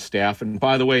with the staff. And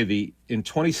by the way, in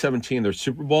 2017, their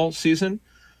Super Bowl season,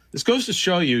 this goes to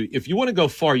show you, if you want to go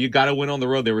far, you got to win on the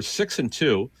road. They were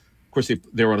 6-2. Of course,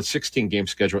 they were on a 16-game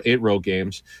schedule, 8 road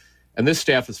games. And this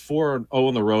staff is 4-0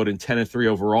 on the road and 10-3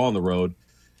 overall on the road.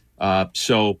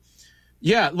 So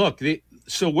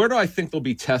where do I think they'll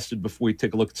be tested before we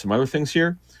take a look at some other things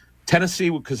here? Tennessee,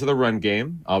 because of the run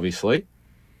game, obviously,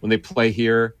 when they play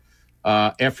here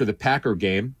after the Packer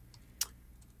game.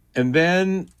 And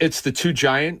then it's the 2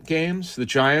 Giant games. The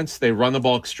Giants, they run the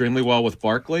ball extremely well with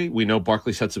Barkley. We know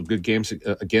Barkley's had some good games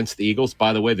against the Eagles.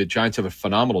 By the way, the Giants have a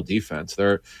phenomenal defense.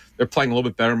 They're playing a little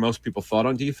bit better than most people thought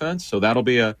on defense, so that'll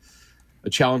be a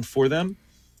challenge for them.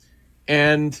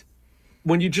 And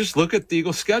when you just look at the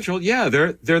Eagles' schedule,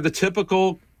 they're the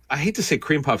typical, I hate to say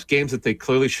cream puffs, games that they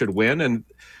clearly should win. And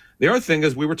the other thing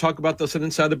is, we were talking about this on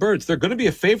Inside the Birds, they're going to be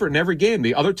a favorite in every game.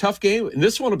 The other tough game, and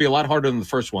this one will be a lot harder than the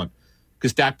first one,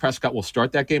 because Dak Prescott will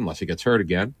start that game unless he gets hurt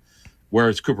again.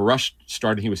 Whereas Cooper Rush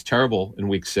started, he was terrible in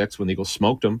Week 6 when the Eagles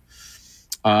smoked him.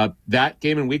 That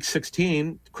game in Week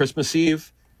 16, Christmas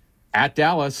Eve, at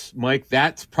Dallas, Mike,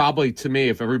 that's probably, to me,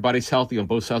 if everybody's healthy on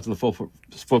both sides of the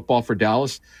football for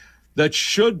Dallas, that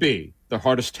should be the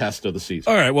hardest test of the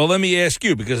season. All right, well, let me ask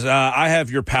you, because I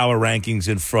have your power rankings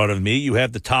in front of me. You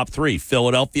have the top three,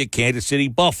 Philadelphia, Kansas City,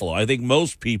 Buffalo. I think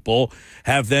most people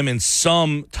have them in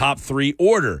some top three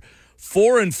order.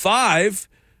 4 and 5,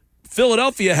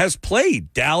 Philadelphia has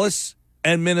played Dallas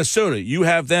and Minnesota. You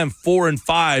have them 4 and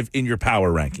 5 in your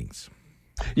power rankings.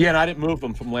 Yeah, and I didn't move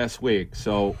them from last week.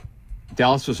 So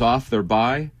Dallas was off their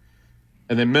bye.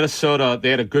 And then Minnesota, they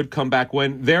had a good comeback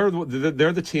win. They're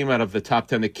the team out of the top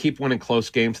 10 that keep winning close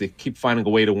games. They keep finding a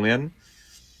way to win.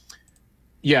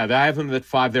 Yeah, I have them at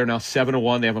 5. They're now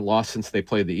 7-1. They haven't lost since they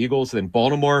played the Eagles. Then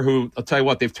Baltimore, who, I'll tell you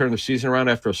what, they've turned their season around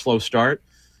after a slow start.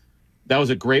 That was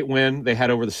a great win they had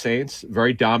over the Saints.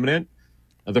 Very dominant.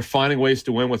 They're finding ways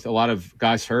to win with a lot of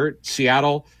guys hurt.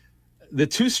 Seattle, the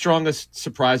two strongest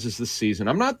surprises this season.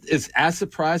 I'm not as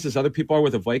surprised as other people are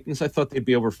with the Vikings. I thought they'd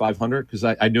be over 500 because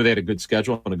I knew they had a good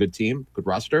schedule and a good team, good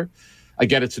roster. I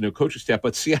get it's a new coaching staff,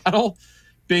 but Seattle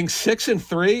being 6 and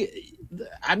 3.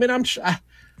 I mean,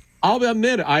 I'll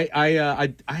admit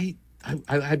I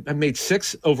made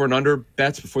 6 over and under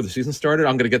bets before the season started.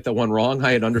 I'm going to get that one wrong.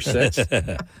 I had under 6.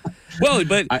 Well,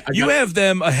 but you have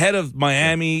them ahead of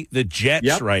Miami, the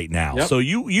Jets right now. Yep. So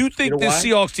you think this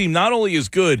Seahawks team not only is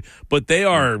good, but they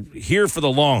are here for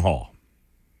the long haul.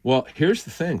 Well, here's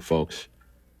the thing, folks.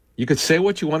 You could say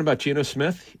what you want about Geno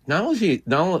Smith. Not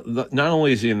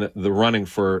only is he in the running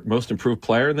for most improved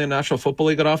player in the National Football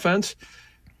League on offense,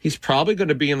 he's probably going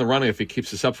to be in the running if he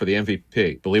keeps this up for the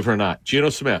MVP, believe it or not. Geno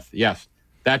Smith, yes,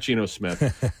 that Geno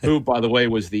Smith, who, by the way,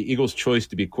 was the Eagles' choice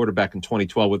to be quarterback in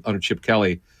 2012 under Chip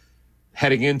Kelly,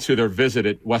 heading into their visit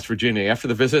at West Virginia. After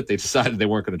the visit, they decided they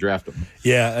weren't going to draft him.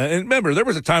 Yeah, and remember, there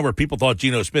was a time where people thought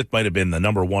Geno Smith might have been the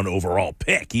number 1 overall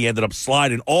pick. He ended up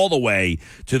sliding all the way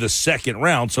to the second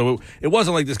round, so it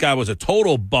wasn't like this guy was a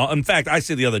total bum. In fact, I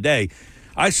said the other day,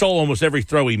 I saw almost every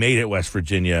throw he made at West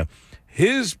Virginia.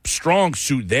 His strong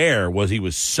suit there was he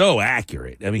was so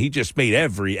accurate. I mean, he just made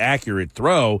every accurate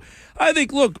throw. I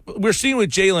think, look, we're seeing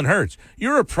with Jalen Hurts.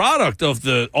 You're a product of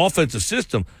the offensive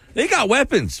system. They got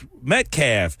weapons.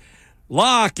 Metcalf,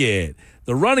 Lockett,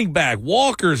 the running back,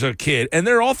 Walker's a kid, and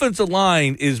their offensive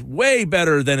line is way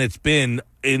better than it's been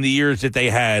in the years that they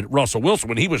had Russell Wilson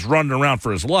when he was running around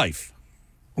for his life.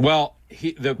 Well,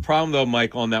 the problem, though,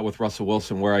 Mike, on that with Russell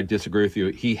Wilson, where I disagree with you,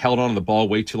 he held on to the ball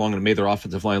way too long and made their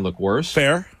offensive line look worse.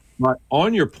 Fair. But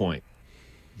on your point,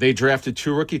 they drafted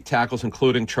 2 rookie tackles,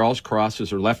 including Charles Cross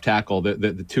as their left tackle.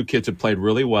 The 2 kids have played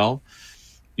really well.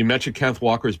 You mentioned Kenneth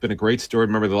Walker has been a great story.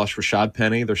 Remember, they lost Rashad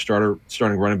Penny, their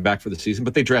starting running back for the season,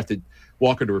 but they drafted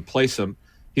Walker to replace him.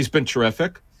 He's been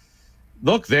terrific.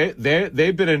 Look, they've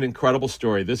been an incredible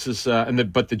story. This is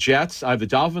but the Jets, the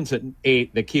Dolphins at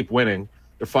 8, they keep winning.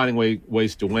 They're finding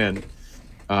ways to win,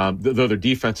 though their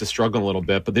defense is struggling a little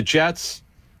bit. But the Jets,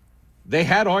 they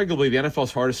had arguably the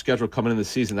NFL's hardest schedule coming in the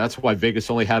season. That's why Vegas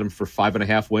only had them for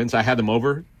 5.5 wins. I had them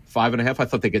over 5.5. I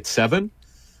thought they'd get 7.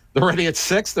 They're already at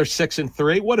 6. They're 6 and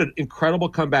 3. What an incredible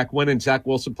comeback win! And Zach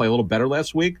Wilson played a little better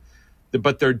last week.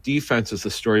 But their defense is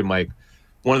the story, Mike.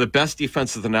 One of the best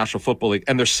defenses in the National Football League.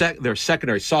 And their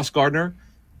secondary, Sauce Gardner,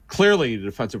 clearly the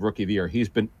defensive rookie of the year. He's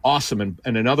been awesome. And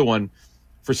another one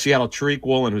for Seattle, Tariq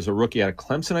Woolen, who's a rookie out of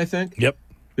Clemson, I think. Yep.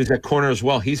 Who's at corner as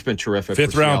well. He's been terrific.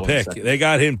 5th round pick. They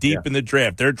got him deep in the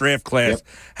draft. Their draft class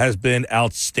has been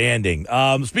outstanding.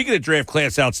 Speaking of draft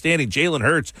class outstanding, Jalen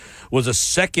Hurts was a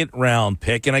 2nd round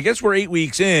pick. And I guess we're 8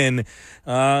 weeks in.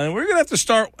 And we're going to have to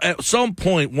start at some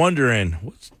point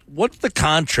wondering what's the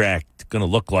contract going to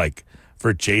look like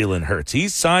for Jalen Hurts?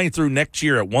 He's signed through next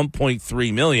year at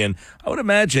 $1.3 million. I would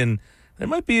imagine there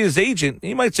might be his agent.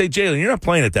 He might say, Jalen, you're not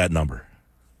playing at that number.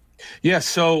 Yeah,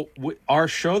 so our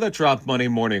show that dropped Monday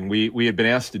morning, we had been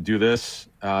asked to do this.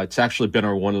 It's actually been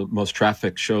one of the most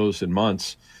trafficked shows in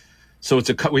months. So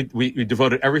it's we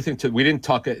devoted everything to. We didn't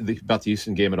talk about the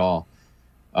Houston game at all.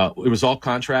 It was all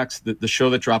contracts. The show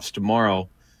that drops tomorrow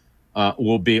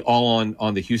will be all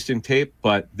on the Houston tape.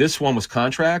 But this one was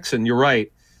contracts, and you're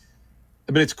right.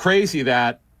 I mean, it's crazy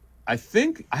that I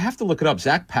think I have to look it up.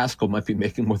 Zach Pascal might be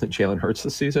making more than Jalen Hurts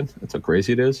this season. That's how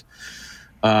crazy it is.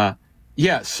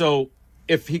 Yeah, so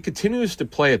if he continues to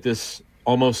play at this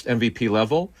almost MVP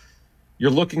level,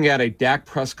 you're looking at a Dak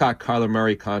Prescott, Kyler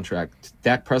Murray contract.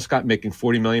 Dak Prescott making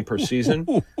 $40 million per season.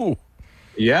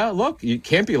 Yeah, look, you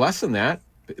can't be less than that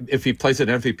if he plays at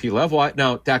MVP level.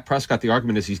 Now, Dak Prescott, the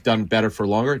argument is he's done better for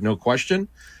longer, no question.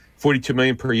 $42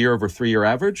 million per year over 3-year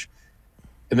average.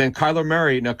 And then Kyler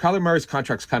Murray. Now, Kyler Murray's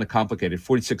contract's kind of complicated.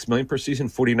 $46 million per season,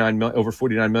 over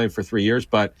 $49 million for 3 years,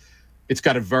 but It's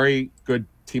got a very good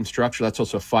team structure. That's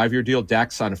also a 5-year deal.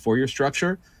 Dak signed a 4-year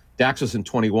structure. Dax was in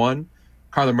 21.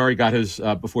 Kyler Murray got his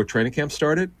before training camp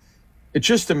started. It's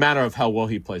just a matter of how well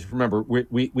he plays. Remember,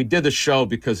 we did the show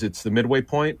because it's the midway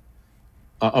point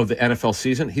of the NFL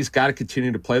season. He's got to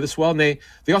continue to play this well. And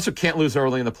they also can't lose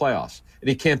early in the playoffs. And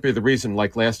he can't be the reason,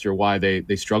 like last year, why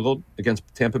they struggled against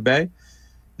Tampa Bay.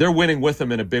 They're winning with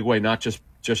him in a big way, not just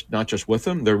with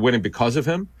him. They're winning because of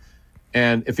him.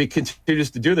 And if he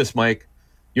continues to do this, Mike,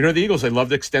 you know the Eagles, they love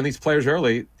to extend these players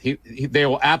early. They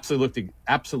will absolutely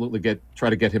try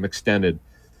to get him extended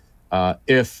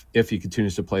if he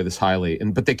continues to play this highly.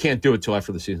 But they can't do it till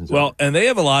after the season's over. And they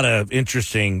have a lot of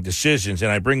interesting decisions.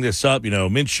 And I bring this up,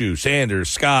 Minshew, Sanders,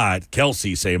 Scott,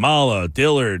 Kelsey, Seumalo,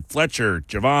 Dillard, Fletcher,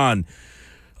 Javon,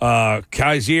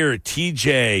 Kaiser,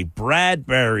 TJ,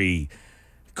 Bradbury,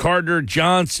 Carter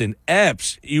Johnson,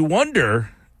 Epps. You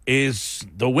wonder, is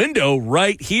the window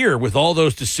right here with all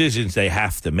those decisions they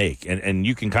have to make? And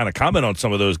you can kind of comment on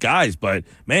some of those guys, but,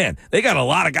 man, they got a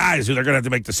lot of guys who they're going to have to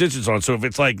make decisions on. So if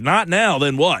it's like not now,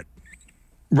 then what?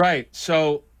 Right.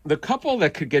 So the couple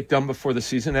that could get done before the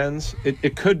season ends,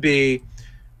 it could be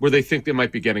where they think they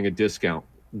might be getting a discount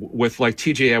with, like,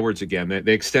 TJ Edwards again.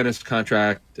 They extend his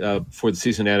contract before the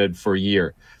season ended for a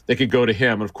year. They could go to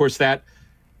him. And, of course,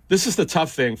 this is the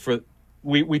tough thing for –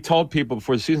 We told people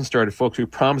before the season started, folks, we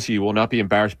promise you will not be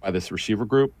embarrassed by this receiver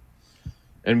group.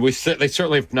 And they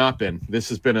certainly have not been. This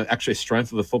has been actually a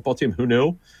strength of the football team. Who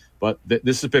knew? But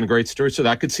this has been a great story. So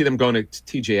I could see them going to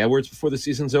TJ Edwards before the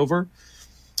season's over.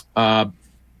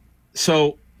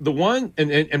 So the one,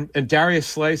 and Darius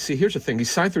Slay, see, here's the thing. He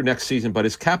signed through next season, but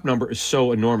his cap number is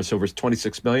so enormous, over his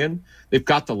 $26 million. They've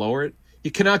got to lower it. He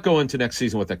cannot go into next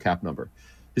season with that cap number.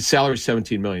 His salary is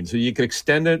 $17 million. So you could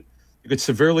extend it. You could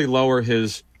severely lower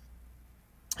his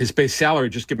base salary,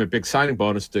 just give him a big signing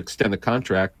bonus to extend the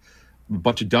contract, a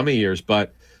bunch of dummy years.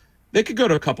 But they could go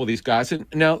to a couple of these guys. And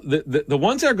now the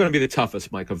ones that are going to be the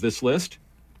toughest, Mike, of this list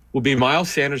will be Miles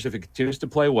Sanders if he continues to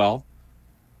play well.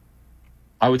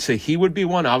 I would say he would be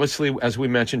one. Obviously, as we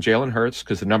mentioned, Jalen Hurts,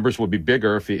 because the numbers would be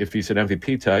bigger if he's an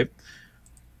MVP type.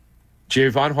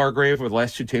 Javon Hargrave with the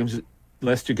last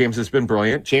two games has been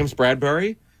brilliant. James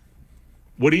Bradbury.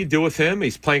 What do you do with him?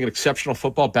 He's playing an exceptional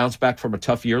football, bounced back from a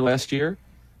tough year last year.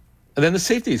 And then the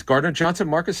safeties, Gardner Johnson,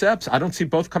 Marcus Epps. I don't see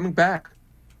both coming back.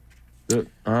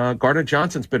 Gardner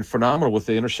Johnson's been phenomenal with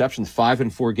the interceptions, 5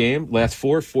 in 4 games, last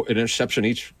four an interception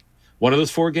each one of those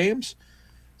 4 games.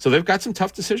 So they've got some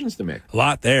tough decisions to make. A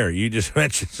lot there. You just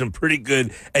mentioned some pretty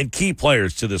good and key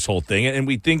players to this whole thing. And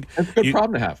we think that's a good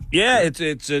problem to have. Yeah,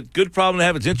 it's a good problem to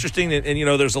have. It's interesting. And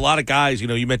there's a lot of guys,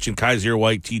 you mentioned Kaiser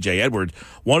White, TJ Edwards.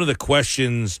 One of the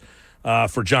questions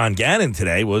for John Gannon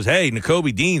today was, hey,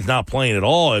 Nakobe Dean's not playing at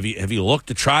all. Have you looked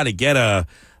to try to get a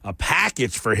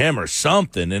package for him or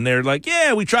something? And they're like,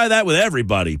 yeah, we try that with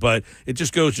everybody. But it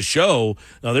just goes to show,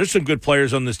 now there's some good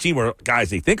players on this team, or guys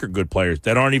they think are good players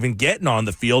that aren't even getting on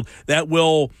the field that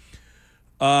will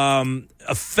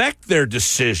affect their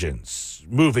decisions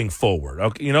moving forward.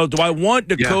 Okay, do I want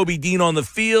Nakobe Dean on the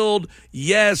field?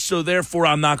 Yes, so therefore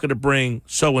I'm not going to bring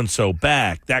so-and-so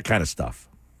back, that kind of stuff.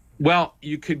 Well,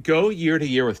 you could go year to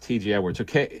year with TJ Edwards.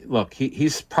 Okay, look,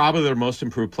 he's probably their most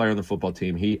improved player on the football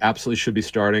team. He absolutely should be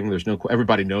starting.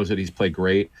 Everybody knows it. He's played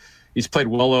great. He's played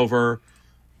well over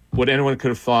what anyone could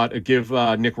have thought. Give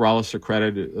Nick Rollister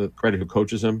credit who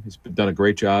coaches him. He's done a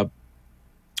great job.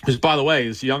 Because, by the way,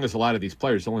 as young as a lot of these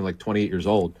players, only like 28 years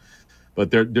old, but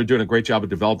they're doing a great job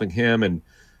of developing him. And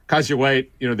Kaiser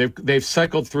White, they've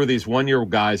cycled through these 1-year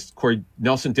guys. Corey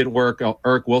Nelson didn't work.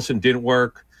 Eric Wilson didn't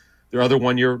work. There are other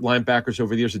 1-year linebackers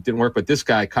over the years that didn't work, but this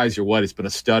guy, Kaiser White, has been a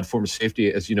stud, former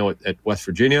safety, as you know, at West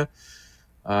Virginia.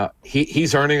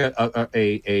 He's earning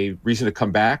a reason to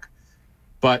come back,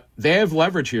 but they have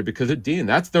leverage here because of Dean.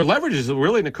 Their leverage is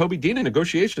really Nakobe Dean in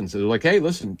negotiations. They're like, hey,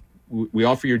 listen, we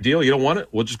offer your deal. You don't want it?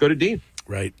 We'll just go to Dean.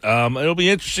 Right. It'll be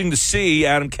interesting to see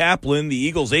Adam Kaplan, the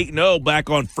Eagles 8-0, back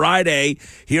on Friday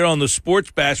here on the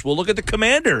Sports Bash. We'll look at the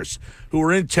Commanders, who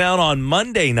are in town on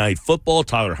Monday Night Football.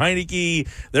 Tyler Heineke,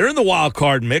 they're in the wild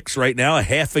card mix right now, a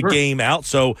half a game out.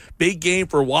 So big game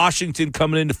for Washington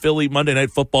coming into Philly, Monday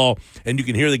Night Football. And you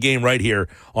can hear the game right here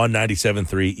on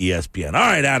 97.3 ESPN. All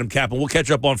right, Adam Kaplan, we'll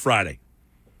catch up on Friday.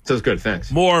 Sounds good.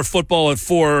 Thanks. More football at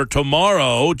 4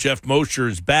 tomorrow. Jeff Mosher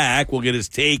is back. We'll get his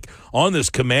take on this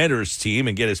Commanders team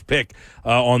and get his pick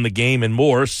on the game and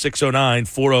more.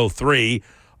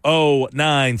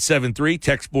 609-403-0973.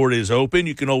 Text board is open.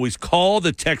 You can always call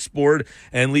the text board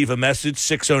and leave a message.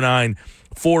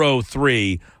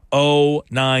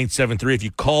 609-403-0973. If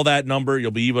you call that number, you'll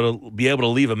be able to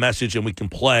leave a message and we can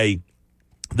play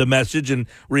the message and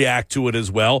react to it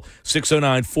as well.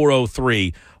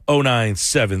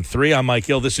 609-403-0973. I'm Mike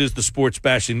Hill. This is the Sports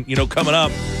Bash. And, coming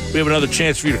up, we have another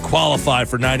chance for you to qualify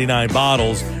for 99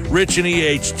 bottles. Rich in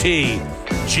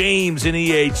EHT, James in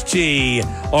EHT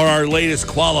are our latest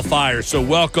qualifiers. So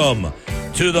welcome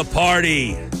to the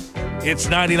party. It's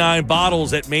 99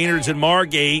 bottles at Maynard's and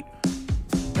Margate.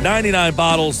 99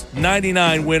 bottles,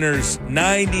 99 winners,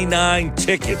 99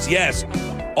 tickets. Yes,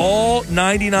 all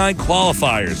 99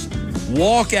 qualifiers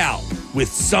walk out with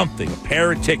something, a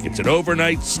pair of tickets, an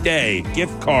overnight stay,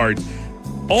 gift cards,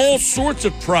 all sorts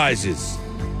of prizes.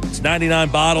 It's 99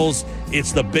 bottles.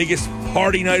 It's the biggest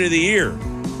party night of the year.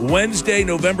 Wednesday,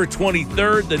 November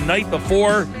 23rd, the night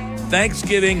before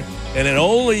Thanksgiving, and it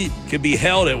only can be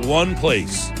held at one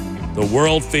place, the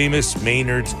world-famous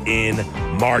Maynard's in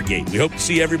Margate. We hope to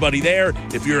see everybody there.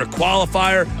 If you're a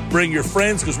qualifier, bring your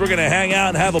friends because we're going to hang out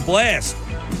and have a blast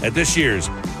at this year's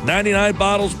 99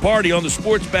 Bottles Party on the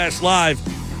Sports Bash Live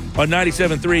on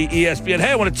 97.3 ESPN.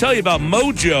 Hey, I want to tell you about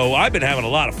Mojo. I've been having a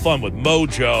lot of fun with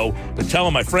Mojo. Been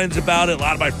telling my friends about it. A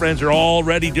lot of my friends are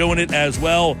already doing it as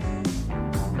well.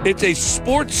 It's a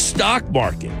sports stock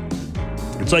market.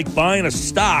 It's like buying a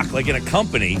stock, like in a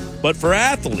company, but for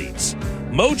athletes.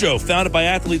 Mojo, founded by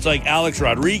athletes like Alex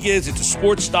Rodriguez, it's a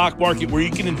sports stock market where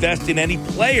you can invest in any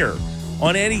player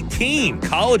on any team,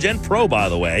 college and pro, by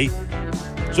the way.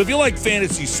 So if you like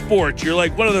fantasy sports, you're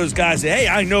like one of those guys that, hey,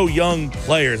 I know young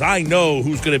players. I know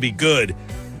who's going to be good.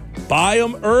 Buy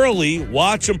them early,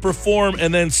 watch them perform,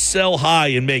 and then sell high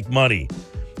and make money.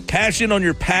 Cash in on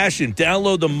your passion.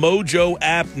 Download the Mojo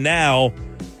app now.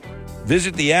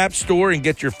 Visit the App Store and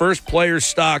get your first player's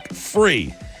stock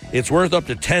free. It's worth up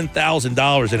to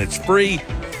 $10,000, and it's free.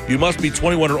 You must be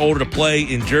 21 or older to play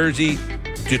in Jersey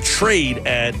to trade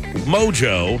at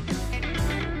Mojo.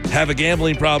 Have a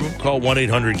gambling problem? Call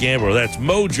 1-800-GAMBLER. That's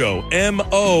Mojo,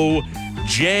 M-O-J-O,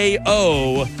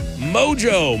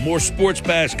 Mojo. More Sports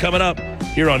Bash coming up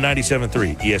here on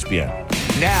 97.3 ESPN.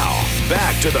 Now,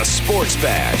 back to the Sports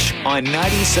Bash on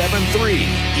 97.3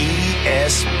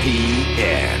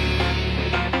 ESPN.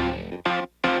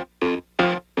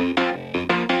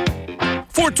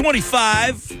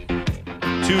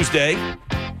 425, Tuesday,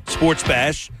 Sports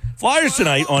Bash. Flyers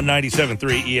tonight on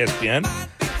 97.3 ESPN.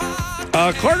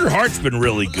 Carter Hart's been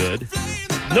really good.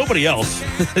 Nobody else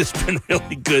has been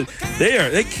really good.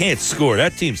 They can't score.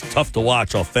 That team's tough to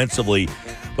watch offensively,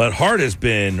 but Hart has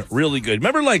been really good.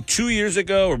 Remember like 2 years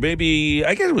ago, or maybe,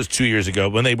 I guess it was 2 years ago,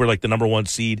 when they were like the number one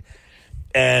seed?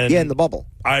 And in the bubble.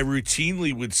 I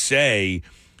routinely would say,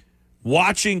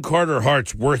 watching Carter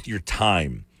Hart's worth your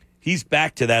time. He's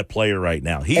back to that player right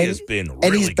now. He has been really good.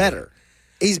 And he's better.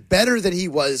 He's better than he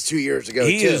was 2 years ago,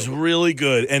 He is really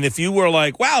good. And if you were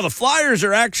like, wow, the Flyers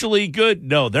are actually good.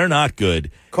 No, they're not good.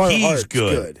 He's Hart's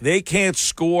good. They can't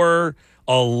score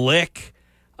a lick.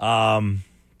 But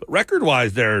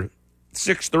record-wise, they're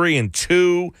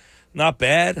 6-3-2. Not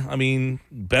bad. I mean,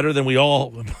 better than we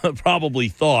all probably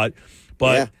thought.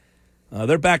 But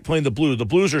they're back playing the Blues. The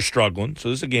Blues are struggling, so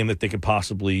this is a game that they could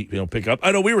possibly pick up.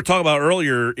 I know we were talking about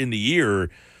earlier in the year,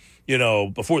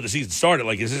 before the season started,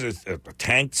 like, is this a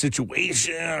tank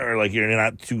situation? Or, like, you're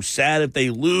not too sad if they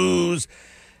lose?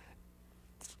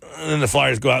 And then the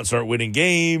Flyers go out and start winning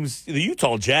games. The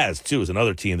Utah Jazz, too, is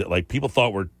another team that, like, people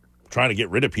thought were trying to get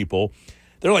rid of people.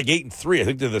 They're like 8-3. I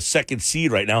think they're the second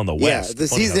seed right now in the West. Yeah, the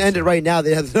season ended right now.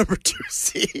 They have the number 2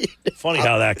 seed. Funny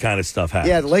how that kind of stuff happens.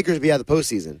 Yeah, the Lakers will be out of the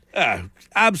postseason.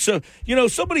 Absolutely.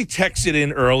 Somebody texted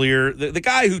in earlier, the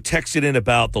guy who texted in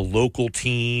about the local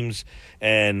teams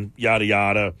and yada,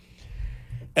 yada.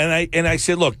 And I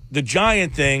said, look, the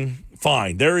Giant thing,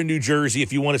 fine. They're in New Jersey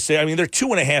if you want to say. I mean, they're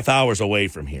 2.5 hours away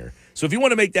from here. So if you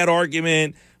want to make that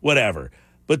argument, whatever.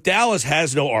 But Dallas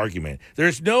has no argument.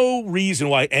 There's no reason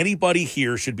why anybody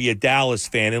here should be a Dallas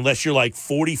fan unless you're like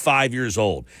 45 years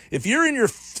old. If you're in your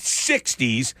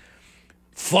 60s,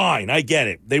 fine, I get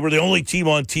it. They were the only team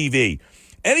on TV.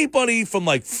 Anybody from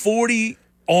like 40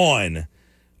 on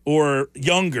or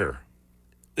younger,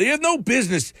 they have no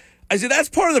business. I said, that's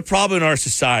part of the problem in our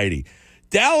society.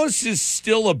 Dallas is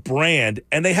still a brand,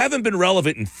 and they haven't been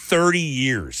relevant in 30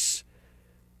 years.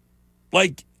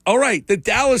 Like, all right, the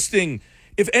Dallas thing,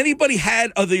 if anybody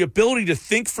had the ability to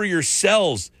think for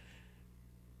yourselves,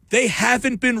 they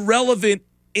haven't been relevant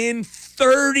in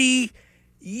 30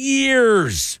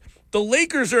 years. The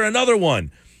Lakers are another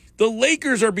one. The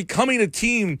Lakers are becoming a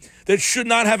team that should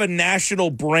not have a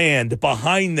national brand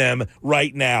behind them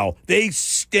right now. They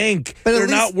stink. stink. They're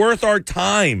not worth our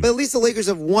time. But at least the Lakers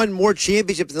have won more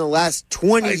championships in the last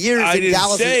 20 years than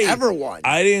Dallas has ever won.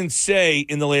 I didn't say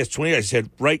in the last 20 years. I said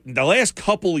in the last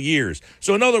couple of years.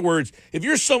 So, in other words, if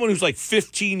you're someone who's like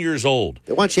 15 years old,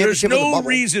 there's no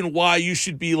reason why you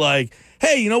should be like,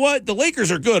 hey, you know what? The Lakers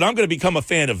are good. I'm going to become a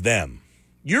fan of them.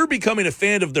 You're becoming a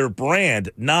fan of their brand,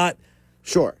 not...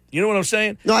 Sure. You know what I'm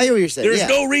saying? No, I hear what you're saying. There's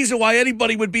no reason why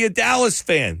anybody would be a Dallas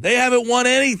fan. They haven't won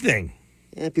anything.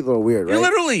 Yeah, people are weird, right?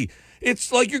 Literally,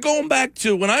 it's like you're going back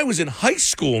to when I was in high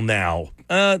school now.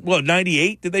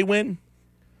 98 did they win?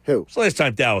 Who? What's the last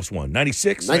time Dallas won?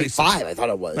 96? 95, I thought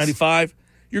it was. 95?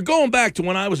 You're going back to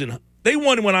when I was they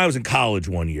won when I was in college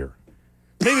one year.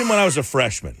 Maybe when I was a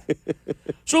freshman.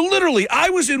 So literally, I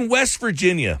was in West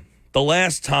Virginia the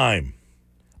last time.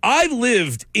 I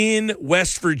lived in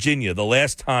West Virginia the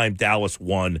last time Dallas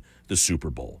won the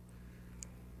Super Bowl.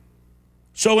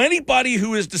 So anybody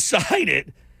who has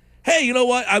decided, hey, you know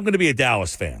what? I'm going to be a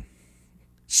Dallas fan.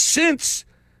 Since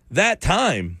that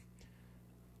time,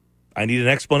 I need an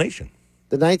explanation.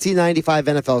 The 1995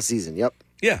 NFL season, yep.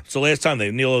 Yeah, so last time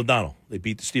Neil O'Donnell, they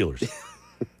beat the Steelers.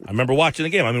 I remember watching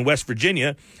the game. I'm in West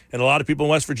Virginia, and a lot of people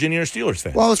in West Virginia are Steelers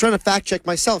fans. Well, I was trying to fact check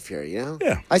myself here, you know?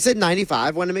 Yeah. I said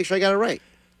 95. Wanted to make sure I got it right.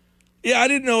 Yeah, I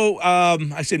didn't know.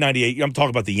 I said 98. I'm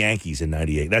talking about the Yankees in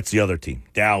 98. That's the other team.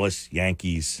 Dallas,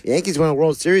 Yankees. Yankees won a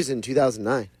World Series in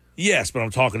 2009. Yes, but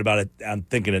I'm talking about it. I'm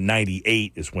thinking of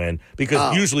 98 is when,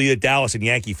 because usually the Dallas and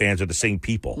Yankee fans are the same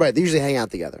people. Right, they usually hang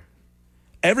out together.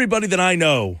 Everybody that I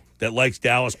know that likes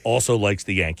Dallas also likes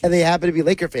the Yankees. And they happen to be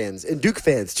Laker fans and Duke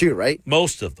fans too, right?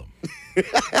 Most of them.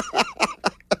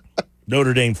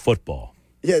 Notre Dame football.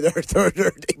 Yeah, there's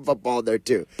football there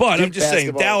too. But Duke I'm just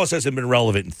saying, Dallas hasn't been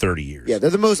relevant in 30 years. Yeah, they're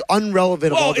the most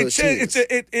unrelevant of all those teams.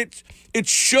 It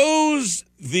shows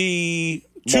the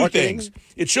two things.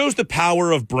 It shows the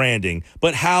power of branding,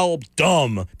 but how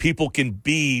dumb people can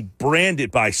be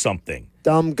branded by something.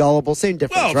 Dumb, gullible, same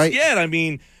difference, right? Yeah, I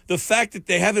mean, the fact that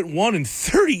they haven't won in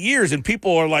 30 years and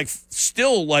people are like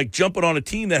still like jumping on a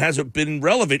team that hasn't been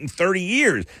relevant in 30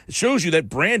 years, it shows you that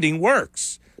branding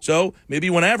works. So maybe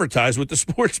you want to advertise with the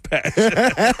Sports Bash.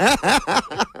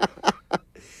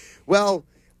 Well,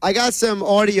 I got some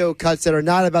audio cuts that are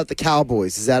not about the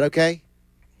Cowboys. Is that okay?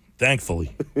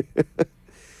 Thankfully.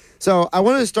 So I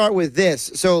want to start with this.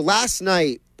 So last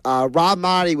night, Rob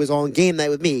Motti was on Game Night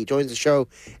with me. He joins the show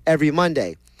every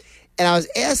Monday. And I was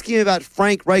asking him about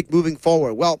Frank Reich moving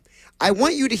forward. Well, I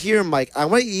want you to hear, Mike. I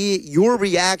want your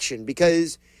reaction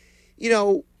because, you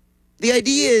know, the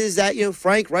idea is that, you know,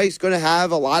 Frank Reich's going to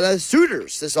have a lot of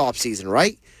suitors this offseason,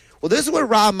 right? Well, this is what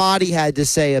Rob Motti had to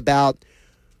say about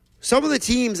some of the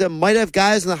teams that might have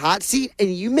guys in the hot seat,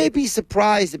 and you may be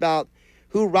surprised about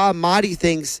who Rob Motti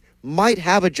thinks might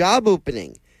have a job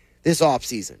opening this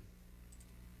offseason.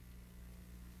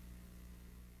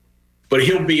 But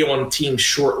he'll be on team's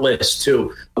short list,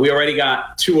 too. We already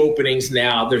got 2 openings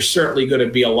now. There's certainly going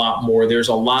to be a lot more. There's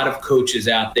a lot of coaches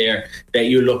out there that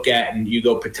you look at and you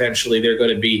go, potentially they're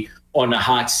going to be on the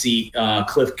hot seat.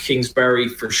 Cliff Kingsbury,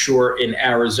 for sure, in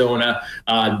Arizona.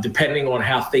 Depending on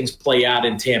how things play out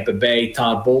in Tampa Bay,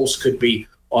 Todd Bowles could be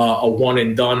a one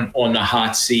and done on the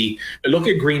hot seat. Look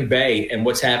at Green Bay and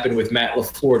what's happened with Matt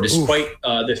LaFleur. Despite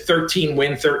the 13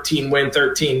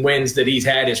 wins that he's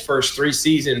had his first 3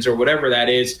 seasons or whatever that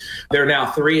is, they're now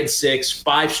 3-6,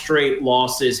 5 straight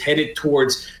losses, headed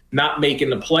towards not making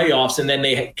the playoffs, and then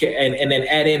and then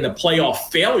add in the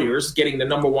playoff failures, getting the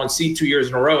number 1 seed 2 years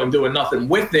in a row and doing nothing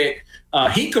with it.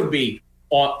 He could be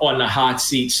on the hot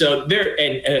seat. So there,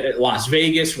 and Las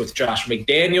Vegas with Josh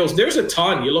McDaniels, there's a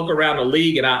ton. You look around the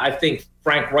league, and I think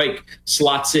Frank Reich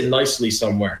slots in nicely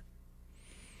somewhere.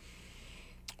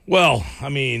 Well, I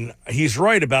mean, he's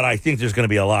right about I think there's going to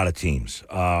be a lot of teams.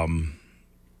 I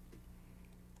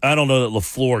don't know that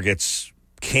LaFleur gets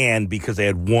canned because they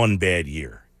had 1 bad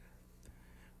year.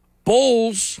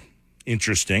 Bowles,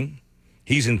 interesting.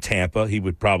 He's in Tampa. He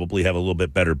would probably have a little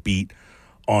bit better beat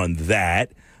on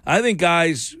that. I think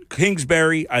guys,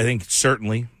 Kingsbury, I think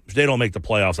certainly, if they don't make the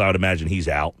playoffs, I would imagine he's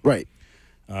out. Right.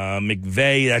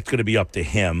 McVay, that's going to be up to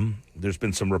him. There's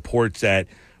been some reports that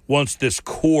once this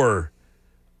core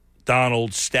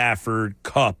Donald, Stafford,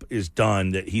 Kupp is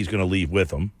done, that he's going to leave with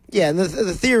them. Yeah, and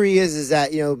the theory is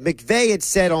that, you know, McVay had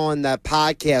said on that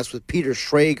podcast with Peter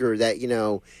Schrager that, you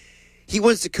know, he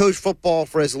wants to coach football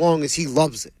for as long as he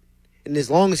loves it and as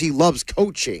long as he loves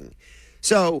coaching.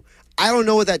 So I don't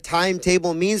know what that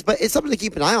timetable means, but it's something to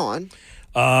keep an eye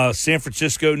on. San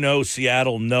Francisco, no.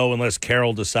 Seattle, no, unless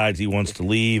Carroll decides he wants to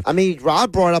leave. I mean,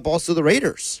 Rob brought up also the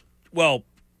Raiders. Well,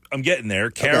 I'm getting there.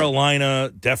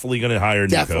 Carolina, definitely going to hire a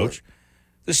new coach.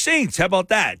 The Saints, how about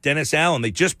that? Dennis Allen,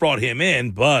 they just brought him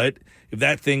in, but if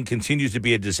that thing continues to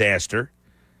be a disaster.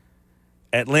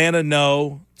 Atlanta,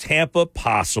 no. Tampa,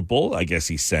 possible, I guess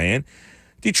he's saying.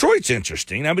 Detroit's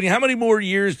interesting. I mean, how many more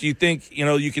years do you think,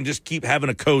 you can just keep having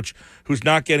a coach who's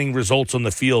not getting results on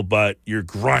the field, but you're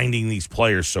grinding these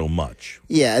players so much?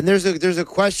 Yeah, and there's a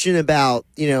question about,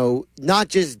 not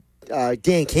just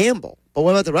Dan Campbell, but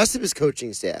what about the rest of his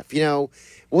coaching staff?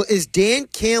 Is Dan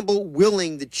Campbell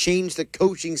willing to change the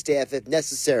coaching staff if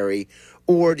necessary,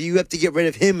 or do you have to get rid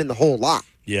of him and the whole lot?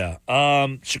 Yeah.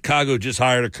 Chicago just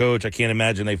hired a coach. I can't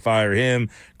imagine they fire him.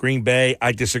 Green Bay,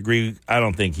 I disagree. I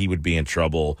don't think he would be in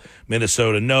trouble.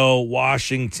 Minnesota, no.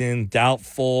 Washington,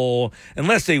 doubtful.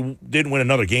 Unless they didn't win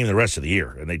another game the rest of the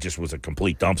year and they just was a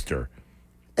complete dumpster.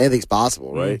 Anything's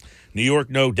possible, right? New York,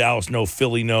 no. Dallas, no.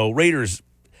 Philly, no. Raiders,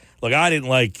 look, I didn't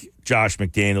like Josh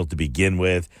McDaniel to begin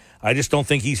with. I just don't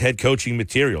think he's head coaching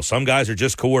material. Some guys are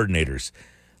just coordinators.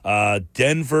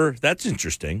 Denver, that's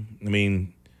interesting. I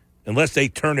mean, unless they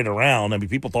turn it around. I mean,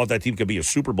 people thought that team could be a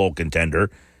Super Bowl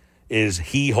contender. Is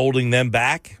he holding them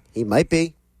back? He might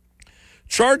be.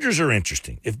 Chargers are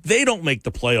interesting. If they don't make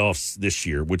the playoffs this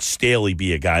year, would Staley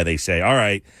be a guy they say, all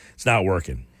right, it's not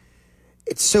working?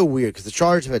 It's so weird because the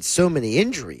Chargers have had so many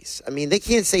injuries. I mean, they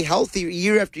can't stay healthy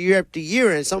year after year after year,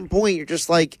 and at some point you're just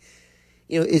like,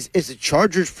 is the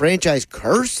Chargers franchise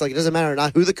cursed? Like, it doesn't matter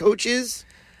not who the coach is?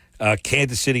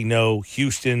 Kansas City, no.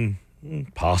 Houston,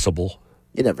 possible.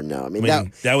 You never know. I mean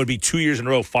that would be 2 years in a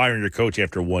row firing your coach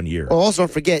after 1 year. Well, also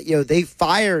don't forget, they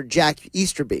fired Jack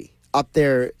Easterby up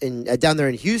there down there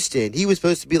in Houston. He was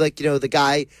supposed to be like, the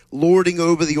guy lording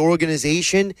over the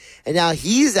organization, and now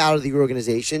he's out of the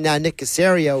organization. Now Nick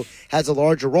Caserio has a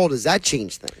larger role. Does that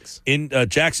change things? In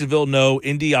Jacksonville, no.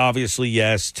 Indy, obviously,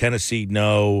 yes. Tennessee,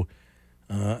 no.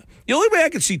 The only way I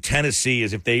could see Tennessee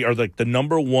is if they are like the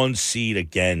number 1 seed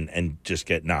again and just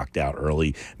get knocked out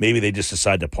early. Maybe they just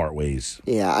decide to part ways.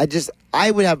 Yeah,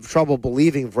 I would have trouble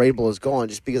believing Vrabel is gone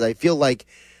just because I feel like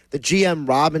the GM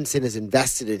Robinson is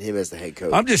invested in him as the head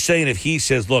coach. I'm just saying if he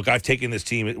says, look, I've taken this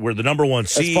team, we're the number 1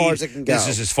 seed. As far as it can go. This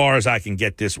is as far as I can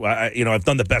get this. I've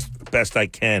done the best I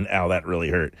can. Ow, that really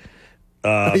hurt.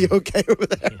 Are you okay over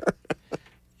there?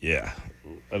 Yeah.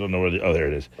 I don't know where there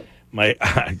it is. My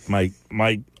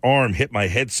arm hit my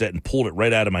headset and pulled it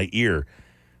right out of my ear.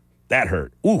 That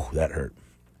hurt. Ooh, that hurt.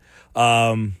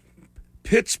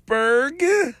 Pittsburgh.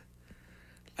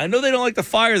 I know they don't like to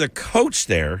fire the coach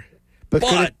there, but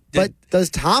does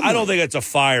Tomlin? I don't think it's a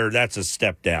fire. That's a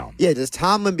step down. Yeah, does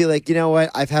Tomlin be like, you know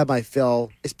what? I've had my fill.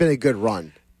 It's been a good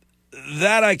run.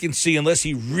 That I can see unless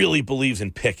he really believes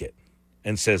in Pickett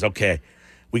and says, okay,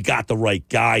 we got the right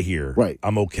guy here. Right.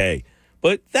 I'm okay.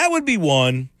 But that would be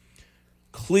one.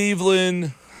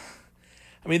 Cleveland,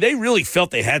 I mean, they really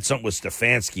felt they had something with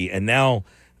Stefanski, and now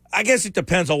I guess it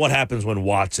depends on what happens when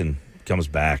Watson comes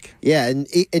back. Yeah,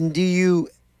 and do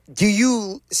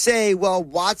you say, well,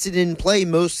 Watson didn't play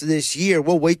most of this year,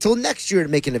 we'll wait till next year to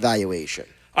make an evaluation?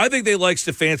 I think they like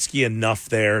Stefanski enough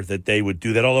there that they would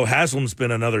do that, although Haslam's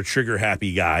been another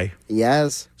trigger-happy guy.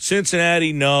 Yes.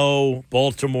 Cincinnati, no.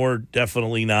 Baltimore,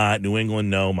 definitely not. New England,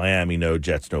 no. Miami, no.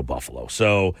 Jets, no. Buffalo.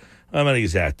 So how many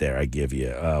is that there? I give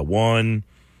you 1.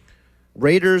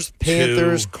 Raiders,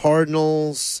 Panthers, 2,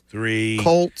 Cardinals, 3,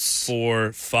 Colts,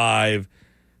 4, 5,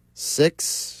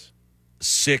 6,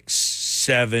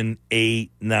 7,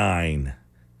 8, 9.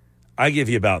 I give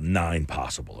you about 9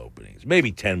 possible openings.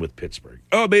 Maybe 10 with Pittsburgh.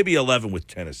 Oh, maybe 11 with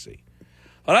Tennessee.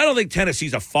 But I don't think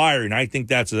Tennessee's a fire, and I think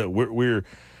that's we're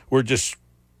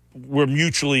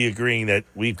mutually agreeing that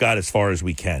we've got as far as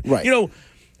we can. Right.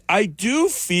 I do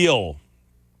feel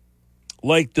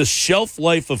like the shelf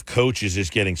life of coaches is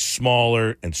getting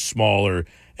smaller and smaller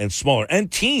and smaller.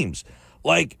 And teams,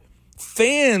 like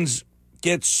fans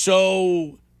get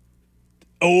so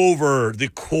over the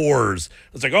cores.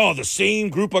 It's like, the same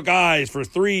group of guys for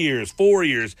 3 years, 4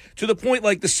 years, to the point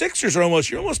like the Sixers are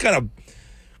you're almost kind of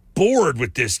bored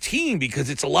with this team because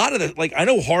it's a lot of I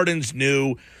know Harden's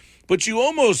new, but you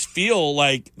almost feel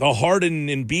like the Harden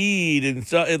and Embiid and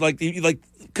so,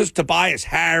 because Tobias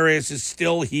Harris is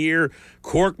still here,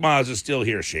 Korkmaz is still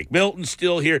here, Shake Milton's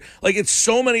still here. Like, it's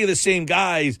so many of the same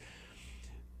guys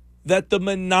that the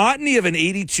monotony of an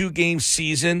 82-game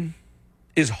season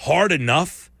is hard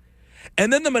enough.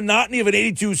 And then the monotony of an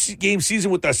 82-game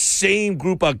season with the same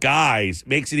group of guys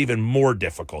makes it even more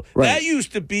difficult. Right. That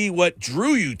used to be what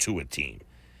drew you to a team,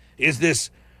 is this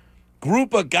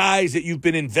group of guys that you've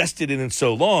been invested in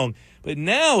so long. But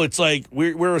now it's like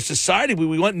we're a society where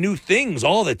we want new things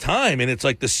all the time, and it's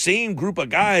like the same group of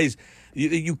guys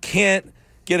you can't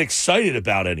get excited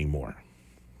about anymore.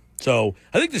 So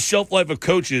I think the shelf life of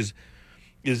coaches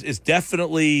is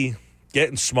definitely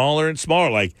getting smaller and smaller.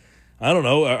 Like, I don't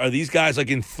know, are these guys like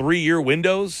in 3-year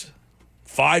windows,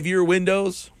 5-year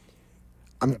windows?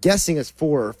 I'm guessing it's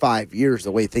 4 or 5 years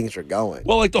the way things are going.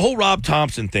 Well, like the whole Rob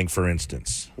Thompson thing, for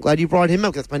instance. I'm glad you brought him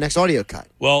up. That's my next audio cut.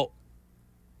 Well,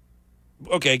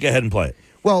 okay, go ahead and play it.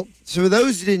 Well, so for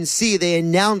those who didn't see, they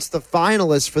announced the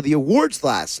finalists for the awards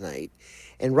last night,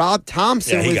 and Rob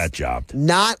Thompson he got jobbed.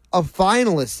 Not a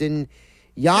finalist. And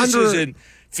Yonder, this isn't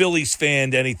Phillies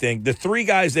fan anything. The 3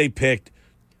 guys they picked,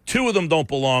 2 of them don't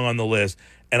belong on the list,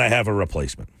 and I have a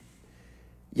replacement.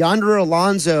 Yonder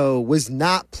Alonso was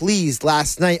not pleased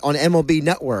last night on MLB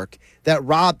Network that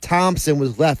Rob Thompson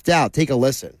was left out. Take a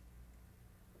listen.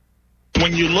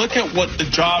 When you look at what the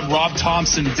job Rob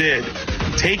Thompson did,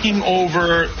 taking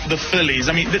over the Phillies,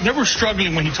 I mean, they were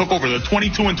struggling when he took over. The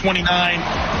 22 and 29,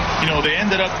 they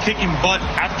ended up kicking butt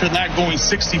after that, going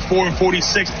 64 and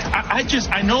 46.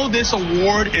 I know this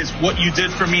award is what you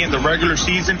did for me in the regular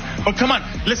season, but come on,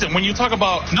 listen, when you talk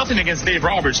about nothing against Dave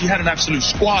Roberts, he had an absolute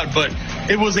squad, but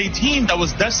it was a team that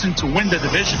was destined to win the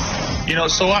division.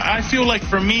 So I feel like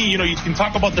for me, you can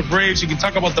talk about the Braves, you can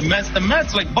talk about the Mets. The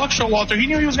Mets, like Buck Showalter, he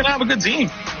knew he was going to have a good team.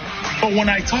 But when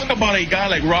I talk about a guy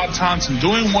like Rob Thompson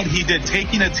doing what he did,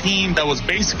 taking a team that was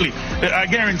basically, I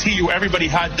guarantee you, everybody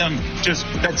had them just,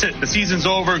 that's it. The season's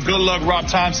over. Good luck, Rob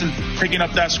Thompson, picking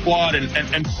up that squad.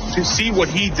 And to see what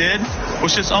he did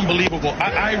was just unbelievable.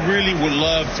 I really would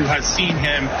love to have seen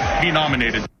him be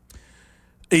nominated.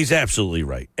 He's absolutely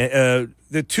right.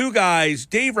 The 2 guys,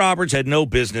 Dave Roberts had no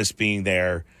business being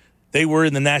there. They were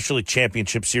in the National League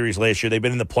Championship Series last year. They've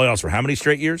been in the playoffs for how many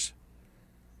straight years?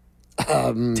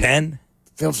 10?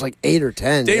 Feels like 8 or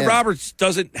 10. Dave Roberts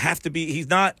doesn't have to be, he's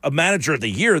not a manager of the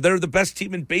year. They're the best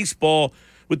team in baseball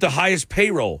with the highest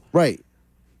payroll. Right.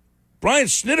 Brian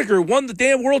Snitker won the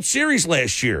damn World Series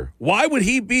last year. Why would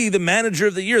he be the manager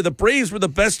of the year? The Braves were the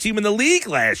best team in the league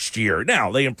last year.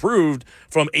 Now, they improved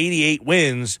from 88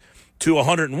 wins to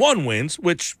 101 wins,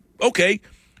 which, okay,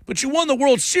 but you won the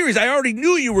World Series. I already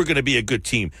knew you were going to be a good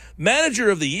team.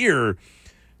 Manager of the year,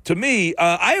 to me,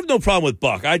 I have no problem with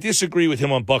Buck. I disagree with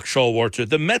him on Buck Showalter.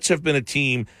 The Mets have been a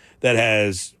team that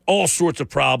has all sorts of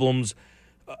problems,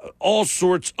 all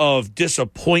sorts of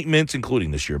disappointments,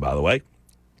 including this year, by the way.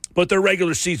 But their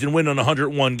regular season win on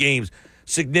 101 games,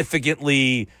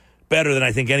 significantly better than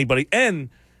I think anybody. And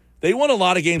they won a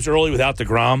lot of games early without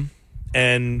DeGrom,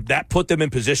 and that put them in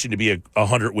position to be a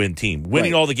 100-win team,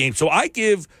 winning all the games. So I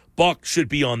give Buck should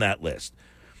be on that list.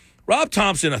 Rob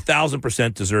Thompson,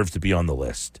 1,000% deserves to be on the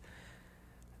list.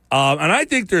 And I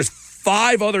think there's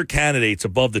 5 other candidates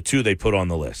above the 2 they put on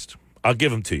the list. I'll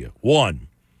give them to you. 1,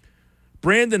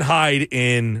 Brandon Hyde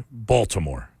in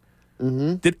Baltimore.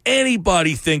 Mm-hmm. Did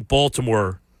anybody think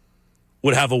Baltimore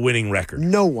would have a winning record?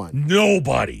 No one.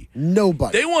 Nobody.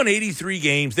 Nobody. They won 83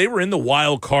 games. They were in the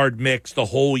wild card mix the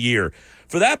whole year.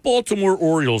 For that Baltimore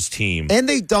Orioles team. And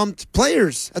they dumped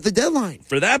players at the deadline.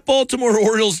 For that Baltimore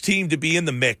Orioles team to be in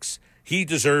the mix, he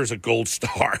deserves a gold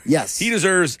star. Yes. He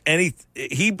deserves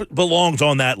he belongs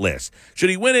on that list.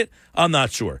 Should he win it? I'm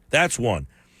not sure. That's 1.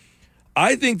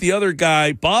 I think the other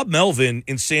guy, Bob Melvin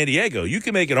in San Diego, you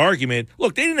can make an argument.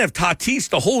 Look, they didn't have Tatis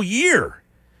the whole year.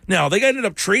 Now, they ended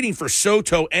up trading for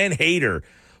Soto and Hader,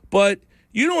 but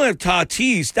you don't have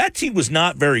Tatis. That team was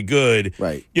not very good.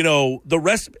 Right. The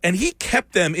rest, and he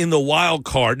kept them in the wild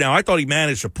card. Now, I thought he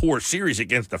managed a poor series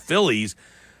against the Phillies,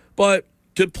 but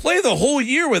to play the whole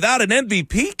year without an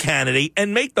MVP candidate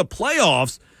and make the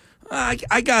playoffs,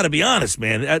 I got to be honest,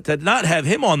 man. To not have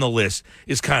him on the list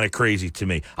is kind of crazy to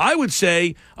me. I would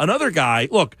say another guy,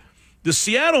 look, the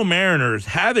Seattle Mariners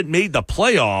haven't made the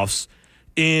playoffs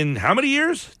in how many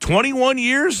years? 21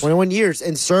 years? 21 years,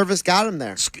 and Service got him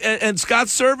there. And Scott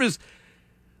Service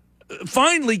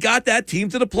finally got that team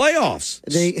to the playoffs.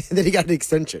 And then he got an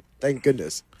extension. Thank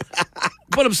goodness.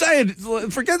 But I'm saying,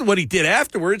 forget what he did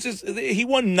afterwards. He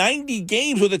won 90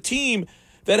 games with a team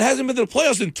that hasn't been to the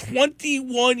playoffs in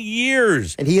 21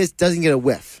 years. And he doesn't get a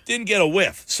whiff. Didn't get a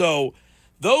whiff. So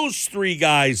those 3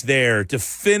 guys there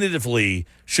definitively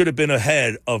should have been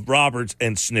ahead of Roberts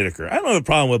and Snitker. I don't have a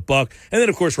problem with Buck. And then,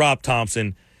 of course, Rob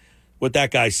Thompson, what that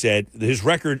guy said, his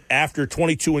record after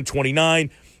 22 and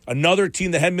 29, another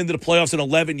team that hadn't been to the playoffs in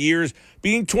 11 years,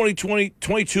 being 22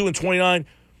 and 29,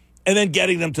 and then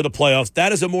getting them to the playoffs.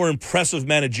 That is a more impressive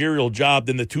managerial job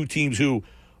than the 2 teams who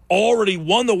already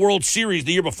won the World Series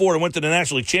the year before and went to the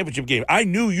National League Championship game. I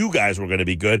knew you guys were going to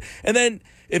be good. And then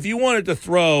if you wanted to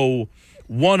throw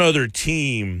one other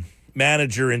team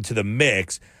manager into the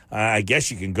mix, I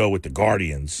guess you can go with the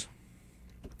Guardians.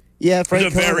 Yeah, Francona.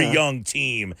 It's a very young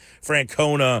team.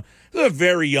 Francona, a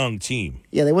very young team.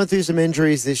 Yeah, they went through some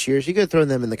injuries this year, so you could throw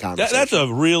them in the conversation. That's a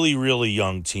really, really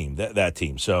young team, that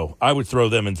team. So I would throw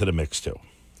them into the mix, too.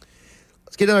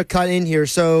 Let's get another cut in here.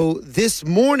 So this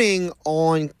morning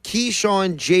on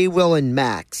Keyshawn, J. Will, and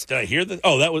Max. Did I hear that?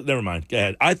 Oh, that was, never mind. Go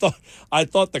ahead. I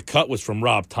thought the cut was from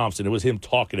Rob Thompson. It was him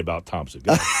talking about Thompson.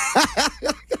 Go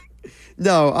ahead.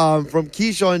 No, from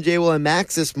Keyshawn, J. Will, and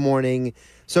Max this morning.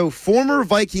 So former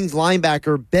Vikings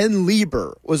linebacker Ben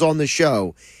Lieber was on the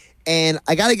show. And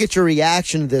I got to get your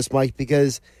reaction to this, Mike,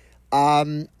 because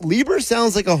Lieber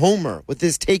sounds like a homer with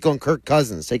his take on Kirk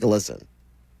Cousins. Take a listen.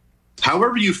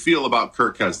 However you feel about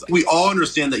Kirk Cousins, we all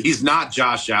understand that he's not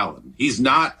Josh Allen. He's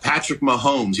not Patrick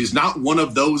Mahomes. He's not one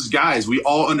of those guys. We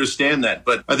all understand that.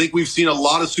 But I think we've seen a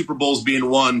lot of Super Bowls being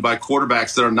won by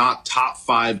quarterbacks that are not top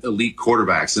 5 elite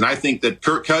quarterbacks. And I think that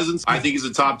Kirk Cousins, I think he's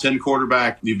a top 10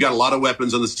 quarterback. You've got a lot of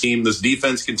weapons on this team. This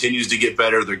defense continues to get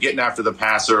better. They're getting after the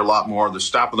passer a lot more. They're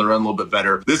stopping the run a little bit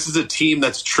better. This is a team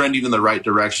that's trending in the right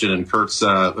direction, and Kirk's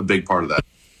a big part of that.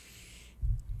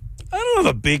 I don't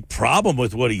have a big problem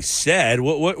with what he said.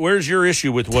 Where's your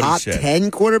issue with what he said? Top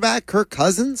 10 quarterback, Kirk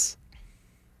Cousins?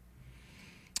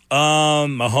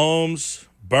 Mahomes,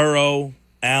 Burrow,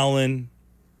 Allen.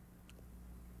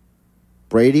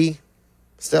 Brady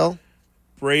still?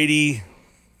 Brady,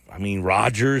 I mean,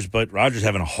 Rodgers, but Rodgers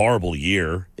having a horrible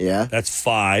year. Yeah. That's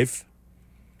 5.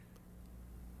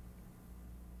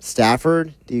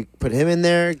 Stafford, do you put him in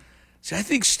there? See, I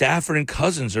think Stafford and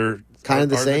Cousins are kind of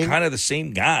the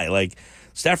same guy. Like,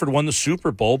 Stafford won the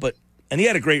Super Bowl, and he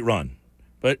had a great run.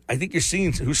 But I think you're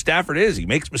seeing who Stafford is. He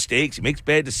makes mistakes. He makes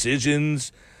bad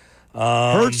decisions.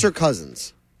 Hurts or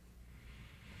Cousins?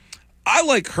 I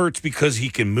like Hurts because he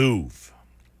can move.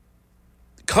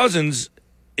 Cousins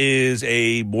is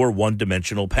a more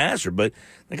one-dimensional passer, but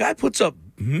the guy puts up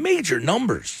major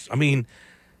numbers. I mean,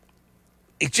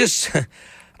 it just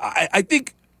I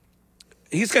think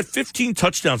he's got 15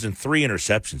 touchdowns and 3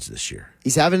 interceptions this year.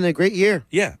 He's having a great year.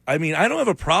 Yeah. I mean, I don't have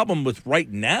a problem with right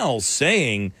now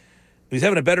saying he's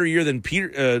having a better year than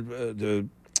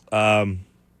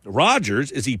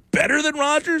Rodgers. Is he better than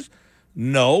Rodgers?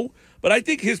 No. But I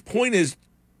think his point is,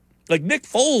 like, Nick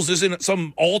Foles isn't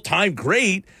some all-time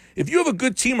great. If you have a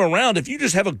good team around, if you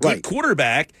just have a good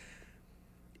quarterback,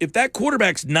 if that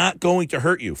quarterback's not going to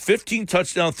hurt you, 15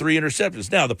 touchdowns, 3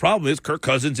 interceptions. Now, the problem is Kirk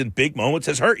Cousins in big moments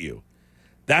has hurt you.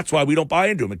 That's why we don't buy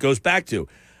into him. It goes back to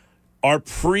our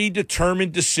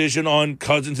predetermined decision on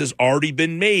Cousins has already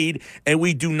been made, and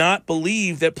we do not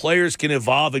believe that players can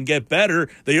evolve and get better.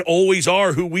 They always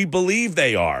are who we believe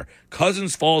they are.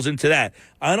 Cousins falls into that.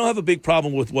 I don't have a big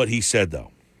problem with what he said,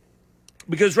 though,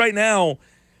 because right now,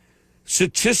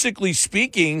 statistically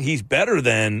speaking, he's better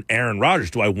than Aaron Rodgers.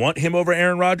 Do I want him over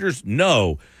Aaron Rodgers?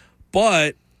 No,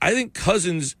 but I think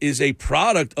Cousins is a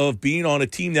product of being on a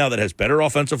team now that has better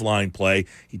offensive line play.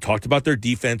 He talked about their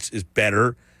defense is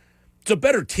better. It's a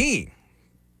better team.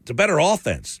 It's a better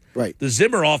offense. Right. The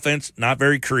Zimmer offense, not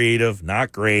very creative,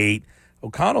 not great.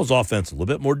 O'Connell's offense, a little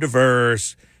bit more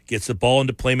diverse, gets the ball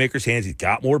into playmakers' hands. He's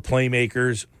got more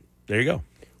playmakers. There you go.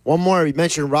 One more. We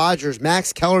mentioned Rodgers.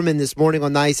 Max Kellerman this morning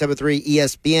on 97.3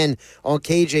 ESPN on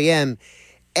KJM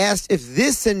asked if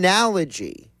this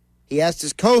analogy, he asked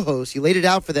his co-host, he laid it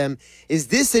out for them, is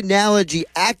this analogy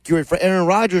accurate for Aaron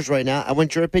Rodgers right now? I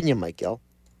want your opinion, Mike Gill.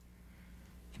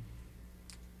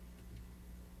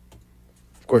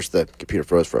 Of course, the computer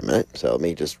froze for a minute, so let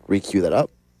me just re-cue that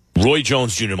up. Roy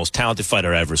Jones Jr., the most talented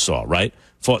fighter I ever saw, right?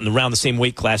 Fought in around the same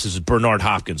weight classes as Bernard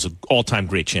Hopkins, an all-time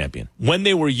great champion. When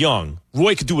they were young,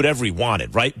 Roy could do whatever he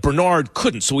wanted, right? Bernard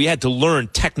couldn't, so he had to learn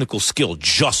technical skill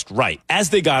just right.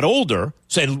 As they got older,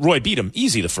 and Roy beat him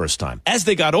easy the first time. As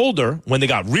they got older, when they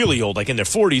got really old, like in their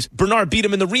 40s, Bernard beat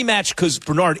him in the rematch because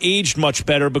Bernard aged much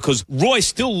better because Roy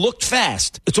still looked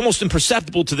fast. It's almost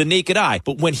imperceptible to the naked eye.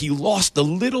 But when he lost a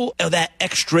little of that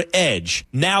extra edge,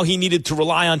 now he needed to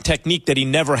rely on technique that he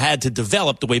never had to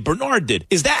develop the way Bernard did.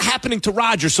 Is that happening to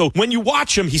Rodgers? So when you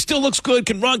watch him, he still looks good,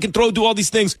 can run, can throw, do all these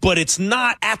things, but it's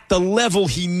not at the level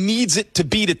he needs it to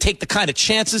be to take the kind of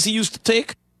chances he used to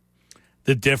take?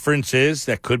 The difference is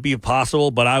that could be possible,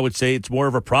 but I would say it's more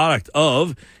of a product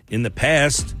of, in the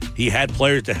past, he had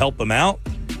players to help him out.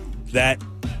 That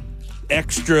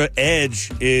extra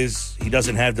edge is he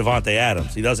doesn't have Devontae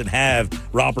Adams. He doesn't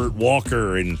have Robert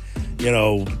Walker and,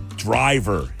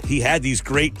 Driver. He had these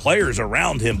great players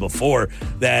around him before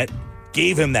that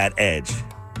gave him that edge.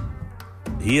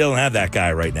 He don't have that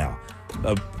guy right now.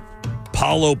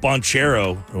 Paulo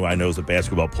Banchero, who I know is a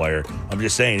basketball player. I'm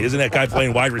just saying, isn't that guy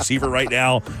playing wide receiver right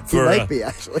now? He might be,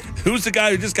 actually. Who's the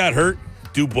guy who just got hurt?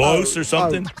 Dubose or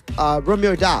something?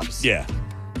 Romeo Dobbs. Yeah.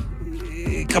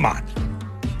 Come on.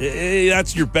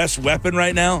 That's your best weapon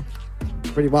right now?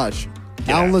 Pretty much.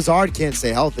 Alan Lazard can't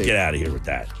stay healthy. Get out of here with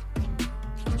that.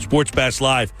 Sports Bash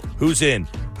Live. Who's in?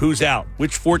 Who's out?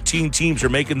 Which 14 teams are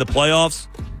making the playoffs?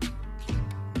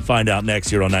 Find out next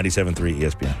here on 97.3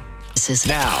 ESPN. This is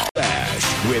Now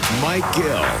Bash with Mike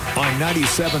Gill on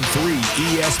 97.3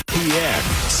 ESPN,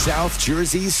 South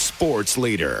Jersey's sports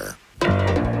leader.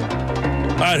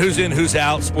 All right, who's in, who's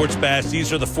out? Sports Bash.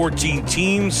 These are the 14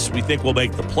 teams we think will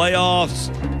make the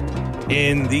playoffs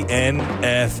in the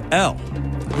NFL.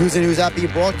 Who's in, who's out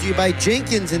being brought to you by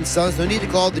Jenkins & Sons. No need to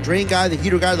call the drain guy, the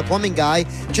heater guy, the plumbing guy.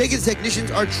 Jenkins technicians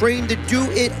are trained to do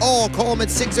it all. Call them at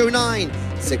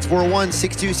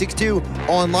 609-641-6262.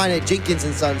 Online at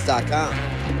jenkinsandsons.com.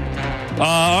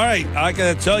 All right, I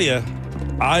got to tell you,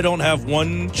 I don't have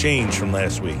one change from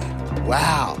last week.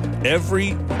 Wow.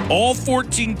 All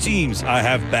 14 teams I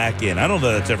have back in. I don't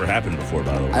know that that's ever happened before,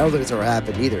 by the way. I don't think it's ever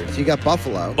happened either. So you got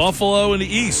Buffalo. Buffalo in the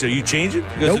East. Are you changing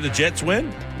because of the Jets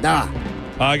win? Nah.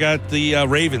 I got the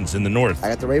Ravens in the North. I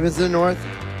got the Ravens in the North.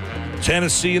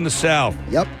 Tennessee in the South.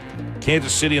 Yep.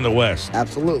 Kansas City in the West.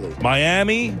 Absolutely.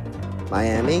 Miami.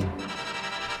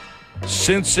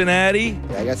 Cincinnati.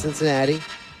 Yeah, I got Cincinnati.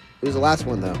 Who's the last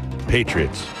one, though?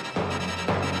 Patriots.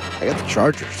 I got the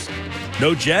Chargers.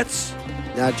 No Jets?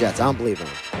 No Jets. I don't believe them.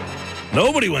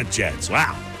 Nobody went Jets.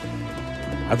 Wow.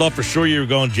 I thought for sure you were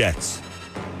going Jets.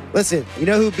 Listen, you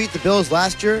know who beat the Bills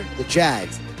last year? The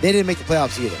Jags. They didn't make the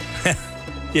playoffs either.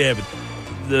 Yeah, but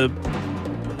the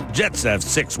Jets have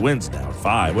 6 wins now, or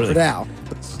 5. What are For they? now.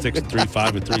 6-3,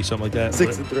 5-3, something like that.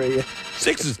 6-3. Yeah.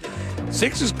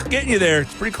 6 is getting you there.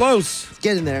 It's pretty close. It's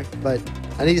getting there, but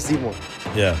I need to see more.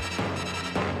 Yeah.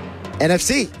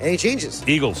 NFC. Any changes?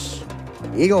 Eagles.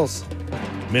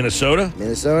 Minnesota.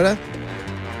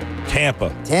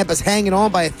 Tampa's hanging on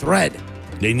by a thread.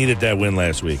 They needed that win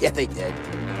last week. Yeah, they did.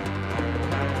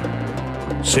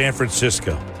 San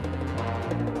Francisco.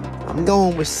 I'm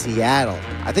going with Seattle.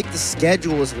 I think the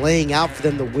schedule is laying out for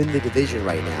them to win the division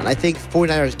right now. And I think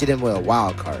 49ers get in with a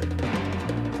wild card.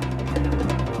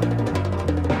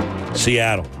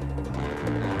 Seattle.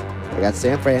 I got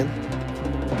San Fran.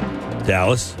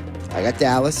 Dallas. I got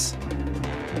Dallas.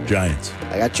 Giants.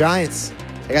 I got Giants.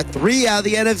 I got 3 out of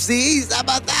the NFC East. How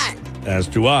about that? As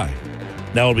do I.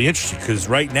 Now it'll be interesting because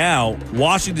right now,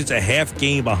 Washington's a half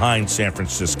game behind San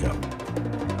Francisco.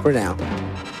 For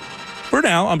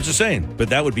now, I'm just saying. But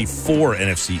that would be 4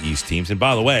 NFC East teams. And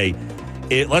by the way,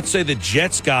 let's say the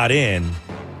Jets got in,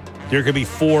 there could be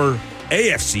 4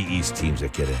 AFC East teams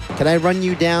that get in. Can I run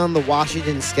you down the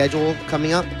Washington schedule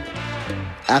coming up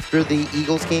after the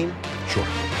Eagles game? Sure.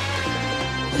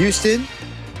 Houston,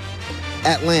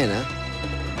 Atlanta,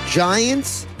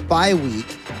 Giants, bye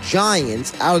week,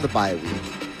 Giants out of the bye week,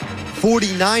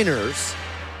 49ers,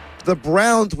 the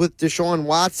Browns with Deshaun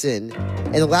Watson,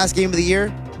 and the last game of the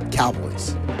year,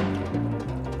 Cowboys.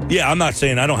 Yeah, I'm not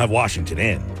saying I don't have Washington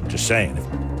in. I'm just saying.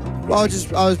 Well, I was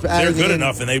they're good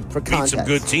enough and they beat some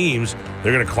good teams.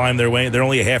 They're going to climb their way. They're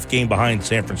only a half game behind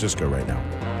San Francisco right now.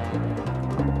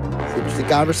 Interesting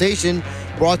conversation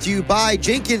brought to you by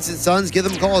Jenkins & Sons. Give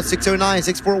them a call at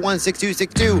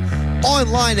 609-641-6262.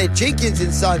 Online at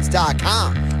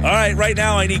jenkinsandsons.com. All right, right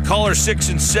now I need caller 6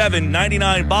 and 7,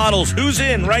 99 bottles. Who's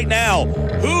in right now?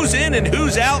 Who's in and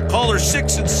who's out? Caller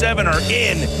 6 and 7 are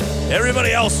in.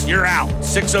 Everybody else, you're out.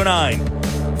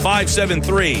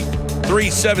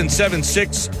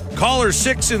 609-573-3776. Caller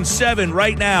 6 and 7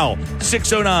 right now.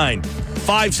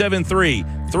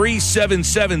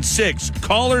 609-573-3776.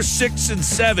 Caller 6 and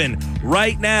 7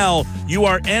 right now. You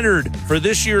are entered for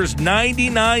this year's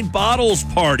 99 bottles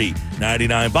party.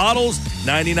 99 bottles,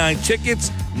 99 tickets,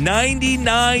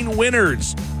 99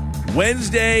 winners.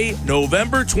 Wednesday,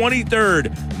 November 23rd,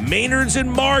 Maynard's in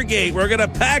Margate. We're going to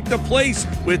pack the place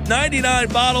with 99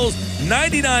 bottles,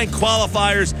 99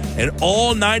 qualifiers, and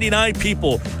all 99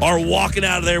 people are walking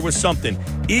out of there with something.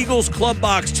 Eagles Club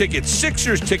Box tickets,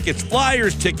 Sixers tickets,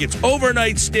 Flyers tickets,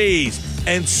 overnight stays,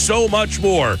 and so much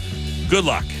more. Good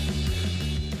luck.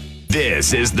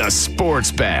 This is the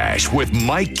Sports Bash with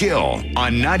Mike Gill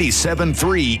on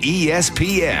 97.3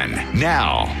 ESPN.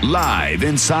 Now, live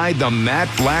inside the Matt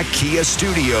Black Kia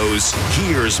Studios,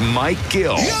 here's Mike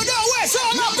Gill. You know it's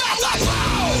all about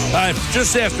All right,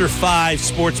 just after 5,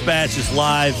 Sports Bash is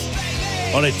live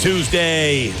on a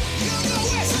Tuesday.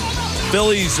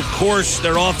 Phillies, of course,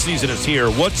 their offseason is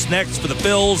here. What's next for the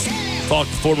Phils? Talked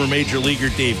to former Major Leaguer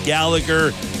Dave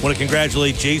Gallagher. Want to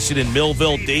congratulate Jason in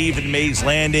Millville, Dave in Mays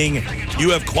Landing.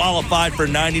 You have qualified for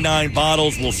 99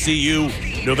 bottles. We'll see you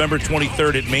November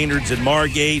 23rd at Maynard's in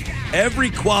Margate. Every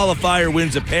qualifier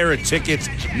wins a pair of tickets,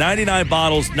 99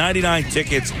 bottles, 99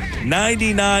 tickets,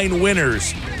 99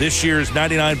 winners. This year's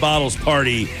 99 bottles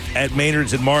party at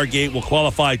Maynard's in Margate will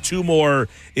qualify 2 more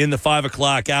in the 5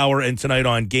 o'clock hour and tonight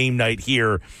on game night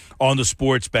here on the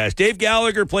Sports Bash. Dave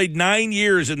Gallagher played 9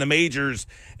 years in the majors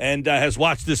and has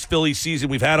watched this Phillies season.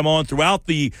 We've had him on throughout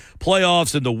the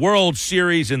playoffs and the World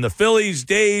Series, and the Phillies,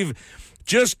 Dave,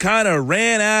 just kind of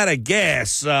ran out of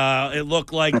gas, it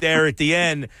looked like there at the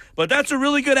end. But that's a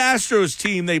really good Astros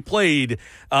team they played.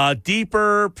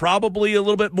 Deeper, probably a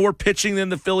little bit more pitching than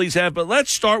the Phillies have. But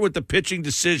let's start with the pitching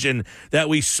decision that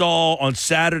we saw on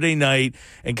Saturday night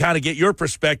and kind of get your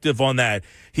perspective on that.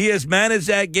 He has managed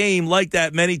that game like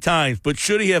that many times, but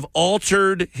should he have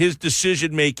altered his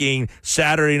decision-making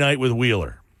Saturday night with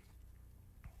Wheeler?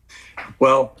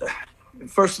 Well,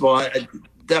 first of all, I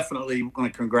definitely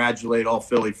want to congratulate all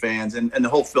Philly fans and the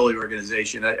whole Philly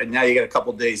organization. And now you got a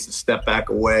couple days to step back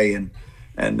away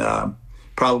and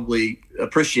probably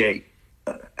appreciate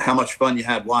how much fun you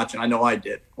had watching. I know I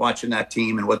did, watching that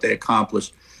team and what they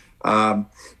accomplished.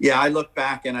 I look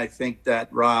back and I think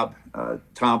that Rob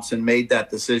Thompson made that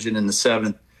decision in the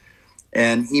 7th.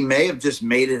 And he may have just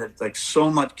made it like so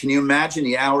much. Can you imagine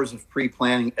the hours of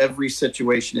pre-planning every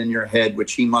situation in your head,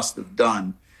 which he must have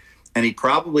done? And he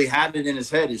probably had it in his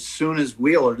head as soon as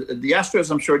Wheeler, the Astros,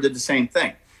 I'm sure, did the same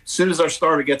thing. As soon as our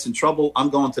starter gets in trouble, I'm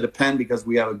going to the pen because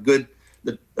we have a good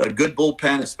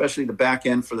bullpen, especially the back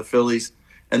end for the Phillies,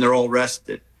 and they're all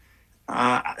rested.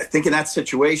 I think in that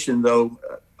situation, though,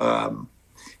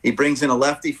 he brings in a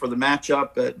lefty for the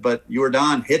matchup, but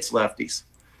Jordan hits lefties.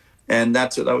 And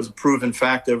that was a proven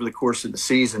fact over the course of the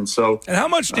season. So, and how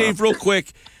much, Dave, real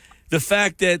quick, the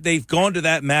fact that they've gone to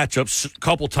that matchup a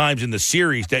couple times in the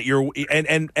series, that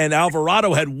and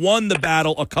Alvarado had won the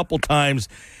battle a couple times,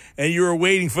 and you were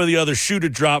waiting for the other shoe to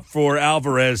drop for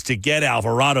Alvarez to get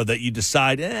Alvarado, that you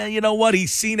decide, you know what,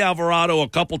 he's seen Alvarado a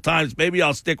couple times, maybe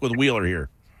I'll stick with Wheeler here.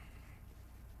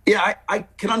 Yeah, I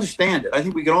can understand it. I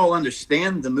think we can all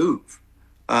understand the move,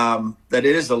 that it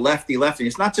is a lefty-lefty.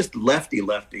 It's not just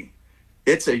lefty-lefty.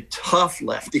 It's a tough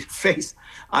lefty to face.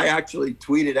 I actually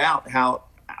tweeted out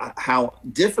how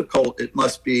difficult it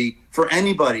must be for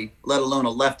anybody, let alone a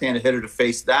left-handed hitter, to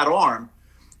face that arm.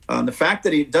 The fact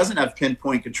that he doesn't have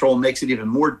pinpoint control makes it even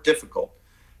more difficult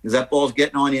because that ball's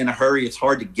getting on you in a hurry. It's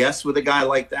hard to guess with a guy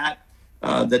like that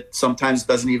that sometimes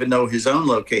doesn't even know his own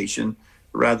location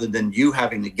rather than you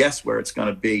having to guess where it's going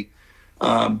to be.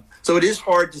 So it is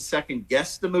hard to second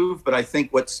guess the move, but I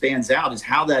think what stands out is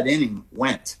how that inning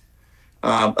went.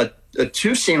 A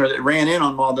two-seamer that ran in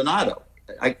on Maldonado.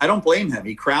 I don't blame him.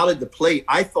 He crowded the plate.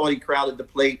 I thought he crowded the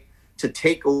plate to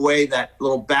take away that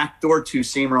little backdoor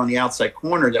two-seamer on the outside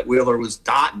corner that Wheeler was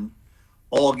dotting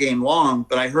all game long.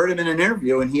 But I heard him in an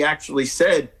interview, and he actually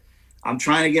said, I'm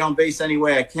trying to get on base any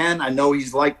way I can. I know he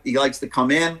likes to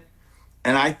come in.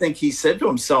 And I think he said to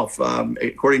himself,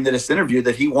 according to this interview,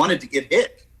 that he wanted to get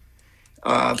hit.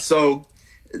 So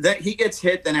that he gets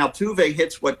hit, then Altuve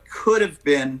hits what could have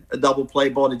been a double play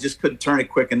ball. They just couldn't turn it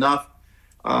quick enough.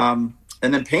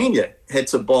 And then Pena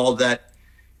hits a ball that,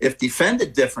 if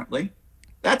defended differently,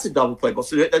 that's a double play ball.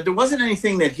 So there wasn't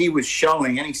anything that he was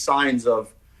showing, any signs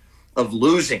of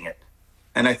losing it.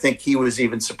 And I think he was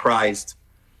even surprised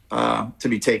to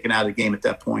be taken out of the game at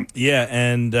that point. Yeah,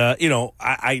 and,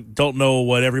 I don't know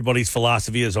what everybody's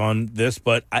philosophy is on this,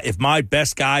 but if my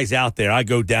best guy's out there, I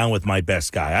go down with my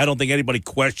best guy. I don't think anybody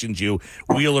questions you.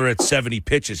 Wheeler at 70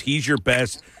 pitches. He's your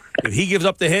best. If he gives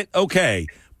up the hit, okay.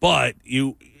 But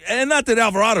and not that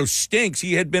Alvarado stinks.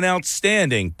 He had been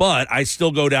outstanding, but I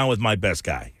still go down with my best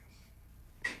guy.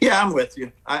 Yeah, I'm with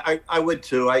you. I would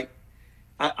too.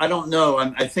 I don't know.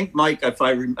 I think, Mike, if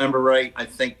I remember right, I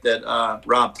think that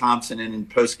Rob Thompson in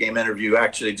post-game interview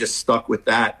actually just stuck with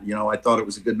that. I thought it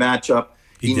was a good matchup.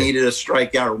 He needed a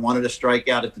strikeout or wanted a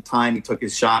strikeout at the time. He took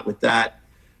his shot with that.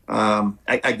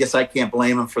 I guess I can't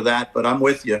blame him for that, but I'm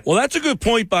with you. Well, that's a good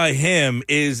point by him,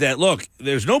 is that, look,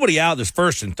 there's nobody out this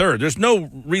first and third. There's no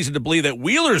reason to believe that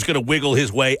Wheeler's going to wiggle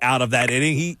his way out of that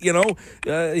inning. He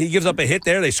gives up a hit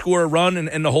there. They score a run,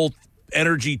 and the whole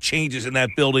energy changes in that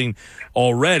building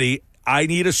already. I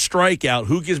need a strikeout.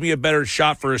 Who gives me a better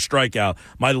shot for a strikeout?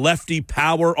 My lefty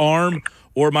power arm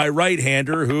or my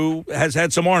right-hander who has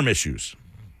had some arm issues?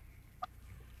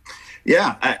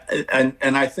 Yeah,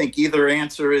 and I think either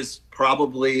answer is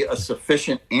probably a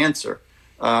sufficient answer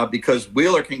because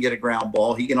Wheeler can get a ground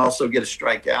ball. He can also get a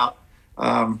strikeout.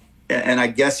 And I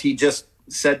guess he just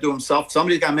said to himself,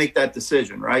 somebody's got to make that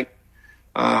decision, right?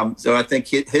 So I think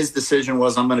his decision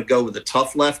was, I'm going to go with a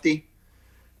tough lefty.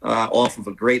 off of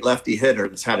a great lefty hitter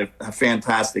that's had a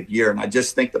fantastic year. And I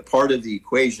just think that part of the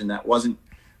equation that wasn't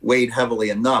weighed heavily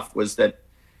enough was that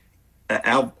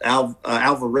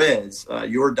Alvarez,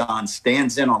 Yordan,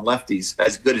 stands in on lefties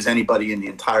as good as anybody in the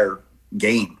entire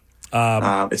game.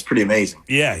 It's pretty amazing.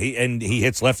 Yeah, he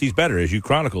hits lefties better, as you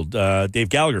chronicled. Dave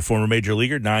Gallagher, former major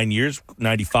leaguer, 9 years,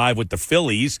 95 with the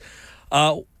Phillies.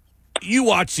 You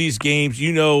watch these games,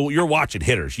 you know, you're watching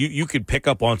hitters. You could pick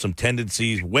up on some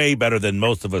tendencies way better than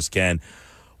most of us can.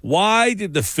 Why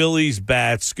did the Phillies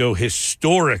bats go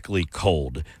historically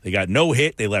cold? They got no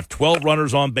hit. They left 12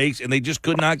 runners on base, and they just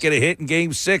could not get a hit in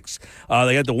Game 6.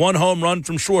 They had the one home run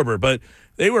from Schwarber, but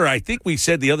they were, I think we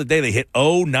said the other day, they hit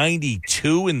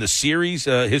 0.92 in the series,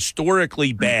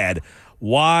 historically bad.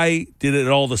 Why did it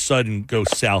all of a sudden go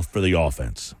south for the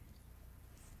offense?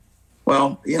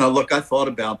 Well, look, I thought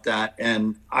about that,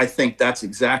 and I think that's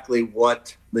exactly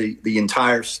what the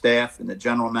entire staff and the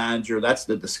general manager, that's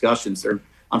the discussions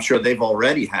I'm sure they've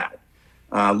already had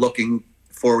looking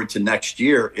forward to next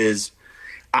year is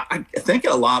I think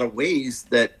in a lot of ways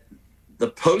that the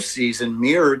postseason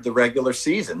mirrored the regular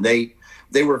season.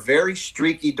 They were very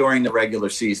streaky during the regular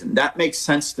season. That makes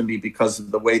sense to me because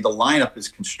of the way the lineup is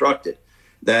constructed,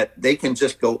 that they can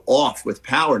just go off with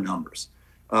power numbers.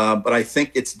 But I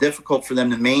think it's difficult for them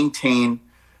to maintain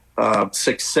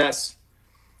success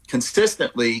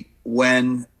consistently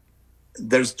when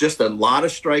there's just a lot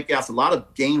of strikeouts, a lot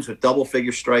of games with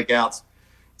double-figure strikeouts.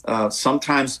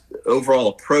 Sometimes overall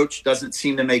approach doesn't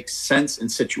seem to make sense in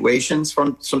situations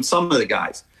from some of the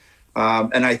guys.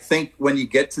 And I think when you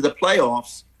get to the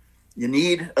playoffs, you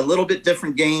need a little bit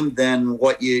different game than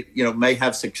what you may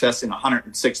have success in a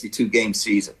 162-game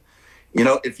season.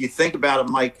 If you think about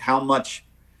it, Mike, how much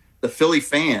the Philly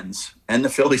fans and the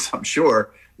Phillies, I'm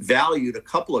sure, valued a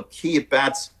couple of key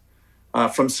at-bats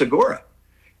from Segura.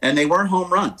 And they weren't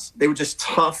home runs. They were just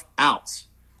tough outs.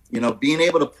 Being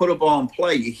able to put a ball in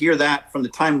play, you hear that from the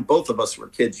time both of us were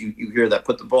kids. You hear that,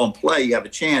 put the ball in play, you have a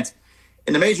chance.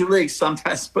 In the major leagues,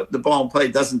 sometimes putting the ball in play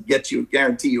doesn't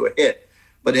guarantee you a hit.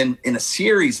 But in a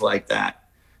series like that,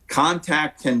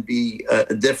 contact can be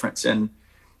a difference. And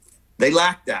they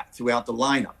lacked that throughout the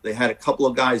lineup. They had a couple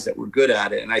of guys that were good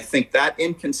at it. And I think that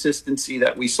inconsistency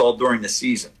that we saw during the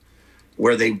season,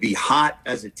 where they'd be hot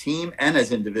as a team and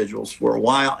as individuals for a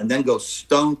while and then go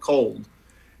stone cold,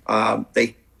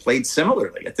 they played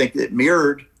similarly. I think it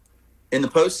mirrored in the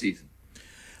postseason.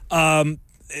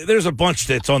 There's a bunch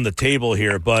that's on the table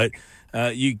here, but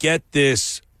you get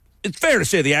this. It's fair to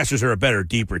say the Astros are a better,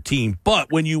 deeper team,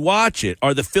 but when you watch it,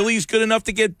 are the Phillies good enough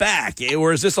to get back,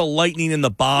 or is this a lightning in the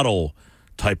bottle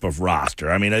type of roster?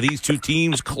 I mean, are these two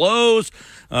teams close,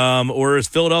 or is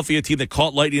Philadelphia a team that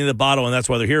caught lightning in the bottle and that's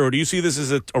why they're here? Or do you see this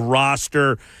as a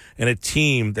roster and a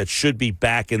team that should be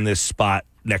back in this spot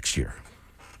next year?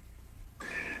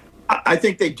 I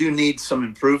think they do need some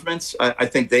improvements. I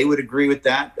think they would agree with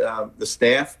that. The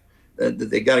staff,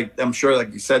 they got. I'm sure,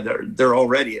 like you said, they're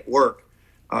already at work,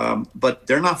 but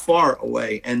they're not far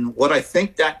away. And what I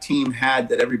think that team had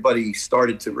that everybody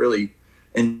started to really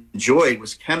enjoy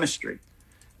was chemistry.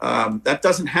 That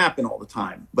doesn't happen all the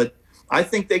time, but I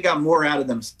think they got more out of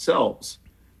themselves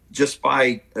just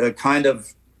by kind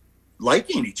of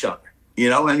liking each other.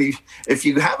 I mean, if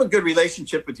you have a good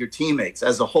relationship with your teammates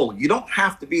as a whole, you don't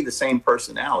have to be the same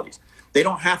personalities. They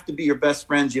don't have to be your best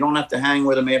friends. You don't have to hang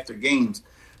with them after games.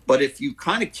 But if you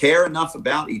kind of care enough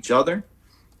about each other,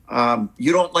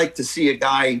 you don't like to see a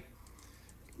guy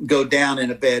go down in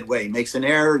a bad way. He makes an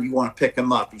error, you want to pick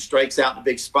him up. He strikes out in a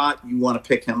big spot, you want to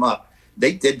pick him up.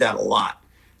 They did that a lot.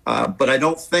 But I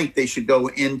don't think they should go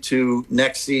into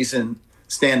next season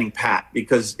standing pat,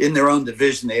 because in their own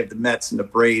division, they have the Mets and the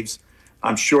Braves.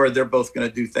 I'm sure they're both going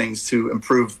to do things to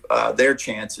improve their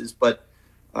chances. But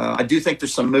I do think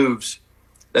there's some moves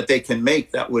that they can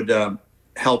make that would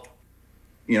help,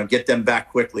 get them back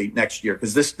quickly next year.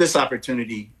 Because this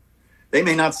opportunity, they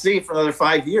may not see it for another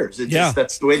 5 years.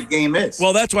 That's the way the game is.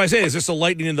 Well, that's why I say, is this a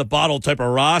lightning in the bottle type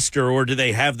of roster, or do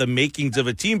they have the makings of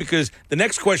a team? Because the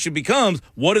next question becomes,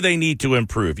 what do they need to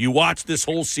improve? You watch this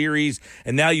whole series,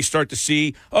 and now you start to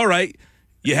see, all right,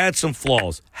 you had some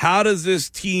flaws. How does this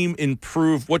team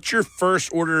improve? What's your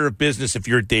first order of business if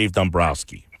you're Dave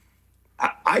Dombrowski?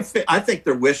 I think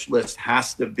their wish list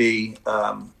has to be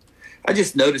I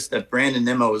just noticed that Brandon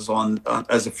Nimmo was on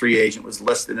as a free agent, was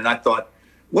listed, and I thought,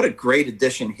 what a great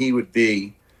addition he would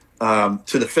be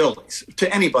to the Phillies,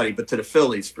 to anybody, but to the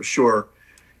Phillies for sure,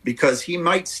 because he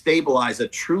might stabilize a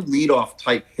true leadoff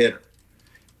type hitter.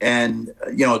 And,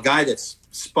 a guy that's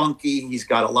spunky, he's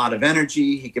got a lot of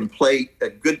energy, he can play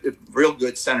a real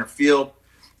good center field.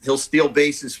 He'll steal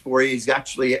bases for you. He's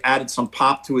actually added some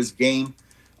pop to his game.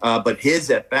 but his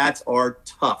at-bats are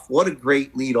tough. What a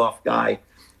great leadoff guy.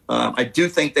 I do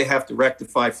think they have to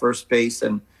rectify first base,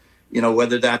 and,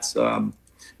 whether that's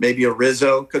maybe a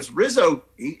Rizzo, because Rizzo,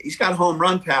 he's got home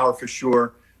run power for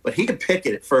sure, but he can pick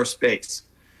it at first base.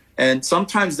 And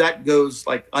sometimes that goes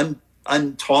like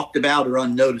untalked about or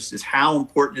unnoticed, is how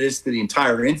important it is to the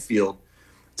entire infield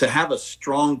to have a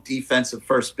strong defensive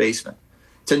first baseman,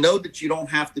 to know that you don't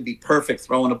have to be perfect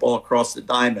throwing the ball across the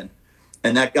diamond.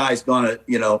 And that guy's going to,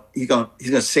 he's going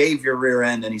to save your rear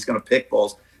end, and he's going to pick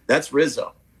balls. That's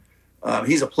Rizzo.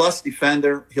 He's a plus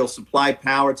defender. He'll supply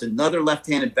power. It's another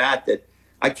left-handed bat that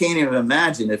I can't even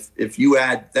imagine if you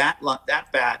add that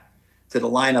bat to the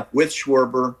lineup with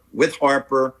Schwarber, with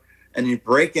Harper, and you're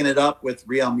breaking it up with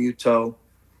Real Muto.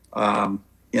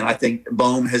 I think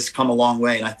Bohm has come a long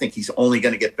way, and I think he's only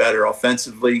going to get better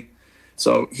offensively.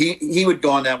 So he would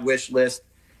go on that wish list.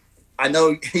 I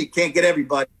know he can't get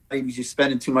everybody because you're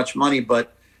spending too much money,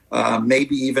 but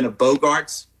maybe even a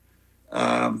Bogarts.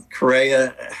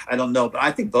 Correa, I don't know, but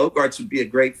I think Bogarts would be a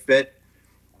great fit.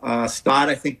 Stott,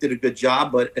 I think, did a good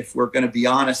job, but if we're going to be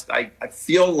honest, I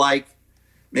feel like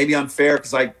maybe unfair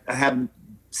because I haven't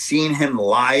seen him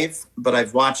live, but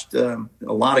I've watched a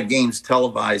lot of games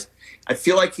televised. I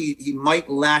feel like he might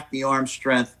lack the arm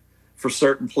strength for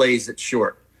certain plays at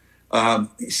short.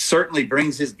 He certainly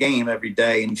brings his game every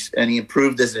day, and he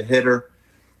improved as a hitter.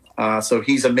 So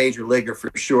he's a major leaguer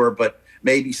for sure, but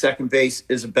maybe second base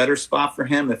is a better spot for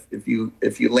him if you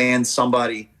land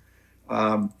somebody.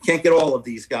 Can't get all of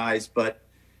these guys, but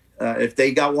if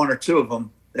they got one or two of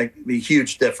them, that could be a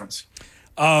huge difference.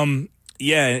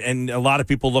 Yeah, and a lot of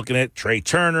people looking at Trey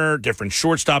Turner, different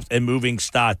shortstops, and moving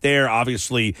Stott there.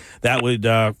 Obviously, that would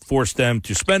force them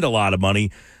to spend a lot of money.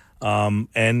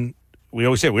 And we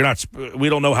always say we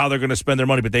don't know how they're going to spend their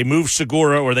money, but they moved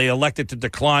Segura, or they elected to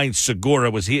decline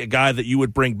Segura. Was he a guy that you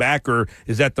would bring back, or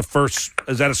is that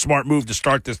a smart move to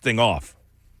start this thing off?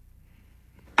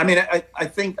 I mean, I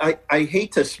think I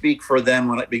hate to speak for them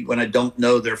when I don't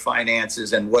know their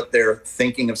finances and what they're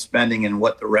thinking of spending in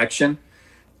what direction.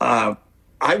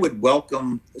 I would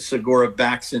welcome Segura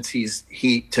back since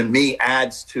he to me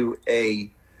adds to a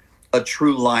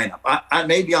true lineup.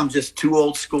 Maybe I'm just too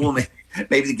old school.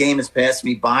 Maybe the game has passed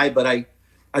me by, but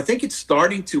I think it's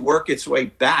starting to work its way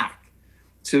back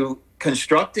to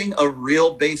constructing a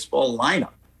real baseball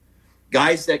lineup.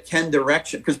 Guys that can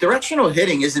because directional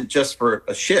hitting isn't just for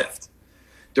a shift.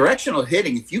 Directional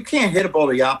hitting, if you can't hit a ball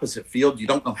to the opposite field, you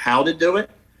don't know how to do it,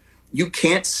 you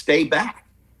can't stay back.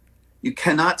 You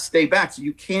cannot stay back. So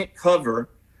you can't cover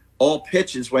all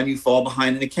pitches when you fall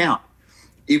behind an account.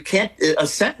 You can't, a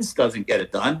sentence doesn't get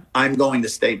it done. I'm going to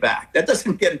stay back. That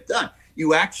doesn't get it done.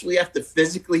 You actually have to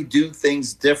physically do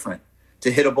things different to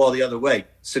hit a ball the other way.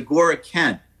 Segura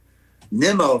can.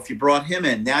 Nimmo, if you brought him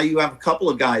in, now you have a couple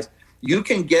of guys. You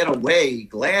can get away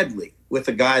gladly with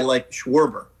a guy like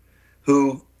Schwarber,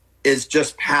 who is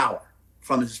just power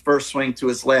from his first swing to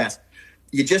his last.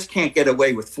 You just can't get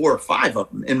away with 4 or 5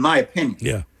 of them, in my opinion.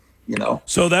 Yeah.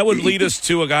 So that would lead us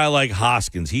to a guy like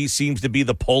Hoskins. He seems to be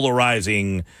the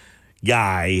polarizing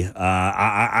guy.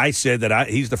 I said that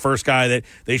he's the first guy that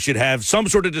they should have some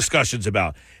sort of discussions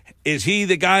about. Is he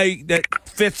the guy that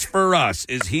fits for us?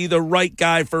 Is he the right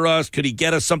guy for us? Could he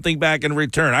get us something back in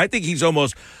return? I think he's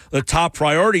almost the top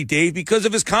priority, Dave, because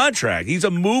of his contract. He's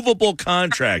a movable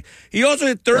contract. He also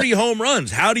hit 30 home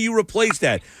runs. How do you replace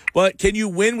that? But can you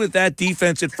win with that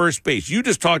defense at first base? You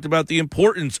just talked about the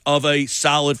importance of a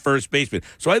solid first baseman.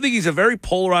 So I think he's a very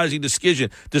polarizing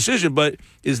decision. But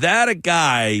is that a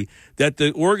guy that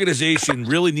the organization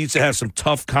really needs to have some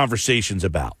tough conversations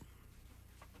about?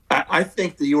 I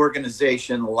think the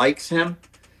organization likes him.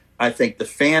 I think the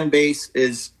fan base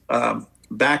is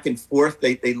back and forth.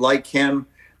 They like him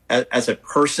as a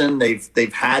person.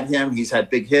 They've had him. He's had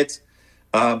big hits.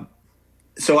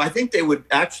 So I think they would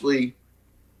actually,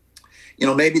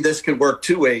 maybe this could work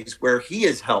 2 ways where he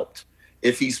is helped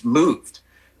if he's moved.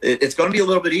 It's going to be a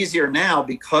little bit easier now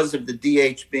because of the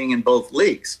DH being in both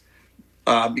leagues.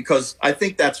 Because I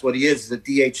think that's what he is a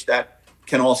DH that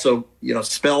can also,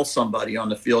 spell somebody on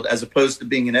the field as opposed to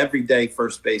being an everyday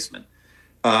first baseman.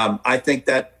 I think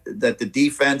that the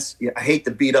defense, I hate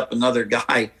to beat up another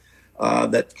guy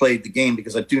that played the game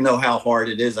because I do know how hard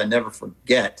it is. I never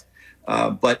forget.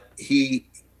 But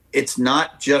it's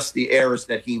not just the errors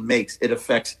that he makes. It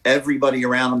affects everybody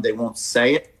around him. They won't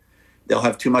say it. They'll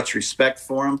have too much respect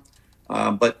for him.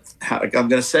 But I'm going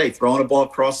to say, throwing a ball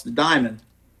across the diamond,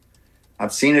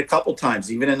 I've seen it a couple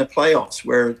times, even in the playoffs,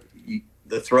 where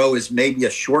the throw is maybe a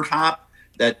short hop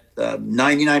that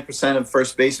 99% of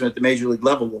first basemen at the major league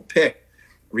level will pick.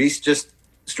 Reese just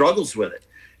struggles with it.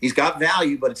 He's got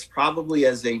value, but it's probably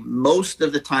as a most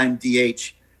of the time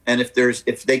DH. And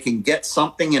if they can get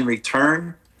something in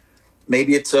return,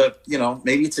 maybe it's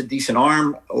a decent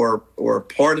arm or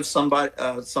part of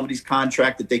somebody's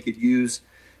contract that they could use,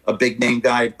 a big name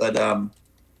guy. But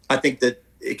I think that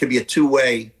it could be a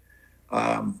two-way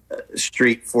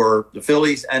street for the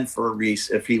Phillies and for Rhys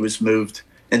if he was moved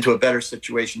into a better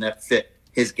situation that fit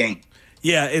his game.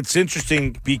 Yeah, it's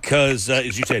interesting because,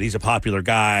 as you said, he's a popular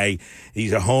guy.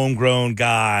 He's a homegrown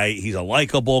guy. He's a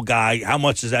likable guy. How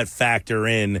much does that factor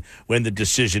in when the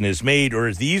decision is made? Or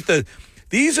is these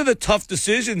are the tough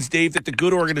decisions, Dave, that the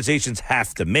good organizations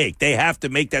have to make. They have to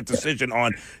make that decision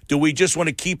on, do we just want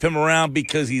to keep him around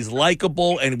because he's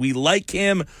likable and we like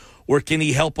him, or can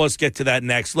he help us get to that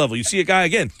next level? You see a guy,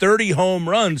 again, 30 home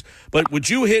runs, but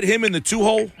would you hit him in the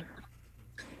 2-hole?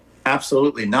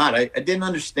 Absolutely not. I didn't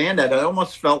understand that. I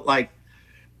almost felt like,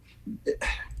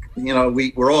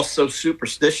 we're all so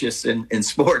superstitious in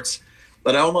sports,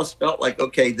 but I almost felt like,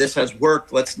 okay, this has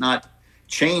worked. Let's not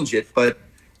change it. But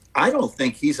I don't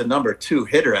think he's a number 2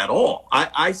 hitter at all.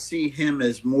 I see him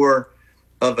as more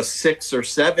of a 6 or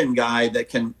 7 guy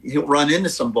that he'll run into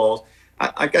some balls.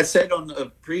 Like I said on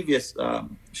the previous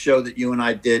show that you and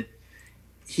I did,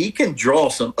 he can draw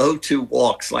some 0-2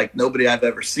 walks like nobody I've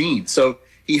ever seen. So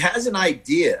he has an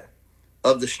idea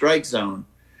of the strike zone,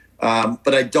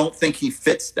 but I don't think he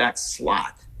fits that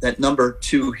slot, that number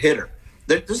 2 hitter.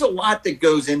 There's a lot that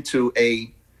goes into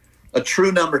a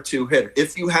true number 2 hitter.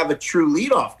 If you have a true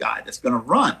leadoff guy that's going to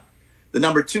run, the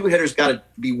number 2 hitter's got to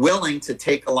be willing to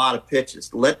take a lot of pitches,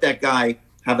 to let that guy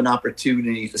have an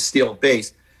opportunity to steal a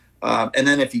base. And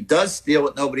then if he does steal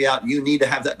with nobody out, you need to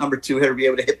have that number 2 hitter be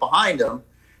able to hit behind him.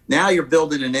 Now you're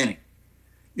building an inning.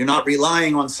 You're not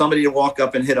relying on somebody to walk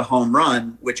up and hit a home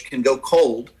run, which can go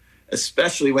cold,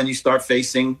 especially when you start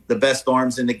facing the best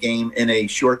arms in the game in a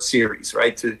short series,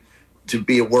 right, to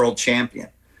be a world champion.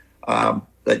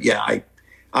 But, yeah,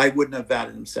 I wouldn't have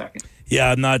batted him second.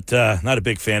 Yeah, I'm not a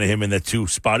big fan of him in that 2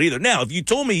 spot either. Now, if you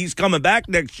told me he's coming back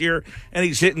next year and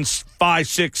he's hitting 5,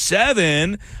 6,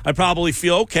 7, I'd probably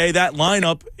feel, okay, that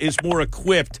lineup is more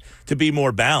equipped to be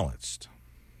more balanced.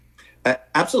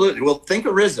 Absolutely. Well, think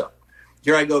of Rizzo.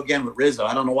 Here I go again with Rizzo.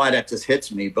 I don't know why that just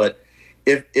hits me, but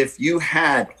if you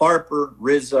had Harper,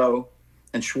 Rizzo,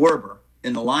 and Schwarber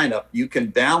in the lineup, you can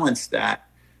balance that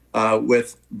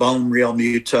with Bone, Real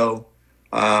Muto,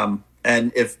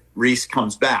 and if Rhys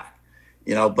comes back,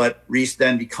 but Rhys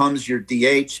then becomes your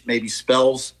DH, maybe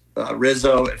spells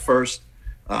Rizzo at first.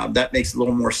 That makes a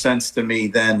little more sense to me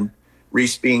than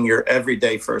Rhys being your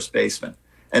everyday first baseman.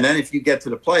 And then if you get to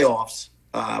the playoffs,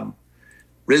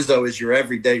 Rizzo is your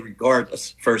everyday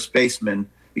regardless first baseman,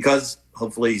 because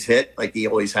hopefully he's hit like he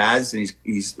always has, and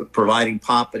he's providing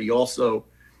pop, but he also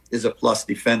is a plus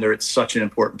defender. It's such an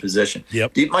important position.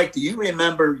 Yep. Mike, do you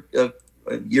remember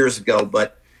years ago,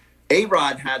 but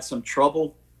A-Rod had some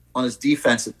trouble on his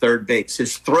defense at third base.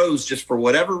 His throws, just for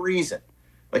whatever reason,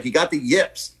 like he got the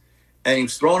yips, and he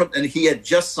was throwing them, and he had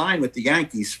just signed with the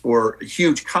Yankees for a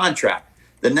huge contract.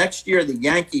 The next year, the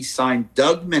Yankees signed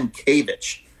Doug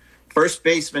Mankiewicz, first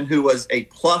baseman who was a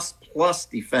plus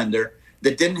defender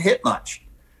that didn't hit much.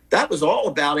 That was all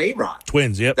about A-Rod.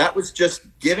 Twins, yep. That was just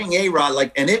giving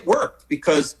A-Rod, and it worked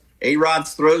because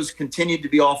A-Rod's throws continued to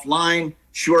be offline,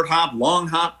 short hop, long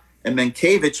hop, and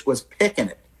Mankiewicz was picking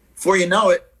it. Before you know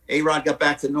it, A-Rod got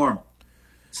back to normal.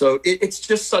 So it's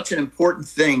just such an important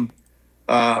thing.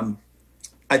 I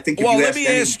think if let me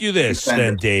ask you this defender,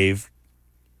 then, Dave.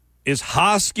 Is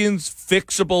Hoskins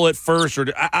fixable at first?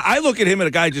 Or I look at him as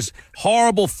a guy just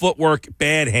horrible footwork,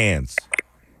 bad hands.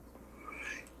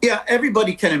 Yeah,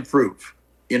 everybody can improve.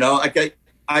 Like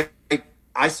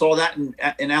I saw that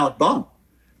in Alec Bohm.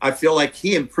 I feel like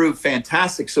he improved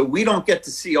fantastic. So we don't get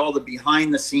to see all the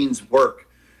behind-the-scenes work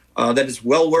that is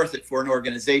well worth it for an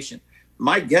organization.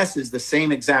 My guess is the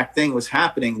same exact thing was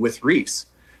happening with Rhys,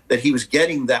 that he was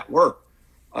getting that work.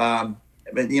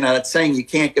 That saying you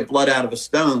can't get blood out of a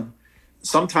stone.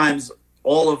 Sometimes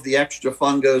all of the extra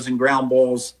fungos and ground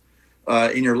balls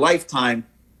in your lifetime,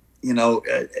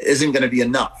 isn't going to be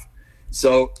enough.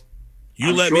 So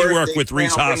you let me work with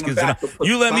Rhys Hoskins.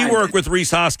 You let me work with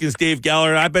Rhys Hoskins, Dave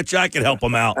Geller. I bet you I can help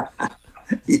him out.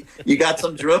 You got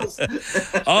some drills?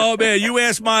 Oh man, you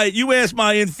ask my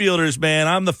infielders, man.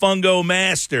 I'm the fungo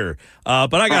master,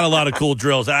 but I got a lot of cool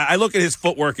drills. I look at his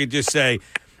footwork and just say,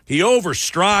 he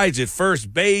overstrides at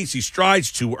first base. He strides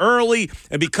too early.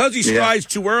 And because he strides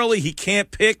too early, he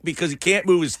can't pick because he can't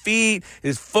move his feet.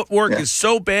 His footwork is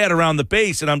so bad around the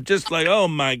base. And I'm just like, oh,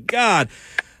 my God.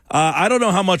 I don't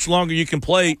know how much longer you can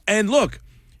play. And, look,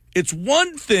 it's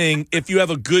one thing if you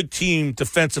have a good team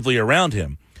defensively around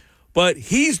him. but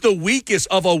he's the weakest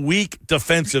of a weak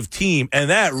defensive team, and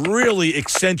that really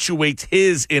accentuates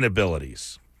his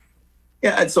inabilities.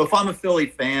 Yeah, and so if I'm a Philly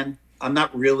fan, I'm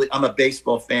a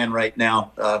baseball fan right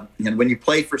now. And when you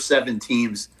play for 7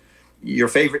 teams, your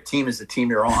favorite team is the team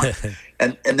you're on.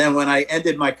 and then when I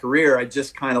ended my career, I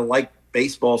just kind of like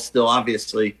baseball still,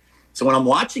 obviously. So when I'm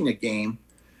watching a game,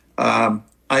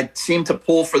 I seem to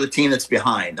pull for the team that's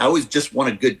behind. I always just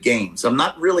want a good game. So I'm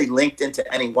not really linked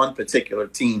into any one particular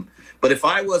team. But if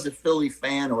I was a Philly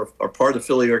fan or part of the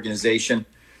Philly organization,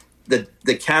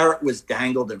 the carrot was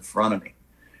dangled in front of me.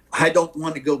 I don't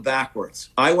want to go backwards.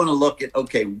 I want to look at,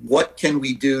 okay, what can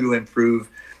we do to improve?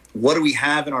 What do we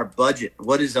have in our budget?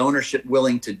 What is ownership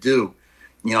willing to do?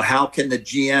 How can the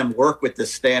GM work with the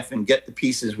staff and get the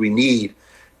pieces we need?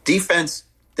 Defense,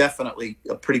 definitely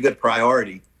a pretty good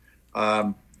priority.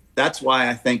 That's why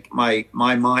I think my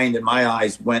mind and my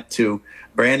eyes went to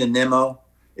Brandon Nimmo,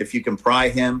 if you can pry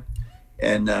him,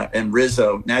 and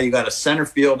Rizzo. Now you got a center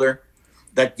fielder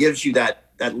that gives you that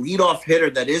leadoff hitter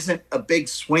that isn't a big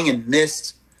swing and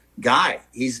miss guy.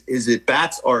 His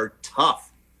at-bats are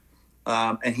tough,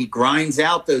 and he grinds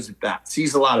out those at-bats,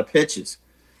 sees a lot of pitches.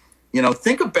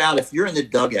 Think about if you're in the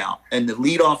dugout and the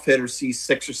leadoff hitter sees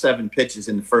 6 or 7 pitches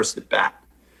in the first at-bat.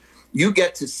 You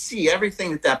get to see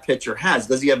everything that pitcher has.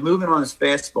 Does he have movement on his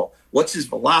fastball? What's his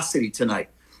velocity tonight?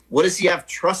 What does he have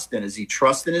trust in? Is he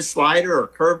trust in his slider or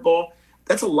curveball?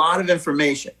 That's a lot of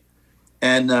information.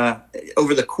 And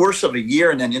over the course of a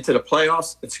year and then into the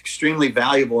playoffs, it's extremely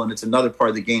valuable, and it's another part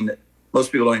of the game that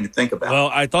most people don't even think about.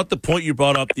 Well, I thought the point you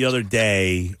brought up the other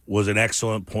day was an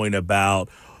excellent point about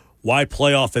why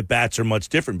playoff at-bats are much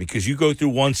different, because you go through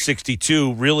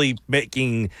 162 really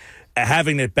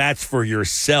having at-bats for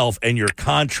yourself and your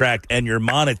contract and your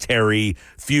monetary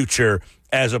future,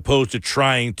 as opposed to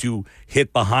trying to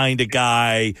hit behind a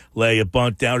guy, lay a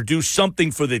bunt down, or do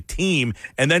something for the team,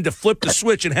 and then to flip the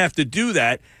switch and have to do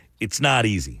that, it's not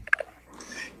easy.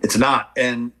 It's not,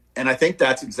 and I think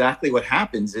that's exactly what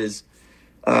happens is,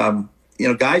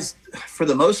 guys, for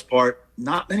the most part,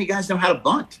 not many guys know how to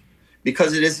bunt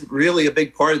because it isn't really a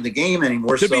big part of the game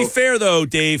anymore. To be fair, though,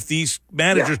 Dave, these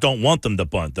managers don't want them to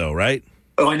bunt, though, right?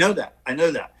 Oh, I know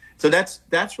that. So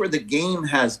that's where the game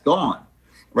has gone.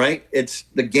 Right?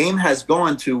 The game has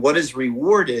gone to what is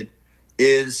rewarded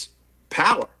is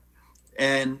power.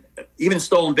 And even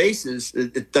stolen bases,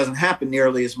 it doesn't happen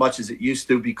nearly as much as it used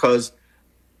to because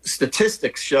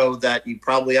statistics show that you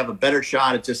probably have a better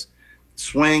shot at just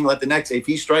swing, if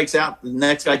he strikes out, the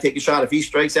next guy take a shot. If he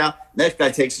strikes out, the next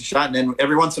guy takes a shot. And then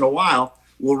every once in a while,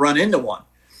 we'll run into one.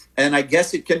 And I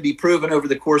guess it can be proven over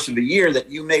the course of a year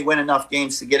that you may win enough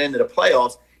games to get into the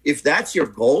playoffs. If that's your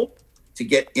goal, to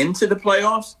get into the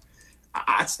playoffs,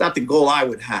 that's not the goal I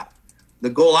would have. The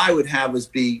goal I would have was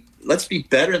let's be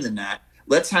better than that.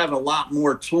 Let's have a lot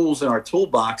more tools in our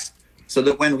toolbox so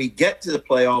that when we get to the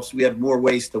playoffs, we have more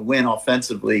ways to win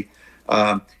offensively.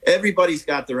 Everybody's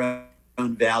got their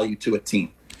own value to a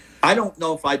team. I don't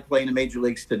know if I'd play in the major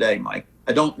leagues today, Mike.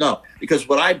 I don't know. Because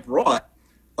what I brought,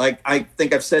 I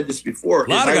think I've said this before, a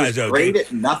lot of guys was great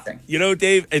at nothing.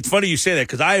 Dave, it's funny you say that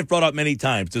because I have brought up many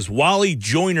times, does Wally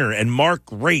Joyner and Mark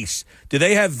Grace, do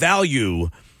they have value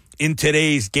in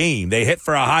today's game? They hit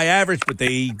for a high average, but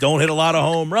they don't hit a lot of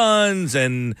home runs.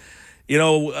 And,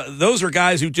 those are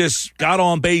guys who just got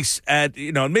on base at,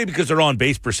 maybe because they're on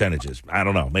base percentages. I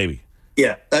don't know, maybe.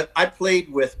 Yeah, I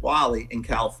played with Wally in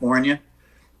California,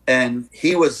 and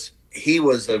he was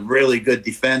a really good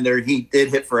defender. He did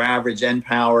hit for average and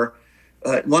power.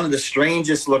 One of the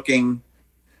strangest looking,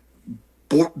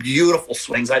 beautiful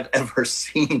swings I've ever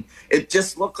seen. It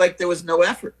just looked like there was no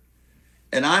effort.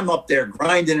 And I'm up there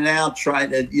grinding it out, trying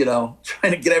to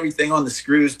get everything on the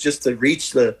screws just to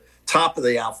reach the top of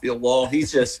the outfield wall.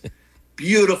 He's just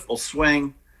beautiful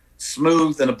swing,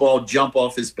 smooth, and a ball jump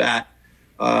off his bat.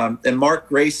 And Mark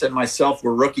Grace and myself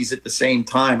were rookies at the same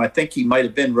time. I think he might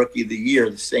have been Rookie of the Year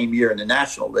the same year in the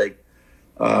National League.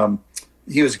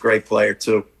 He was a great player,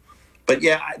 too. But,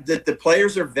 yeah, the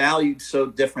players are valued so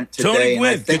different today.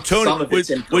 Tony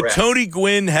Gwynn, would Tony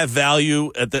Gwynn have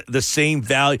value at the same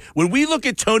value? When we look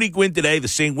at Tony Gwynn today the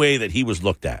same way that he was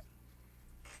looked at?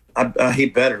 He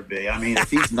better be. I mean,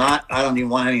 if he's not, I don't even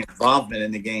want any involvement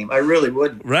in the game. I really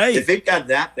wouldn't. Right. If it got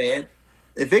that bad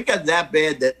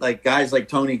that guys like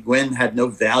Tony Gwynn had no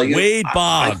value, Wade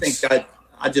Boggs. I think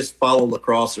I'd just follow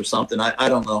lacrosse or something. I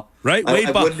don't know. Right,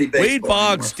 Wade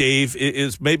Boggs, Dave,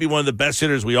 is maybe one of the best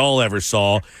hitters we all ever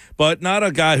saw, but not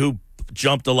a guy who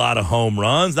jumped a lot of home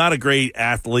runs, not a great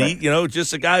athlete, right.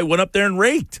 Just a guy who went up there and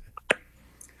raked.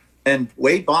 And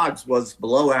Wade Boggs was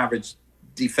below average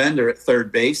defender at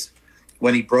third base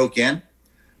when he broke in.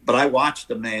 but I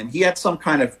watched him, man. He had some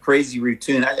kind of crazy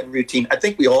routine. I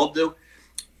think we all do.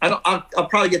 I'll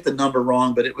probably get the number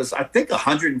wrong, but it was, I think,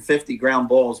 150 ground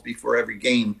balls before every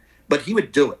game. But he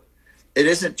would do it. It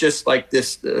isn't just like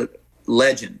this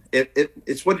legend.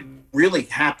 It's what really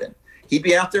happened. He'd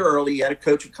be out there early. He had a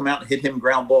coach who'd come out and hit him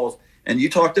ground balls. And you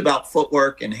talked about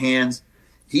footwork and hands.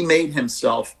 He made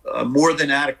himself more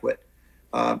than adequate.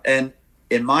 And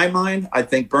in my mind, I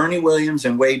think Bernie Williams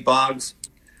and Wade Boggs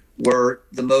were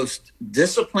the most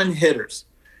disciplined hitters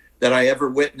that I ever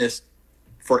witnessed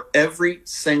for every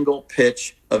single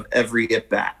pitch of every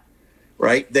at-bat,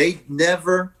 right? They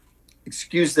never,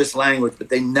 excuse this language, but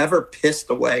they never pissed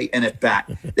away an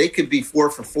at-bat. They could be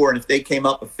 4 for 4, and if they came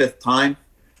up a fifth time,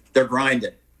 they're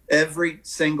grinding. Every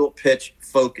single pitch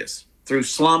focus, through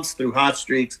slumps, through hot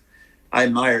streaks. I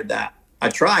admired that. I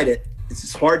tried it. It's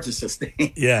just hard to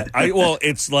sustain. Yeah,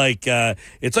 it's like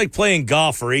playing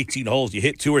golf for 18 holes. You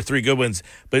hit 2 or 3 good ones,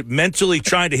 but mentally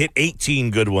trying to hit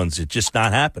 18 good ones, it's just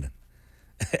not happening.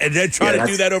 And then try to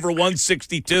do that over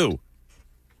 162.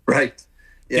 Right.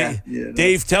 Yeah.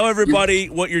 Dave, tell everybody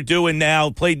what you're doing now.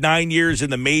 Played 9 years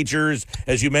in the majors,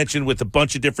 as you mentioned, with a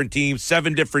bunch of different teams,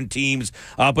 7 different teams,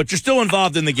 but you're still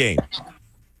involved in the game.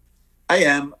 I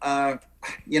am.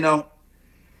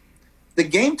 The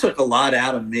game took a lot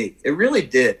out of me. It really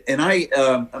did. And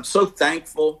I'm so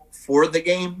thankful for the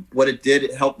game, what it did.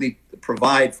 It helped me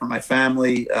provide for my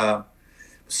family,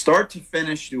 start to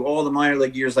finish, through all the minor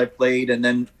league years I played, and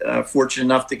then fortunate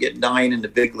enough to get 9 in the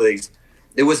big leagues.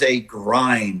 It was a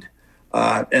grind.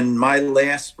 And my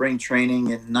last spring training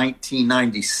in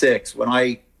 1996, when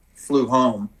I flew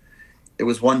home, it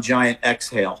was one giant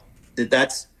exhale.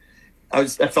 I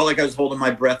felt like I was holding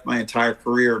my breath my entire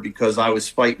career, because I was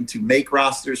fighting to make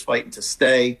rosters, fighting to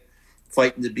stay,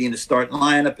 fighting to be in the starting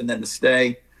lineup and then to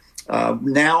stay.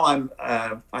 Now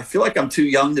I feel like I'm too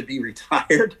young to be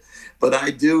retired, but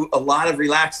I do a lot of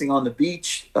relaxing on the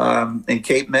beach in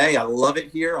Cape May. I love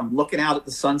it here. I'm looking out at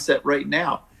the sunset right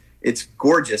now. It's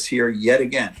gorgeous here yet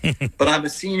again. But I'm a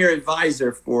senior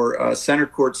advisor for Center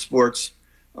Court Sports.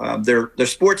 Their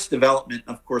sports development,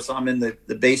 of course, I'm in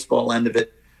the baseball end of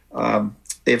it.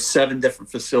 They have 7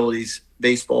 different facilities,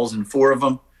 baseballs in 4 of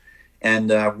them. And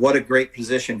what a great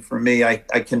position for me. I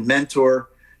can mentor,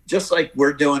 just like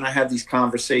we're doing. I have these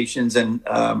conversations, and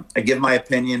I give my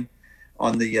opinion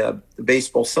on the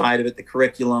baseball side of it, the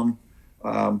curriculum.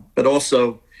 But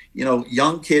also,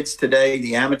 young kids today,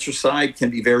 the amateur side can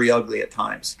be very ugly at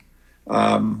times.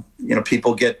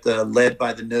 People get led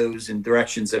by the nose in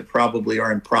directions that probably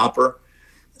are improper.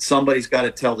 Somebody's got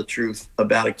to tell the truth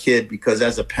about a kid, because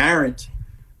as a parent,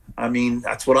 I mean,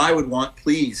 that's what I would want.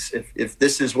 Please, if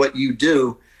this is what you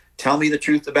do, tell me the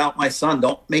truth about my son.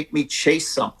 Don't make me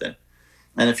chase something.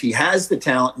 And if he has the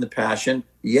talent and the passion,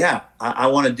 yeah, I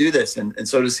want to do this. And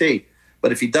so does he.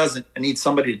 But if he doesn't, I need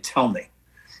somebody to tell me,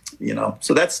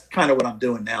 So that's kind of what I'm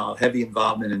doing now, heavy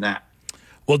involvement in that.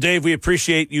 Well, Dave, we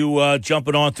appreciate you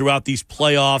jumping on throughout these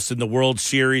playoffs and the World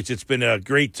Series. It's been a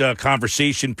great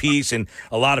conversation piece, and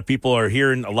a lot of people are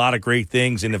hearing a lot of great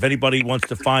things. And if anybody wants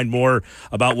to find more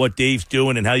about what Dave's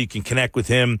doing and how you can connect with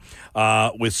him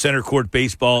with Center Court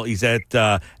Baseball, he's at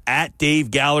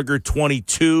Dave Gallagher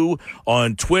 22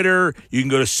 on Twitter. You can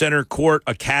go to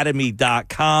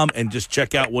centercourtacademy.com and just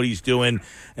check out what he's doing.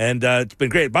 And it's been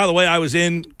great. By the way, I was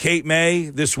in Cape May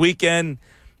this weekend.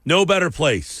 No better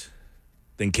place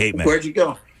than Cape May. Where'd you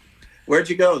go? Or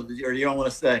you don't want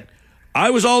to stay?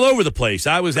 I was all over the place.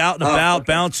 I was out and about,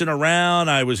 bouncing around.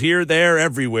 I was here, there,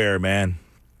 everywhere, man.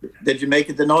 Did you make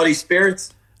it to Naughty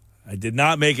Spirits? I did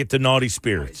not make it to Naughty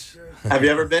Spirits. Have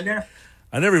you ever been there?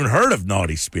 I never even heard of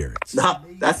Naughty Spirits. No,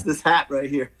 that's this hat right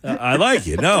here. I like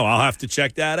it. No, I'll have to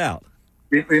check that out.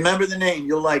 Remember the name.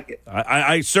 You'll like it.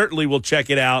 I certainly will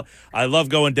check it out. I love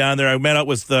going down there. I met up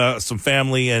with some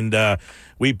family, and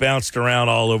we bounced around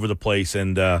all over the place.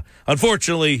 And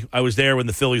unfortunately, I was there when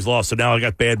the Phillies lost, so now I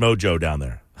got bad mojo down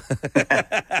there.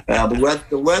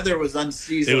 The weather was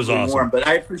unseasonably it was awesome. warm, but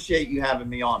I appreciate you having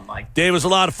me on, Mike. Dave, it was a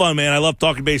lot of fun, man. I love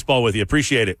talking baseball with you.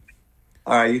 Appreciate it.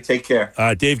 All right, you take care.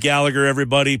 Dave Gallagher,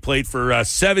 everybody, played for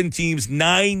 7 teams,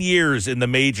 9 years in the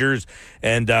majors,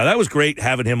 and that was great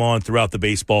having him on throughout the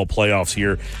baseball playoffs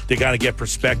here to kind of get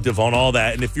perspective on all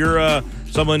that. And if you're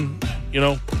someone,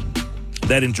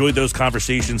 that enjoyed those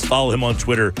conversations, follow him on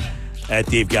Twitter at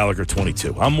Dave Gallagher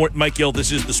 22. I'm Mike Gill.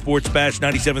 This is the Sports Bash,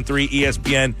 97.3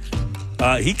 ESPN.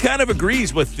 He kind of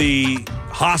agrees with the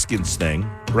Hoskins thing,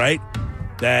 right?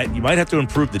 That you might have to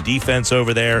improve the defense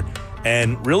over there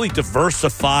and really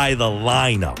diversify the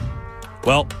lineup.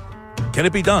 Well, can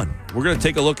it be done? We're going to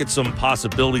take a look at some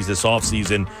possibilities this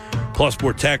offseason. Plus,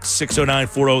 more text,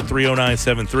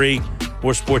 609-403-0973.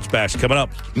 More Sports Bash coming up.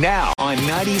 Now on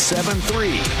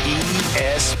 97.3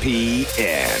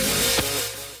 ESPN.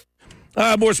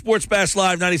 More Sports Bash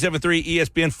Live, 97.3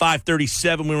 ESPN,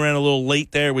 5:37. We ran a little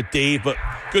late there with Dave, but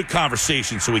good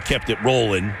conversation, so we kept it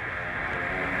rolling.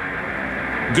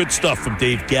 Good stuff from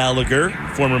Dave Gallagher,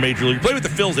 former Major League. Played with the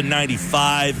Phils in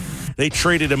 95. They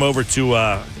traded him over to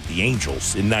the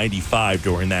Angels in 95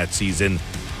 during that season.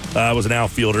 Was an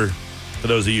outfielder. For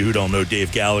those of you who don't know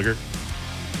Dave Gallagher.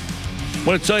 I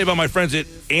want to tell you about my friends at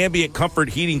Ambient Comfort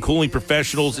Heating Cooling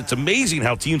Professionals. It's amazing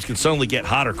how teams can suddenly get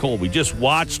hot or cold. We just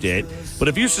watched it. But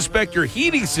if you suspect your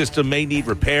heating system may need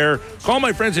repair, call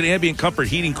my friends at Ambient Comfort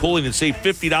Heating Cooling and save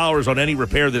 $50 on any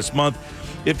repair this month.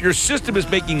 If your system is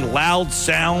making loud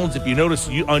sounds, if you notice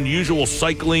unusual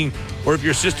cycling, or if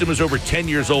your system is over 10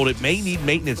 years old, it may need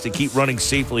maintenance to keep running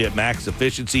safely at max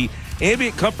efficiency.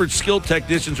 Ambient Comfort skilled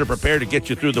technicians are prepared to get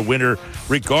you through the winter,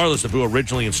 regardless of who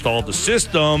originally installed the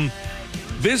system.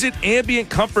 Visit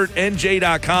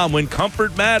AmbientComfortNJ.com. When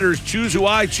comfort matters, choose who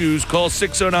I choose. Call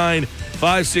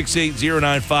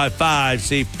 609-568-0955.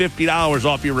 Save $50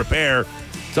 off your repair.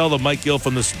 Tell them Mike Gill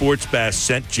from the Sports Bash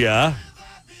sent ya.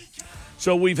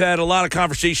 So we've had a lot of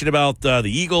conversation about the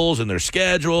Eagles and their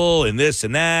schedule and this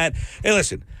and that. Hey,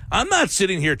 listen, I'm not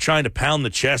sitting here trying to pound the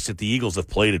chest that the Eagles have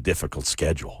played a difficult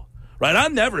schedule, right?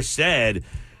 I've never said,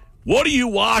 what are you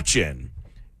watching?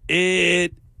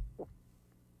 The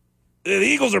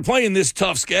Eagles are playing this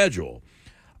tough schedule.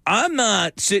 I'm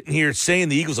not sitting here saying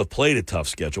the Eagles have played a tough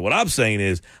schedule. What I'm saying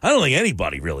is I don't think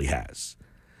anybody really has,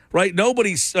 right?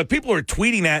 Nobody's people are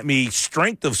tweeting at me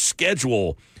strength of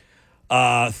schedule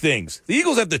things. The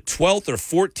Eagles have the 12th or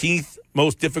 14th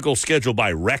most difficult schedule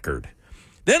by record.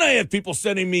 Then I have people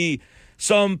sending me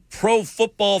some pro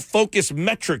football focus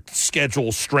metric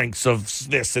schedule strengths of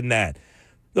this and that.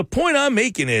 The point I'm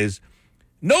making is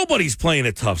nobody's playing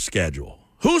a tough schedule.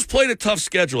 Who's played a tough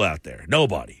schedule out there?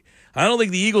 Nobody. I don't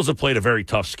think the Eagles have played a very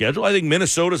tough schedule. I think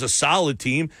Minnesota's a solid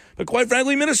team, but quite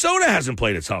frankly, Minnesota hasn't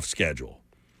played a tough schedule.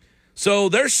 So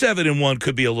their 7-1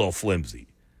 could be a little flimsy.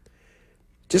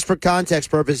 Just for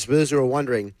context purposes, for those who are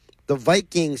wondering, the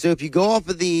Vikings, so if you go off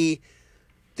of the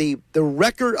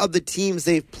record of the teams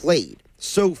they've played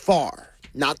so far,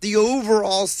 not the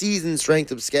overall season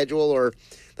strength of schedule or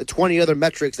the 20 other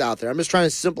metrics out there. I'm just trying to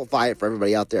simplify it for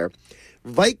everybody out there.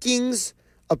 Vikings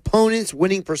opponents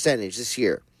winning percentage this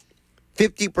year,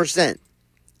 50%.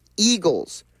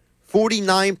 Eagles,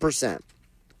 49%.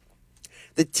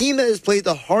 The team that has played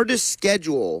the hardest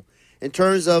schedule in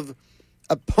terms of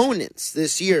opponents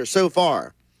this year so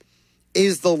far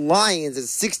is the Lions at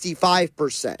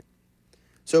 65%.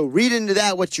 So read into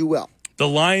that what you will. The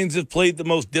Lions have played the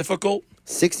most difficult?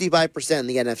 65% in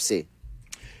the NFC.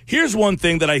 Here's one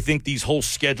thing that I think these whole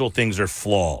schedule things are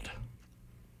flawed.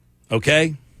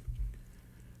 Okay?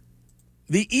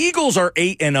 The Eagles are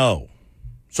 8-0.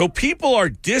 So people are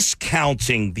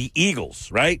discounting the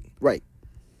Eagles, right? Right.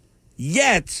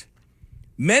 Yet,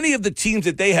 many of the teams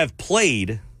that they have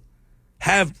played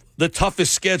have the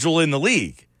toughest schedule in the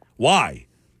league. Why?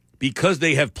 Because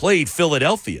they have played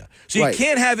Philadelphia. So you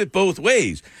can't have it both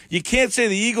ways. You can't say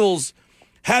the Eagles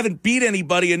haven't beat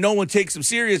anybody and no one takes them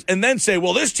serious and then say,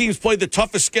 well, this team's played the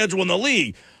toughest schedule in the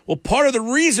league. Well, part of the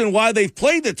reason why they've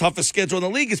played the toughest schedule in the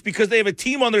league is because they have a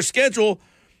team on their schedule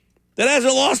that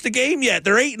hasn't lost a game yet.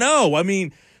 They're 8-0. I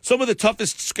mean, some of the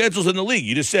toughest schedules in the league.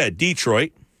 You just said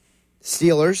Detroit.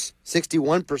 Steelers,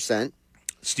 61%.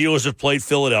 Steelers have played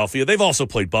Philadelphia. They've also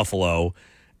played Buffalo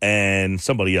and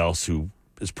somebody else who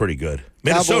is pretty good.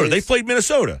 Minnesota. Cowboys. They've played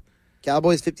Minnesota.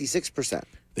 Cowboys, 56%.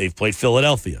 They've played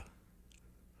Philadelphia.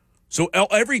 So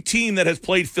every team that has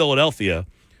played Philadelphia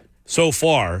so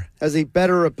far has a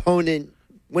better opponent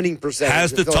winning percentage.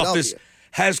 Has the toughest,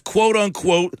 has quote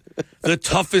unquote the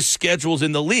toughest schedules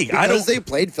in the league. Because they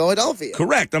played Philadelphia.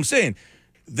 Correct. I'm saying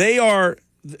they have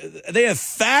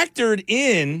factored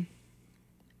in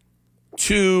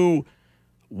to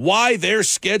why their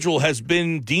schedule has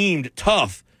been deemed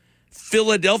tough.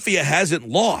 Philadelphia hasn't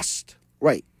lost.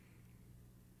 Right.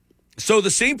 So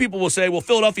the same people will say, well,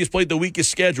 Philadelphia's played the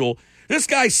weakest schedule. This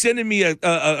guy's sending me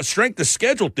a strength of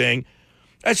schedule thing.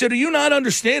 I said, are you not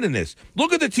understanding this?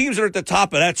 Look at the teams that are at the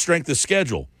top of that strength of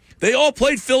schedule. They all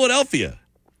played Philadelphia.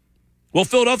 Well,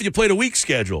 Philadelphia played a weak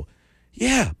schedule.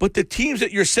 Yeah, but the teams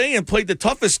that you're saying played the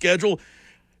toughest schedule,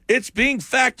 it's being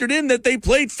factored in that they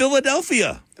played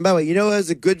Philadelphia. And by the way, you know who has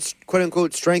a good,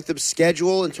 quote-unquote, strength of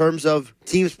schedule in terms of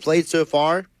teams played so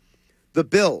far? The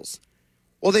Bills.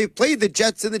 Well, they've played the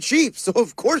Jets and the Chiefs, so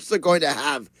of course they're going to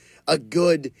have a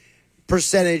good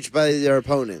percentage by their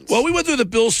opponents. Well, we went through the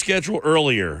Bills' schedule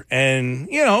earlier, and,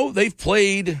 you know, they've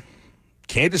played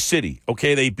Kansas City.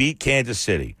 Okay, they beat Kansas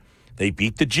City. They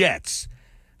beat the Jets.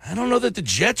 I don't know that the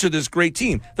Jets are this great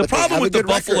team. The problem with the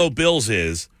Buffalo Bills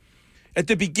is, at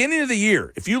the beginning of the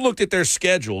year, if you looked at their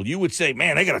schedule, you would say,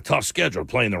 man, they got a tough schedule. They're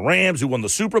playing the Rams, who won the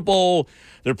Super Bowl.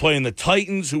 They're playing the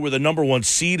Titans, who were the number 1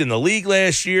 seed in the league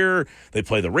last year. They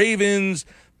play the Ravens.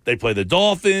 They play the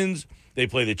Dolphins. They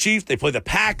play the Chiefs. They play the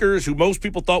Packers, who most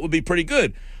people thought would be pretty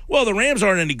good. Well, the Rams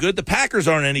aren't any good. The Packers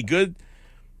aren't any good.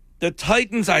 The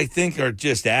Titans, I think, are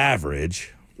just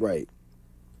average. Right.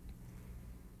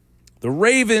 The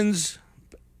Ravens,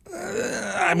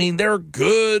 they're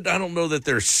good. I don't know that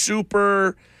they're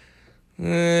super.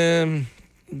 Green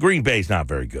Bay's not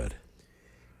very good.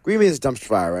 Green Bay is a dumpster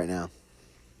fire right now.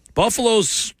 Buffalo's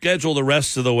schedule the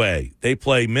rest of the way. They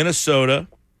play Minnesota,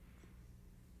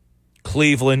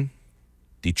 Cleveland,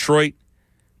 Detroit,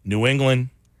 New England,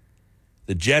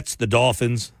 the Jets, the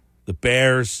Dolphins, the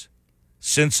Bears,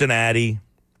 Cincinnati,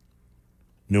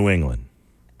 New England.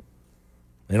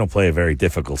 They don't play a very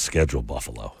difficult schedule,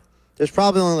 Buffalo. There's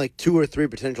probably only like 2 or 3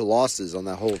 potential losses on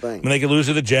that whole thing. They could lose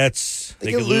to the Jets.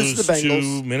 They could lose to the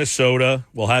Bengals. To Minnesota.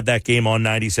 We'll have that game on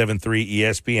 97.3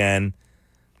 ESPN.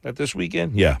 That this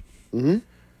weekend? Yeah. Mm-hmm.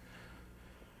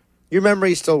 Your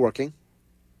memory's still working.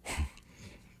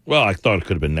 Well, I thought it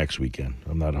could have been next weekend.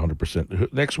 I'm not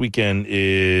 100%. Next weekend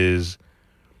is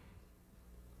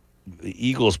the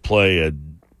Eagles play at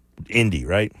Indy,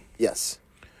 right? Yes.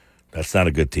 That's not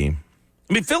a good team.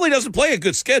 I mean, Philly doesn't play a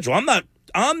good schedule. I'm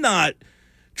not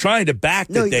trying to back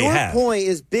that they have. Your point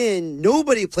has been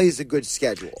nobody plays a good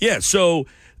schedule. Yeah, so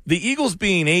the Eagles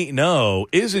being 8-0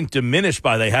 isn't diminished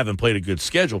by they haven't played a good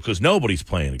schedule because nobody's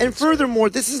playing a good schedule. And furthermore,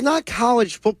 this is not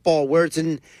college football where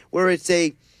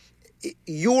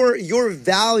your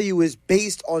value is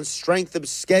based on strength of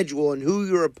schedule and who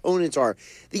your opponents are.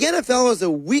 The NFL is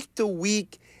a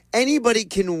week-to-week, anybody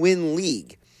can win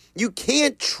league. You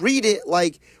can't treat it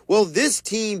like, well, this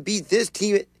team beat this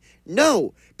team.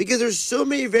 No, because there's so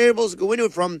many variables that go into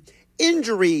it, from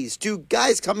injuries to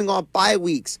guys coming off bye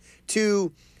weeks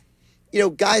to,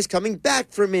 guys coming back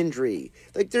from injury.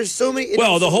 Like, there's so many.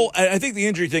 Well, I think the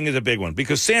injury thing is a big one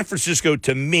because San Francisco,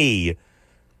 to me,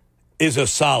 is a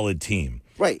solid team.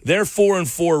 Right. Their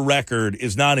 4-4 record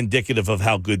is not indicative of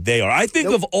how good they are. I think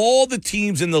of all the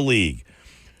teams in the league,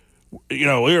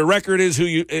 your record is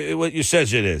what you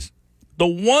says it is. The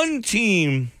one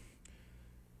team,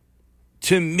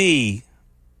 to me,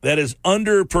 that is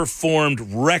underperformed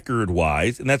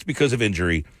record-wise, and that's because of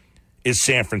injury, is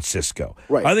San Francisco.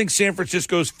 Right. I think San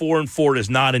Francisco's 4-4 is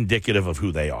not indicative of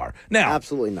who they are. Now,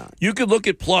 absolutely not. You could look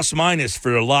at plus-minus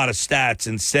for a lot of stats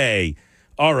and say,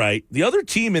 all right, the other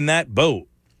team in that boat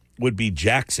would be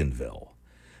Jacksonville.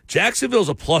 Jacksonville's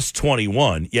a plus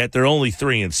 21, yet they're only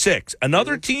 3-6.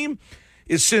 Another team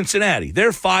is Cincinnati.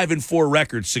 Their 5-4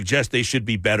 records suggest they should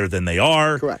be better than they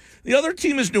are. Correct. The other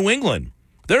team is New England.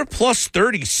 They're plus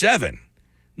 37.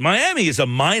 Miami is a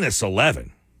minus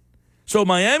 11. So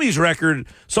Miami's record,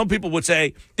 some people would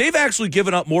say, they've actually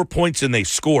given up more points than they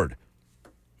scored.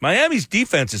 Miami's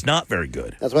defense is not very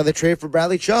good. That's why they traded for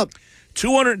Bradley Chubb.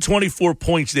 224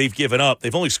 points they've given up.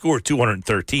 They've only scored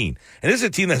 213. And this is a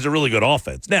team that has a really good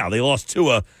offense. Now, they lost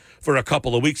Tua for a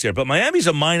couple of weeks there, but Miami's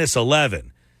a minus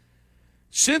 11.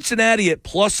 Cincinnati at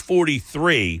plus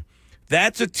 43.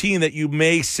 That's a team that you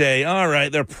may say, all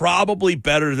right, they're probably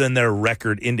better than their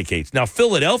record indicates. Now,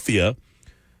 Philadelphia,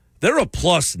 they're a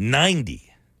plus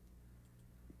 90.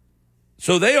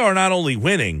 So they are not only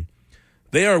winning,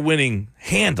 they are winning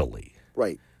handily.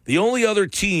 Right. The only other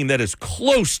team that is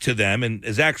close to them and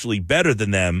is actually better than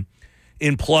them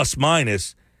in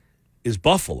plus-minus is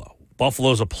Buffalo.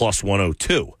 Buffalo's a plus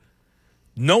 102.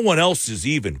 No one else is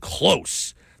even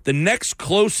close. The next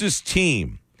closest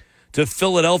team to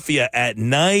Philadelphia at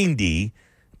 90,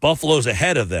 Buffalo's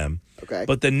ahead of them. Okay.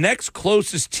 But the next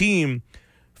closest team,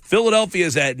 Philadelphia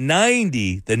is at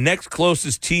 90. The next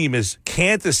closest team is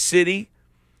Kansas City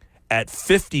at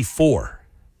 54.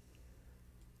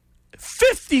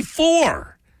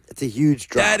 54. That's a huge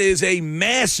drop. That is a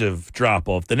massive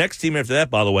drop-off. The next team after that,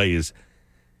 by the way, is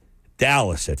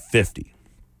Dallas at 50.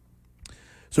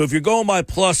 So if you're going by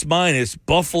plus-minus,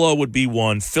 Buffalo would be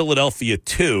 1, Philadelphia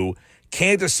 2,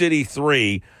 Kansas City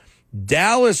 3,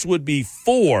 Dallas would be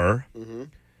 4,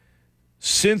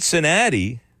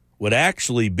 Cincinnati would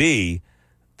actually be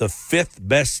the 5th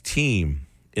best team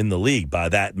in the league by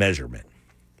that measurement.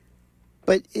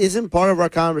 But isn't part of our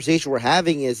conversation we're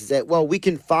having is that, well, we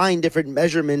can find different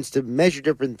measurements to measure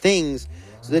different things,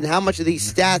 so then how much of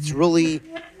these stats really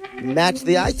match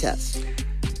the eye test?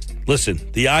 Listen,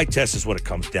 the eye test is what it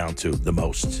comes down to the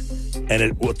most.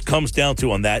 And what comes down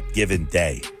to on that given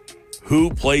day. who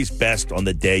plays best on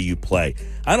the day you play.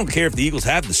 I don't care if the Eagles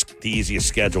have the easiest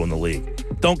schedule in the league.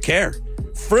 Don't care.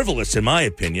 Frivolous, in my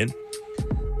opinion.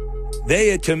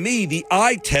 To me, the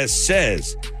eye test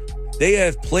says they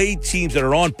have played teams that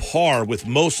are on par with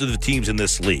most of the teams in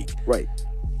this league. Right.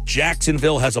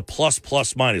 Jacksonville has a plus,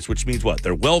 which means what?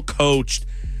 They're well coached.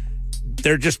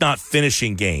 They're just not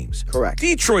finishing games. Correct.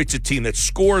 Detroit's a team that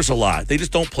scores a lot. They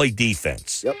just don't play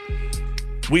defense. Yep.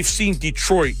 We've seen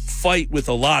Detroit fight with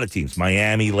a lot of teams.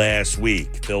 Miami last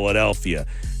week, Philadelphia.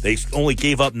 They only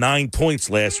gave up 9 points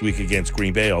last week against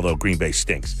Green Bay, although Green Bay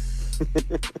stinks.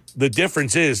 The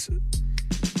difference is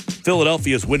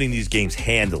Philadelphia is winning these games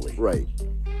handily. Right.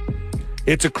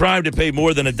 It's a crime to pay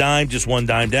more than a dime, just one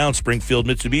dime down. Springfield,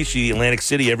 Mitsubishi, Atlantic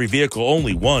City, every vehicle,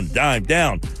 only one dime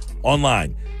down.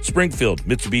 Online,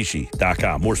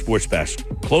 SpringfieldMitsubishi.com. More Sports Bash.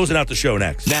 Closing out the show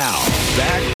next. Now,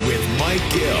 back with Mike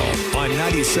Gill on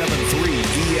 97.3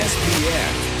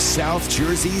 ESPN, South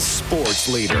Jersey's sports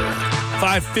leader.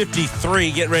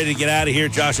 5:53, get ready to get out of here.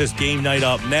 Josh has game night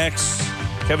up next.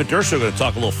 Kevin Durso going to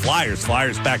talk a little Flyers.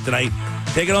 Flyers back tonight,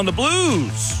 taking on the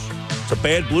Blues. It's a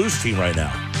bad Blues team right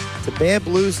now. It's a bad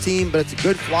Blues team, but it's a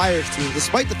good Flyers team,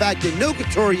 despite the fact that no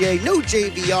Couturier, no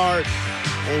JVR,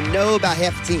 and no about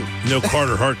half the team. No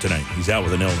Carter Hart tonight. He's out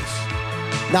with an illness.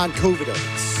 Non-COVID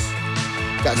illness.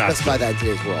 Got to specify that in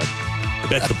today's world.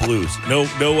 Bet the Blues. No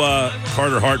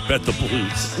Carter Hart, bet the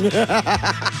Blues.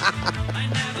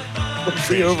 What's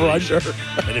the over-under?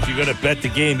 And if you're going to bet the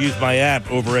game, use my app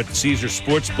over at the Caesars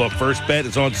Sportsbook. First bet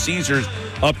is on Caesars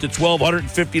up to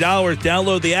 $1,250.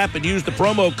 Download the app and use the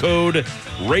promo code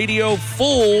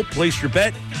RadioFull. Place your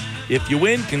bet. If you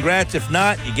win, congrats. If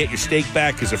not, you get your stake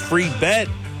back as a free bet.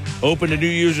 Open to new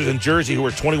users in Jersey who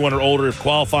are 21 or older. If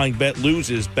qualifying bet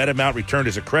loses, bet amount returned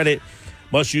as a credit.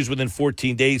 Must use within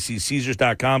 14 days. See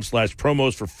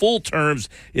Caesars.com/promos for full terms.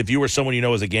 If you or someone you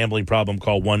know has a gambling problem,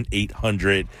 call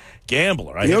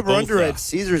 1-800-GAMBLER. The over-under at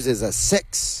Caesars is a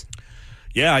 6.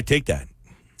 Yeah, I take that.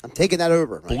 I'm taking that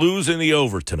over. Mike. Blues in the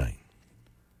over tonight.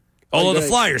 Although the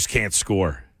Flyers can't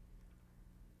score.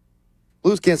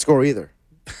 Blues can't score either.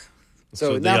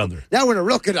 So now we're in a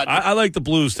real good under. I like the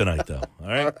Blues tonight, though. All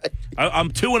right. I'm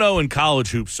 2-0 in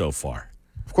college hoops so far.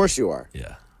 Of course you are.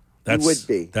 Yeah. You would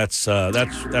be. That's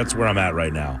where I'm at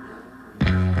right now.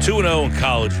 2-0 in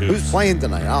college hoops. Who's playing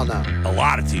tonight? I don't know. A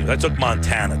lot of teams. I took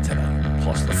Montana tonight,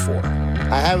 plus the 4.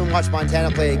 I haven't watched Montana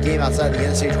play a game outside the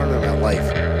NCAA tournament in my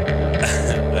life.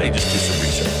 You just do some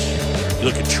research. You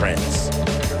look at trends.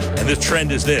 And the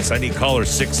trend is this. I need callers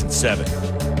 6 and 7.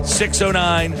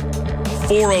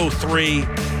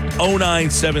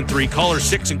 609-403-0973. Caller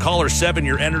 6 and caller 7,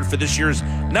 you're entered for this year's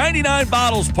 99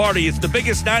 Bottles Party. It's the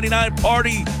biggest 99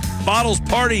 Bottles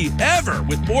Party ever,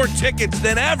 with more tickets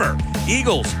than ever.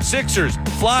 Eagles, Sixers,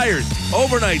 Flyers,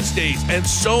 overnight stays, and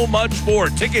so much more.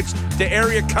 Tickets to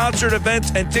area concert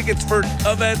events and tickets for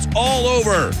events all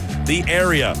over the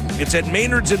area. It's at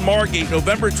Maynard's in Margate,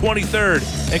 November 23rd.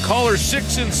 And caller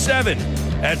 6 and 7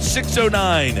 at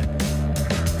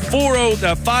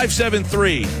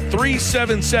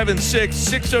 609-573-3776,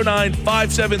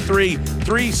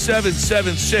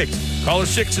 609-573-3776. Caller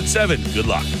 6 and 7. Good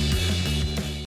luck.